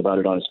 posted about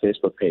it on his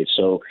Facebook page.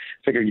 So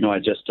figured,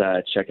 I'd just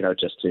check it out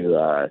just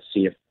to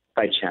see if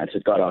by chance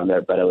it got on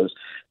there, but I was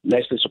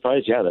nicely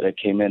surprised, that it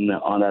came in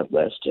on that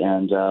list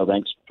and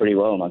ranks pretty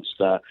well amongst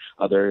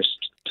other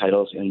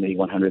titles in the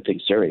 100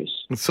 Things series.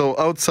 So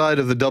outside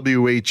of the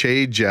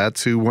WHA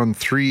Jets, who won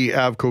 3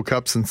 Avco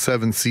Cups in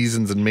 7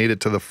 seasons and made it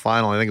to the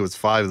final, I think it was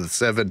 5 of the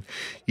 7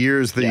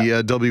 years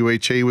the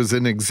WHA was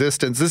in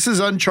existence. This is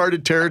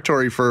uncharted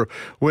territory for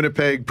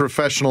Winnipeg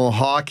professional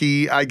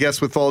hockey, I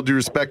guess, with all due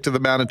respect to the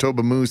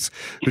Manitoba Moose,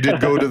 who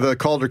did go to the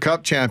Calder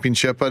Cup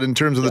Championship. But in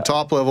terms of the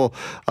top level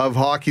of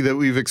hockey that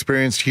we've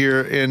experienced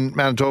here in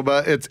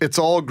Manitoba, it's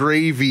all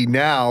gravy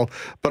now.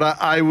 But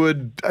I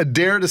would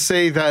dare to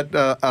say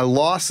that a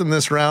loss in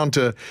this round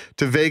to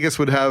Vegas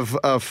would have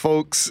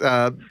folks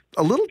a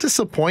little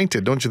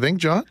disappointed, don't you think,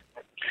 John?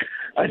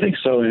 I think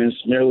so, and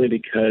it's merely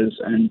because,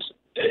 and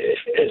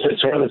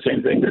it's sort of the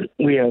same thing that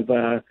we have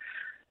that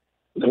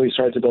we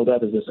started to build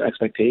up, is this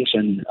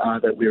expectation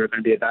that we were going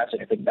to be advancing.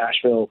 I think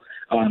Nashville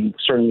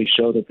certainly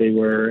showed that they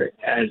were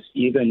as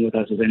even with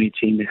us as any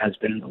team that has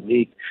been in the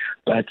league,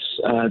 but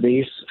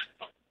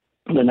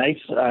the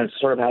Knights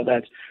sort of have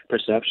that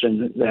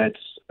perception that,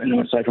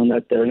 aside from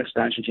that they're an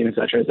expansion team,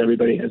 etc., as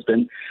everybody has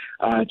been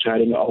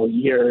chatting all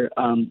year.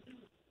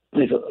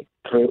 We've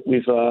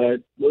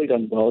really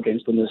done well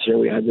against them this year.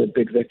 We had a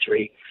big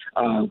victory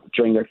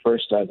during their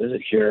first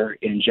visit here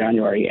in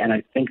January, and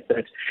I think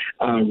that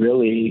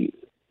really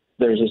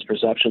there's this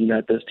perception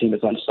that this team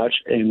is on such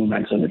a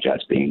momentum, the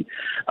Jets being,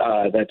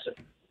 that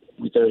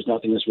there's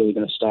nothing that's really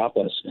going to stop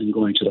us in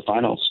going to the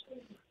finals.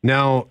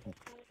 Now,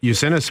 you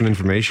sent us some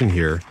information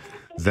here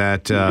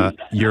that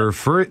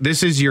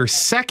this is your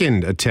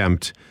second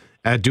attempt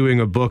at doing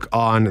a book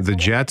on the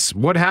Jets.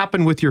 What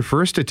happened with your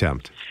first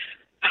attempt?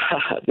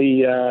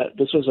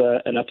 This was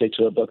an update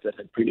to a book that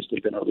had previously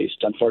been released.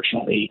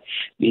 Unfortunately,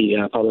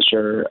 the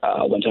publisher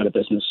went out of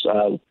business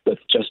with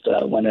just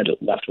when it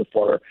left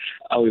before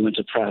we went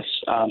to press.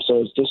 So it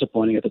was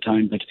disappointing at the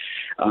time, but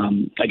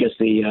I guess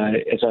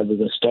it's either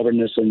the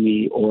stubbornness in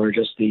me or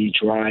just the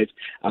drive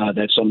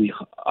that so many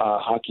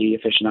hockey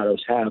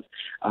aficionados have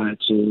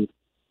to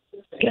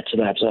get to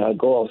that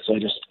goal. So I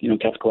just,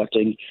 kept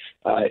collecting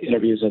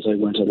interviews as I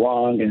went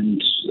along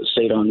and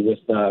stayed on with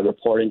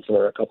reporting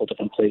for a couple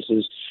different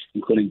places,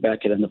 including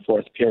Beckett in the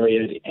fourth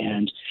period,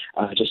 and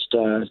just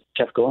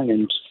kept going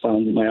and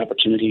found my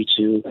opportunity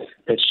to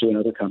pitch to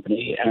another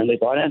company, and they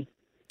bought in.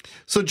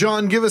 So,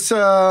 John, give us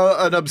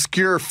an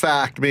obscure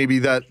fact maybe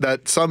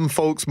that some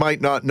folks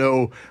might not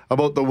know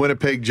about the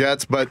Winnipeg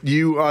Jets, but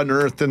you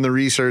unearthed in the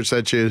research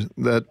that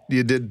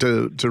you did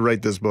to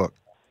write this book.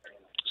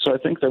 So I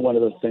think that one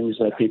of the things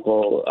that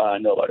people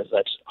know about is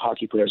that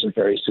hockey players are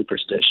very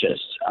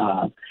superstitious.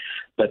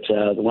 But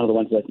one of the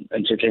ones that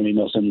entertained me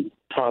most, and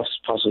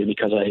possibly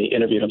because I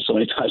interviewed him so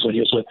many times when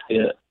he was with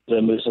the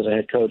the Moose as a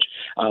head coach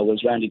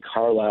was Randy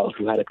Carlisle,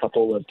 who had a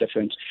couple of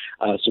different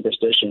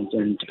superstitions,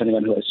 and depending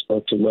on who I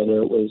spoke to,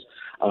 whether it was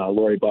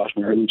Laurie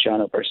Boschman or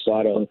Luciano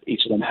Barsato,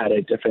 each of them had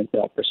a different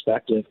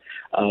perspective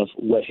of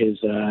what his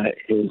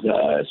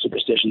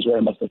superstitions were.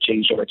 It must have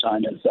changed over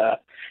time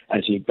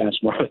as he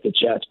advanced more with the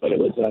Jets, but it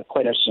was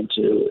quite interesting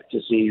to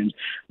see, and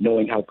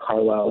knowing how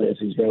Carlisle is.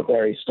 He's very,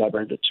 very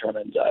stubborn,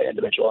 determined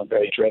individual, and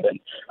very driven.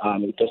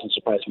 It doesn't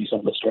surprise me some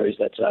of the stories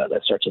that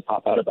start to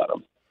pop out about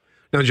him.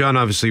 Now, John,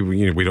 obviously,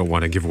 we don't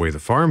want to give away the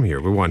farm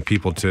here. We want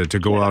people to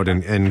go out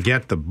and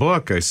get the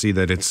book. I see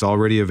that it's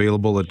already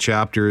available at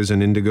Chapters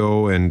and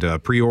Indigo,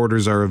 and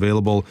pre-orders are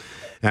available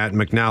at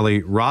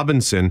McNally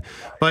Robinson.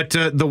 But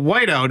the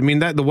whiteout,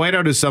 the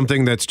whiteout is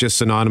something that's just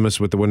synonymous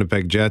with the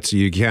Winnipeg Jets.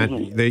 You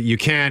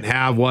can't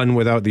have one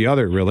without the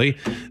other, really,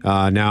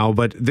 now.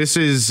 But this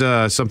is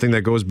something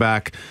that goes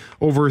back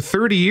over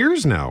 30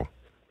 years now.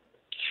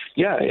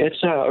 Yeah,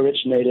 it's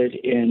originated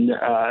in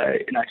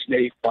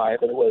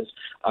 1985, and it was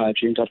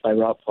dreamed up by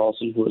Rob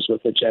Paulson, who was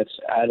with the Jets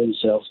ad and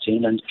sales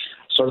team, and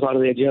sort of thought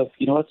of the idea of,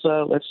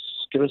 let's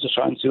give us a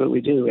shot and see what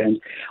we do.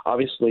 And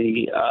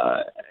obviously,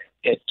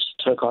 it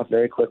took off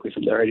very quickly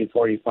from there.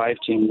 84-85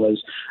 team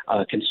was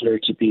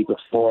considered to be,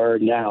 before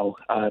now,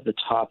 the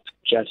top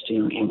Jets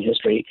team in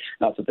history.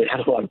 Not that they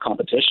had a lot of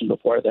competition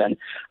before then,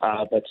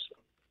 but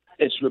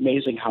it's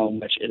amazing how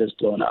much it has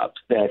blown up,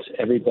 that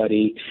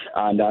everybody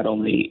not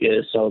only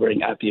is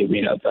celebrating at the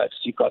arena, but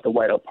you've got the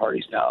whiteout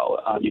parties now.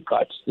 You've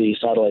got the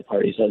satellite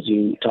parties, as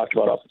you talked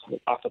about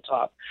off the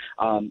top.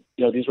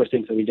 These were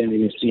things that we didn't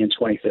even see in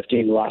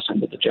 2015, the last time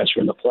that the Jets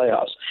were in the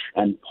playoffs.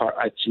 And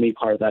to me,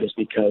 part of that is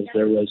because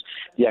there was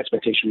the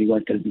expectation we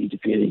weren't going to be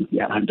defeating the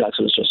Anaheim Ducks.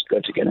 It was just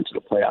good to get into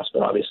the playoffs.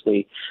 But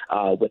obviously,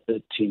 with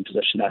the team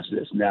position as it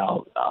is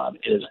now,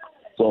 it is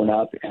blown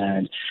up,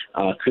 and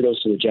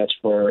kudos to the Jets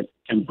for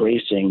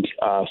embracing,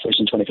 first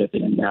in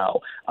 2015 and now,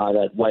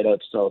 that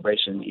whiteout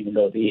celebration, even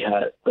though the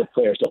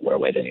players don't wear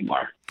white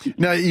anymore.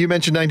 Now, you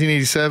mentioned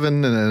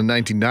 1987 and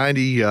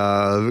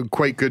 1990,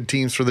 quite good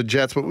teams for the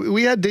Jets, but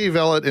we had Dave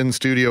Ellett in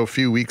studio a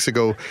few weeks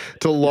ago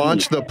to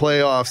launch the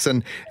playoffs,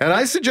 and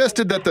I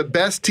suggested that the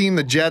best team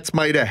the Jets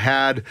might have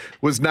had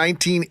was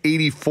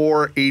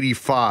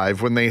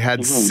 1984-85, when they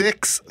had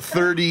 6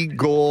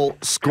 30-goal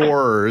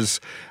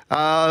scorers.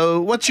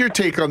 What's your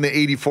take on the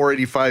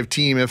 84-85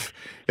 team if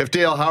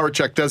Dale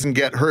Hawerchuk doesn't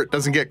get hurt,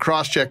 doesn't get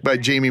cross-checked by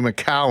Jamie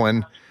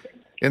McCowan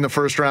in the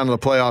first round of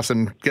the playoffs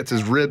and gets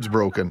his ribs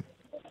broken?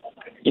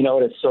 You know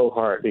what? It's so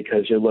hard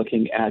because you're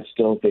looking at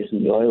still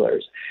facing the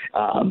Oilers.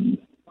 I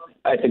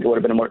think it would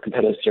have been a more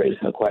competitive series,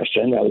 no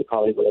question. We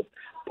probably would have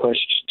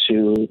pushed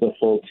to the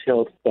full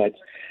tilt, but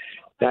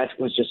that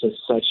was just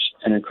such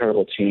an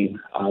incredible team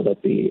that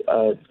the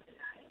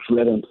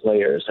driven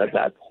players at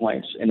that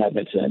point in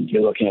Edmonton.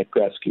 You're looking at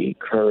Gretzky,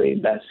 Curry,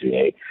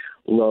 Messier,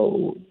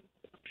 Lowe,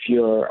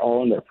 Fuhr,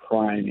 all in their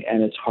prime,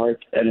 and it's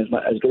hard. And as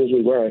good as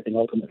we were, I think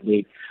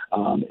ultimately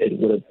it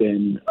would have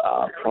been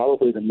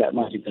probably the net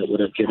money that would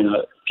have given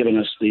us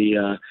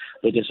the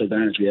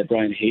disadvantage. We had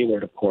Brian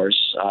Hayward, of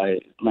course,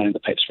 lining the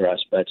pipes for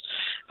us, but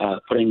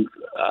putting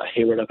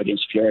Hayward up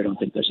against Fuhr, I don't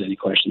think there's any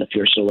question that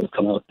Fuhr still would have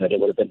come out, that it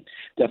would have been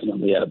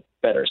definitely a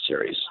better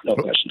series, no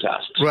questions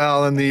asked.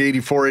 Well, and the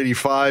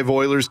 84-85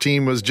 Oilers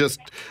team was just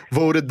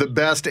voted the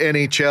best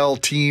NHL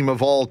team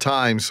of all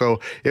time, so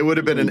it would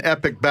have been an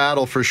epic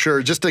battle for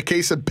sure. Just a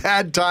case of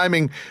bad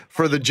timing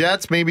for the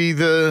Jets. Maybe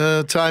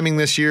the timing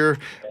this year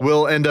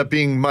will end up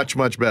being much,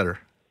 much better.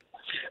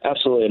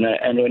 Absolutely,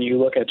 and when you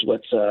look at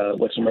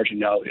what's emerging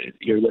now,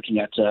 you're looking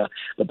at the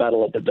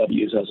battle of the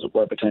W's, as it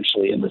were,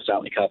 potentially in the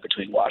Stanley Cup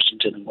between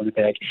Washington and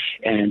Winnipeg,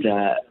 and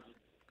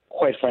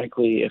quite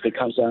frankly, if it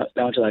comes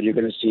down to that, you're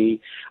going to see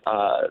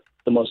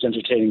the most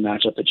entertaining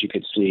matchup that you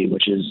could see,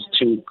 which is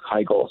 2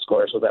 high goal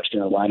scorers with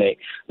Ovechkin and Laine,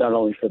 not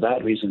only for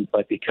that reason,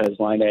 but because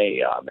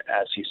Laine,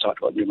 as he's talked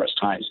about numerous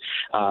times,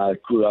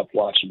 grew up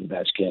watching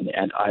Ovechkin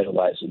and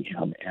idolizing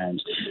him,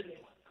 and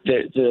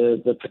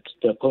the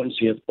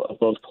potency of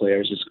both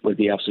players would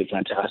be absolutely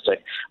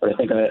fantastic. But I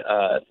think,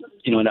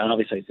 and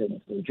obviously I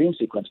said it's a dream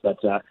sequence, but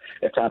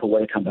if Tampa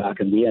were to come back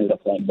and we ended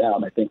up playing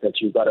them, I think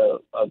that you've got a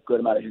good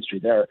amount of history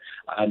there,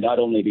 not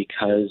only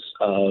because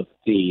of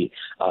the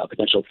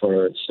potential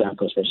for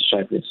Stamkos versus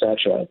Shifley,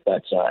 etc.,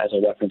 but as I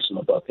referenced in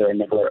the book, there are a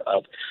number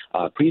of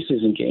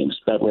preseason games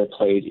that were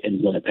played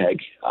in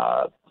Winnipeg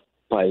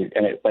by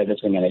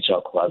visiting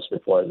NHL clubs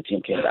before the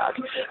team came back.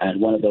 And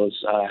one of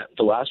those,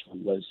 the last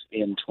one was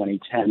in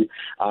 2010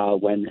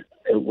 when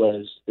it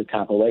was the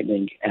Tampa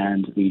Lightning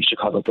and the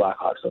Chicago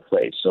Blackhawks that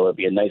played. So it'd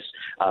be a nice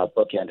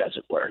bookend, as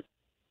it were.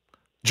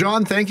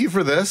 John, thank you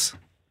for this.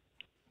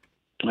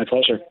 My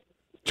pleasure.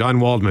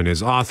 John Waldman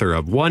is author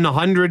of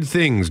 100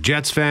 Things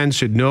Jets Fans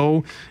Should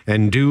Know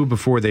and Do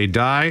Before They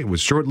Die. It was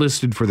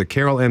shortlisted for the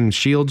Carol M.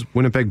 Shields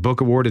Winnipeg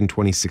Book Award in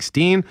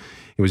 2016.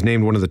 It was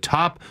named one of the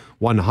top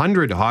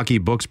 100 hockey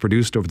books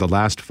produced over the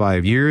last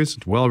 5 years.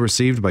 It's well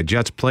received by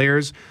Jets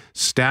players,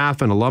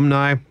 staff, and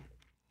alumni.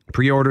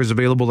 Pre-orders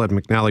available at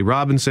McNally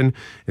Robinson.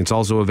 It's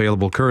also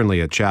available currently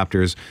at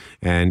Chapters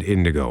and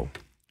Indigo.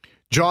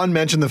 John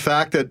mentioned the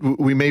fact that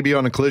we may be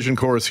on a collision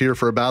course here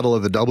for a battle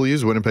of the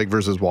W's, Winnipeg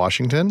versus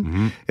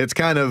Washington. It's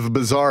kind of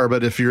bizarre,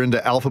 but if you're into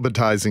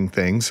alphabetizing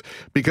things,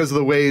 because of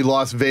the way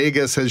Las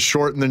Vegas has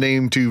shortened the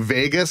name to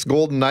Vegas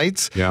Golden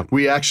Knights,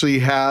 we actually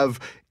have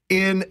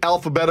in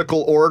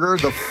alphabetical order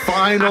the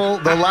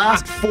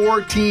last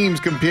 4 teams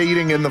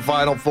competing in the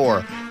Final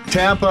Four.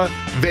 Tampa,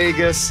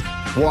 Vegas,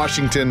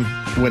 Washington,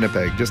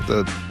 Winnipeg. Just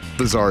a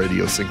bizarre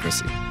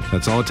idiosyncrasy.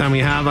 That's all the time we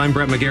have. I'm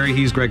Brett McGarry.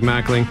 He's Greg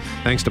Mackling.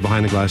 Thanks to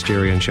Behind the Glass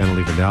Jerry and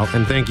Shannon Vidal.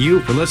 And thank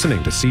you for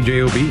listening to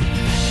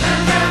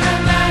CJOB.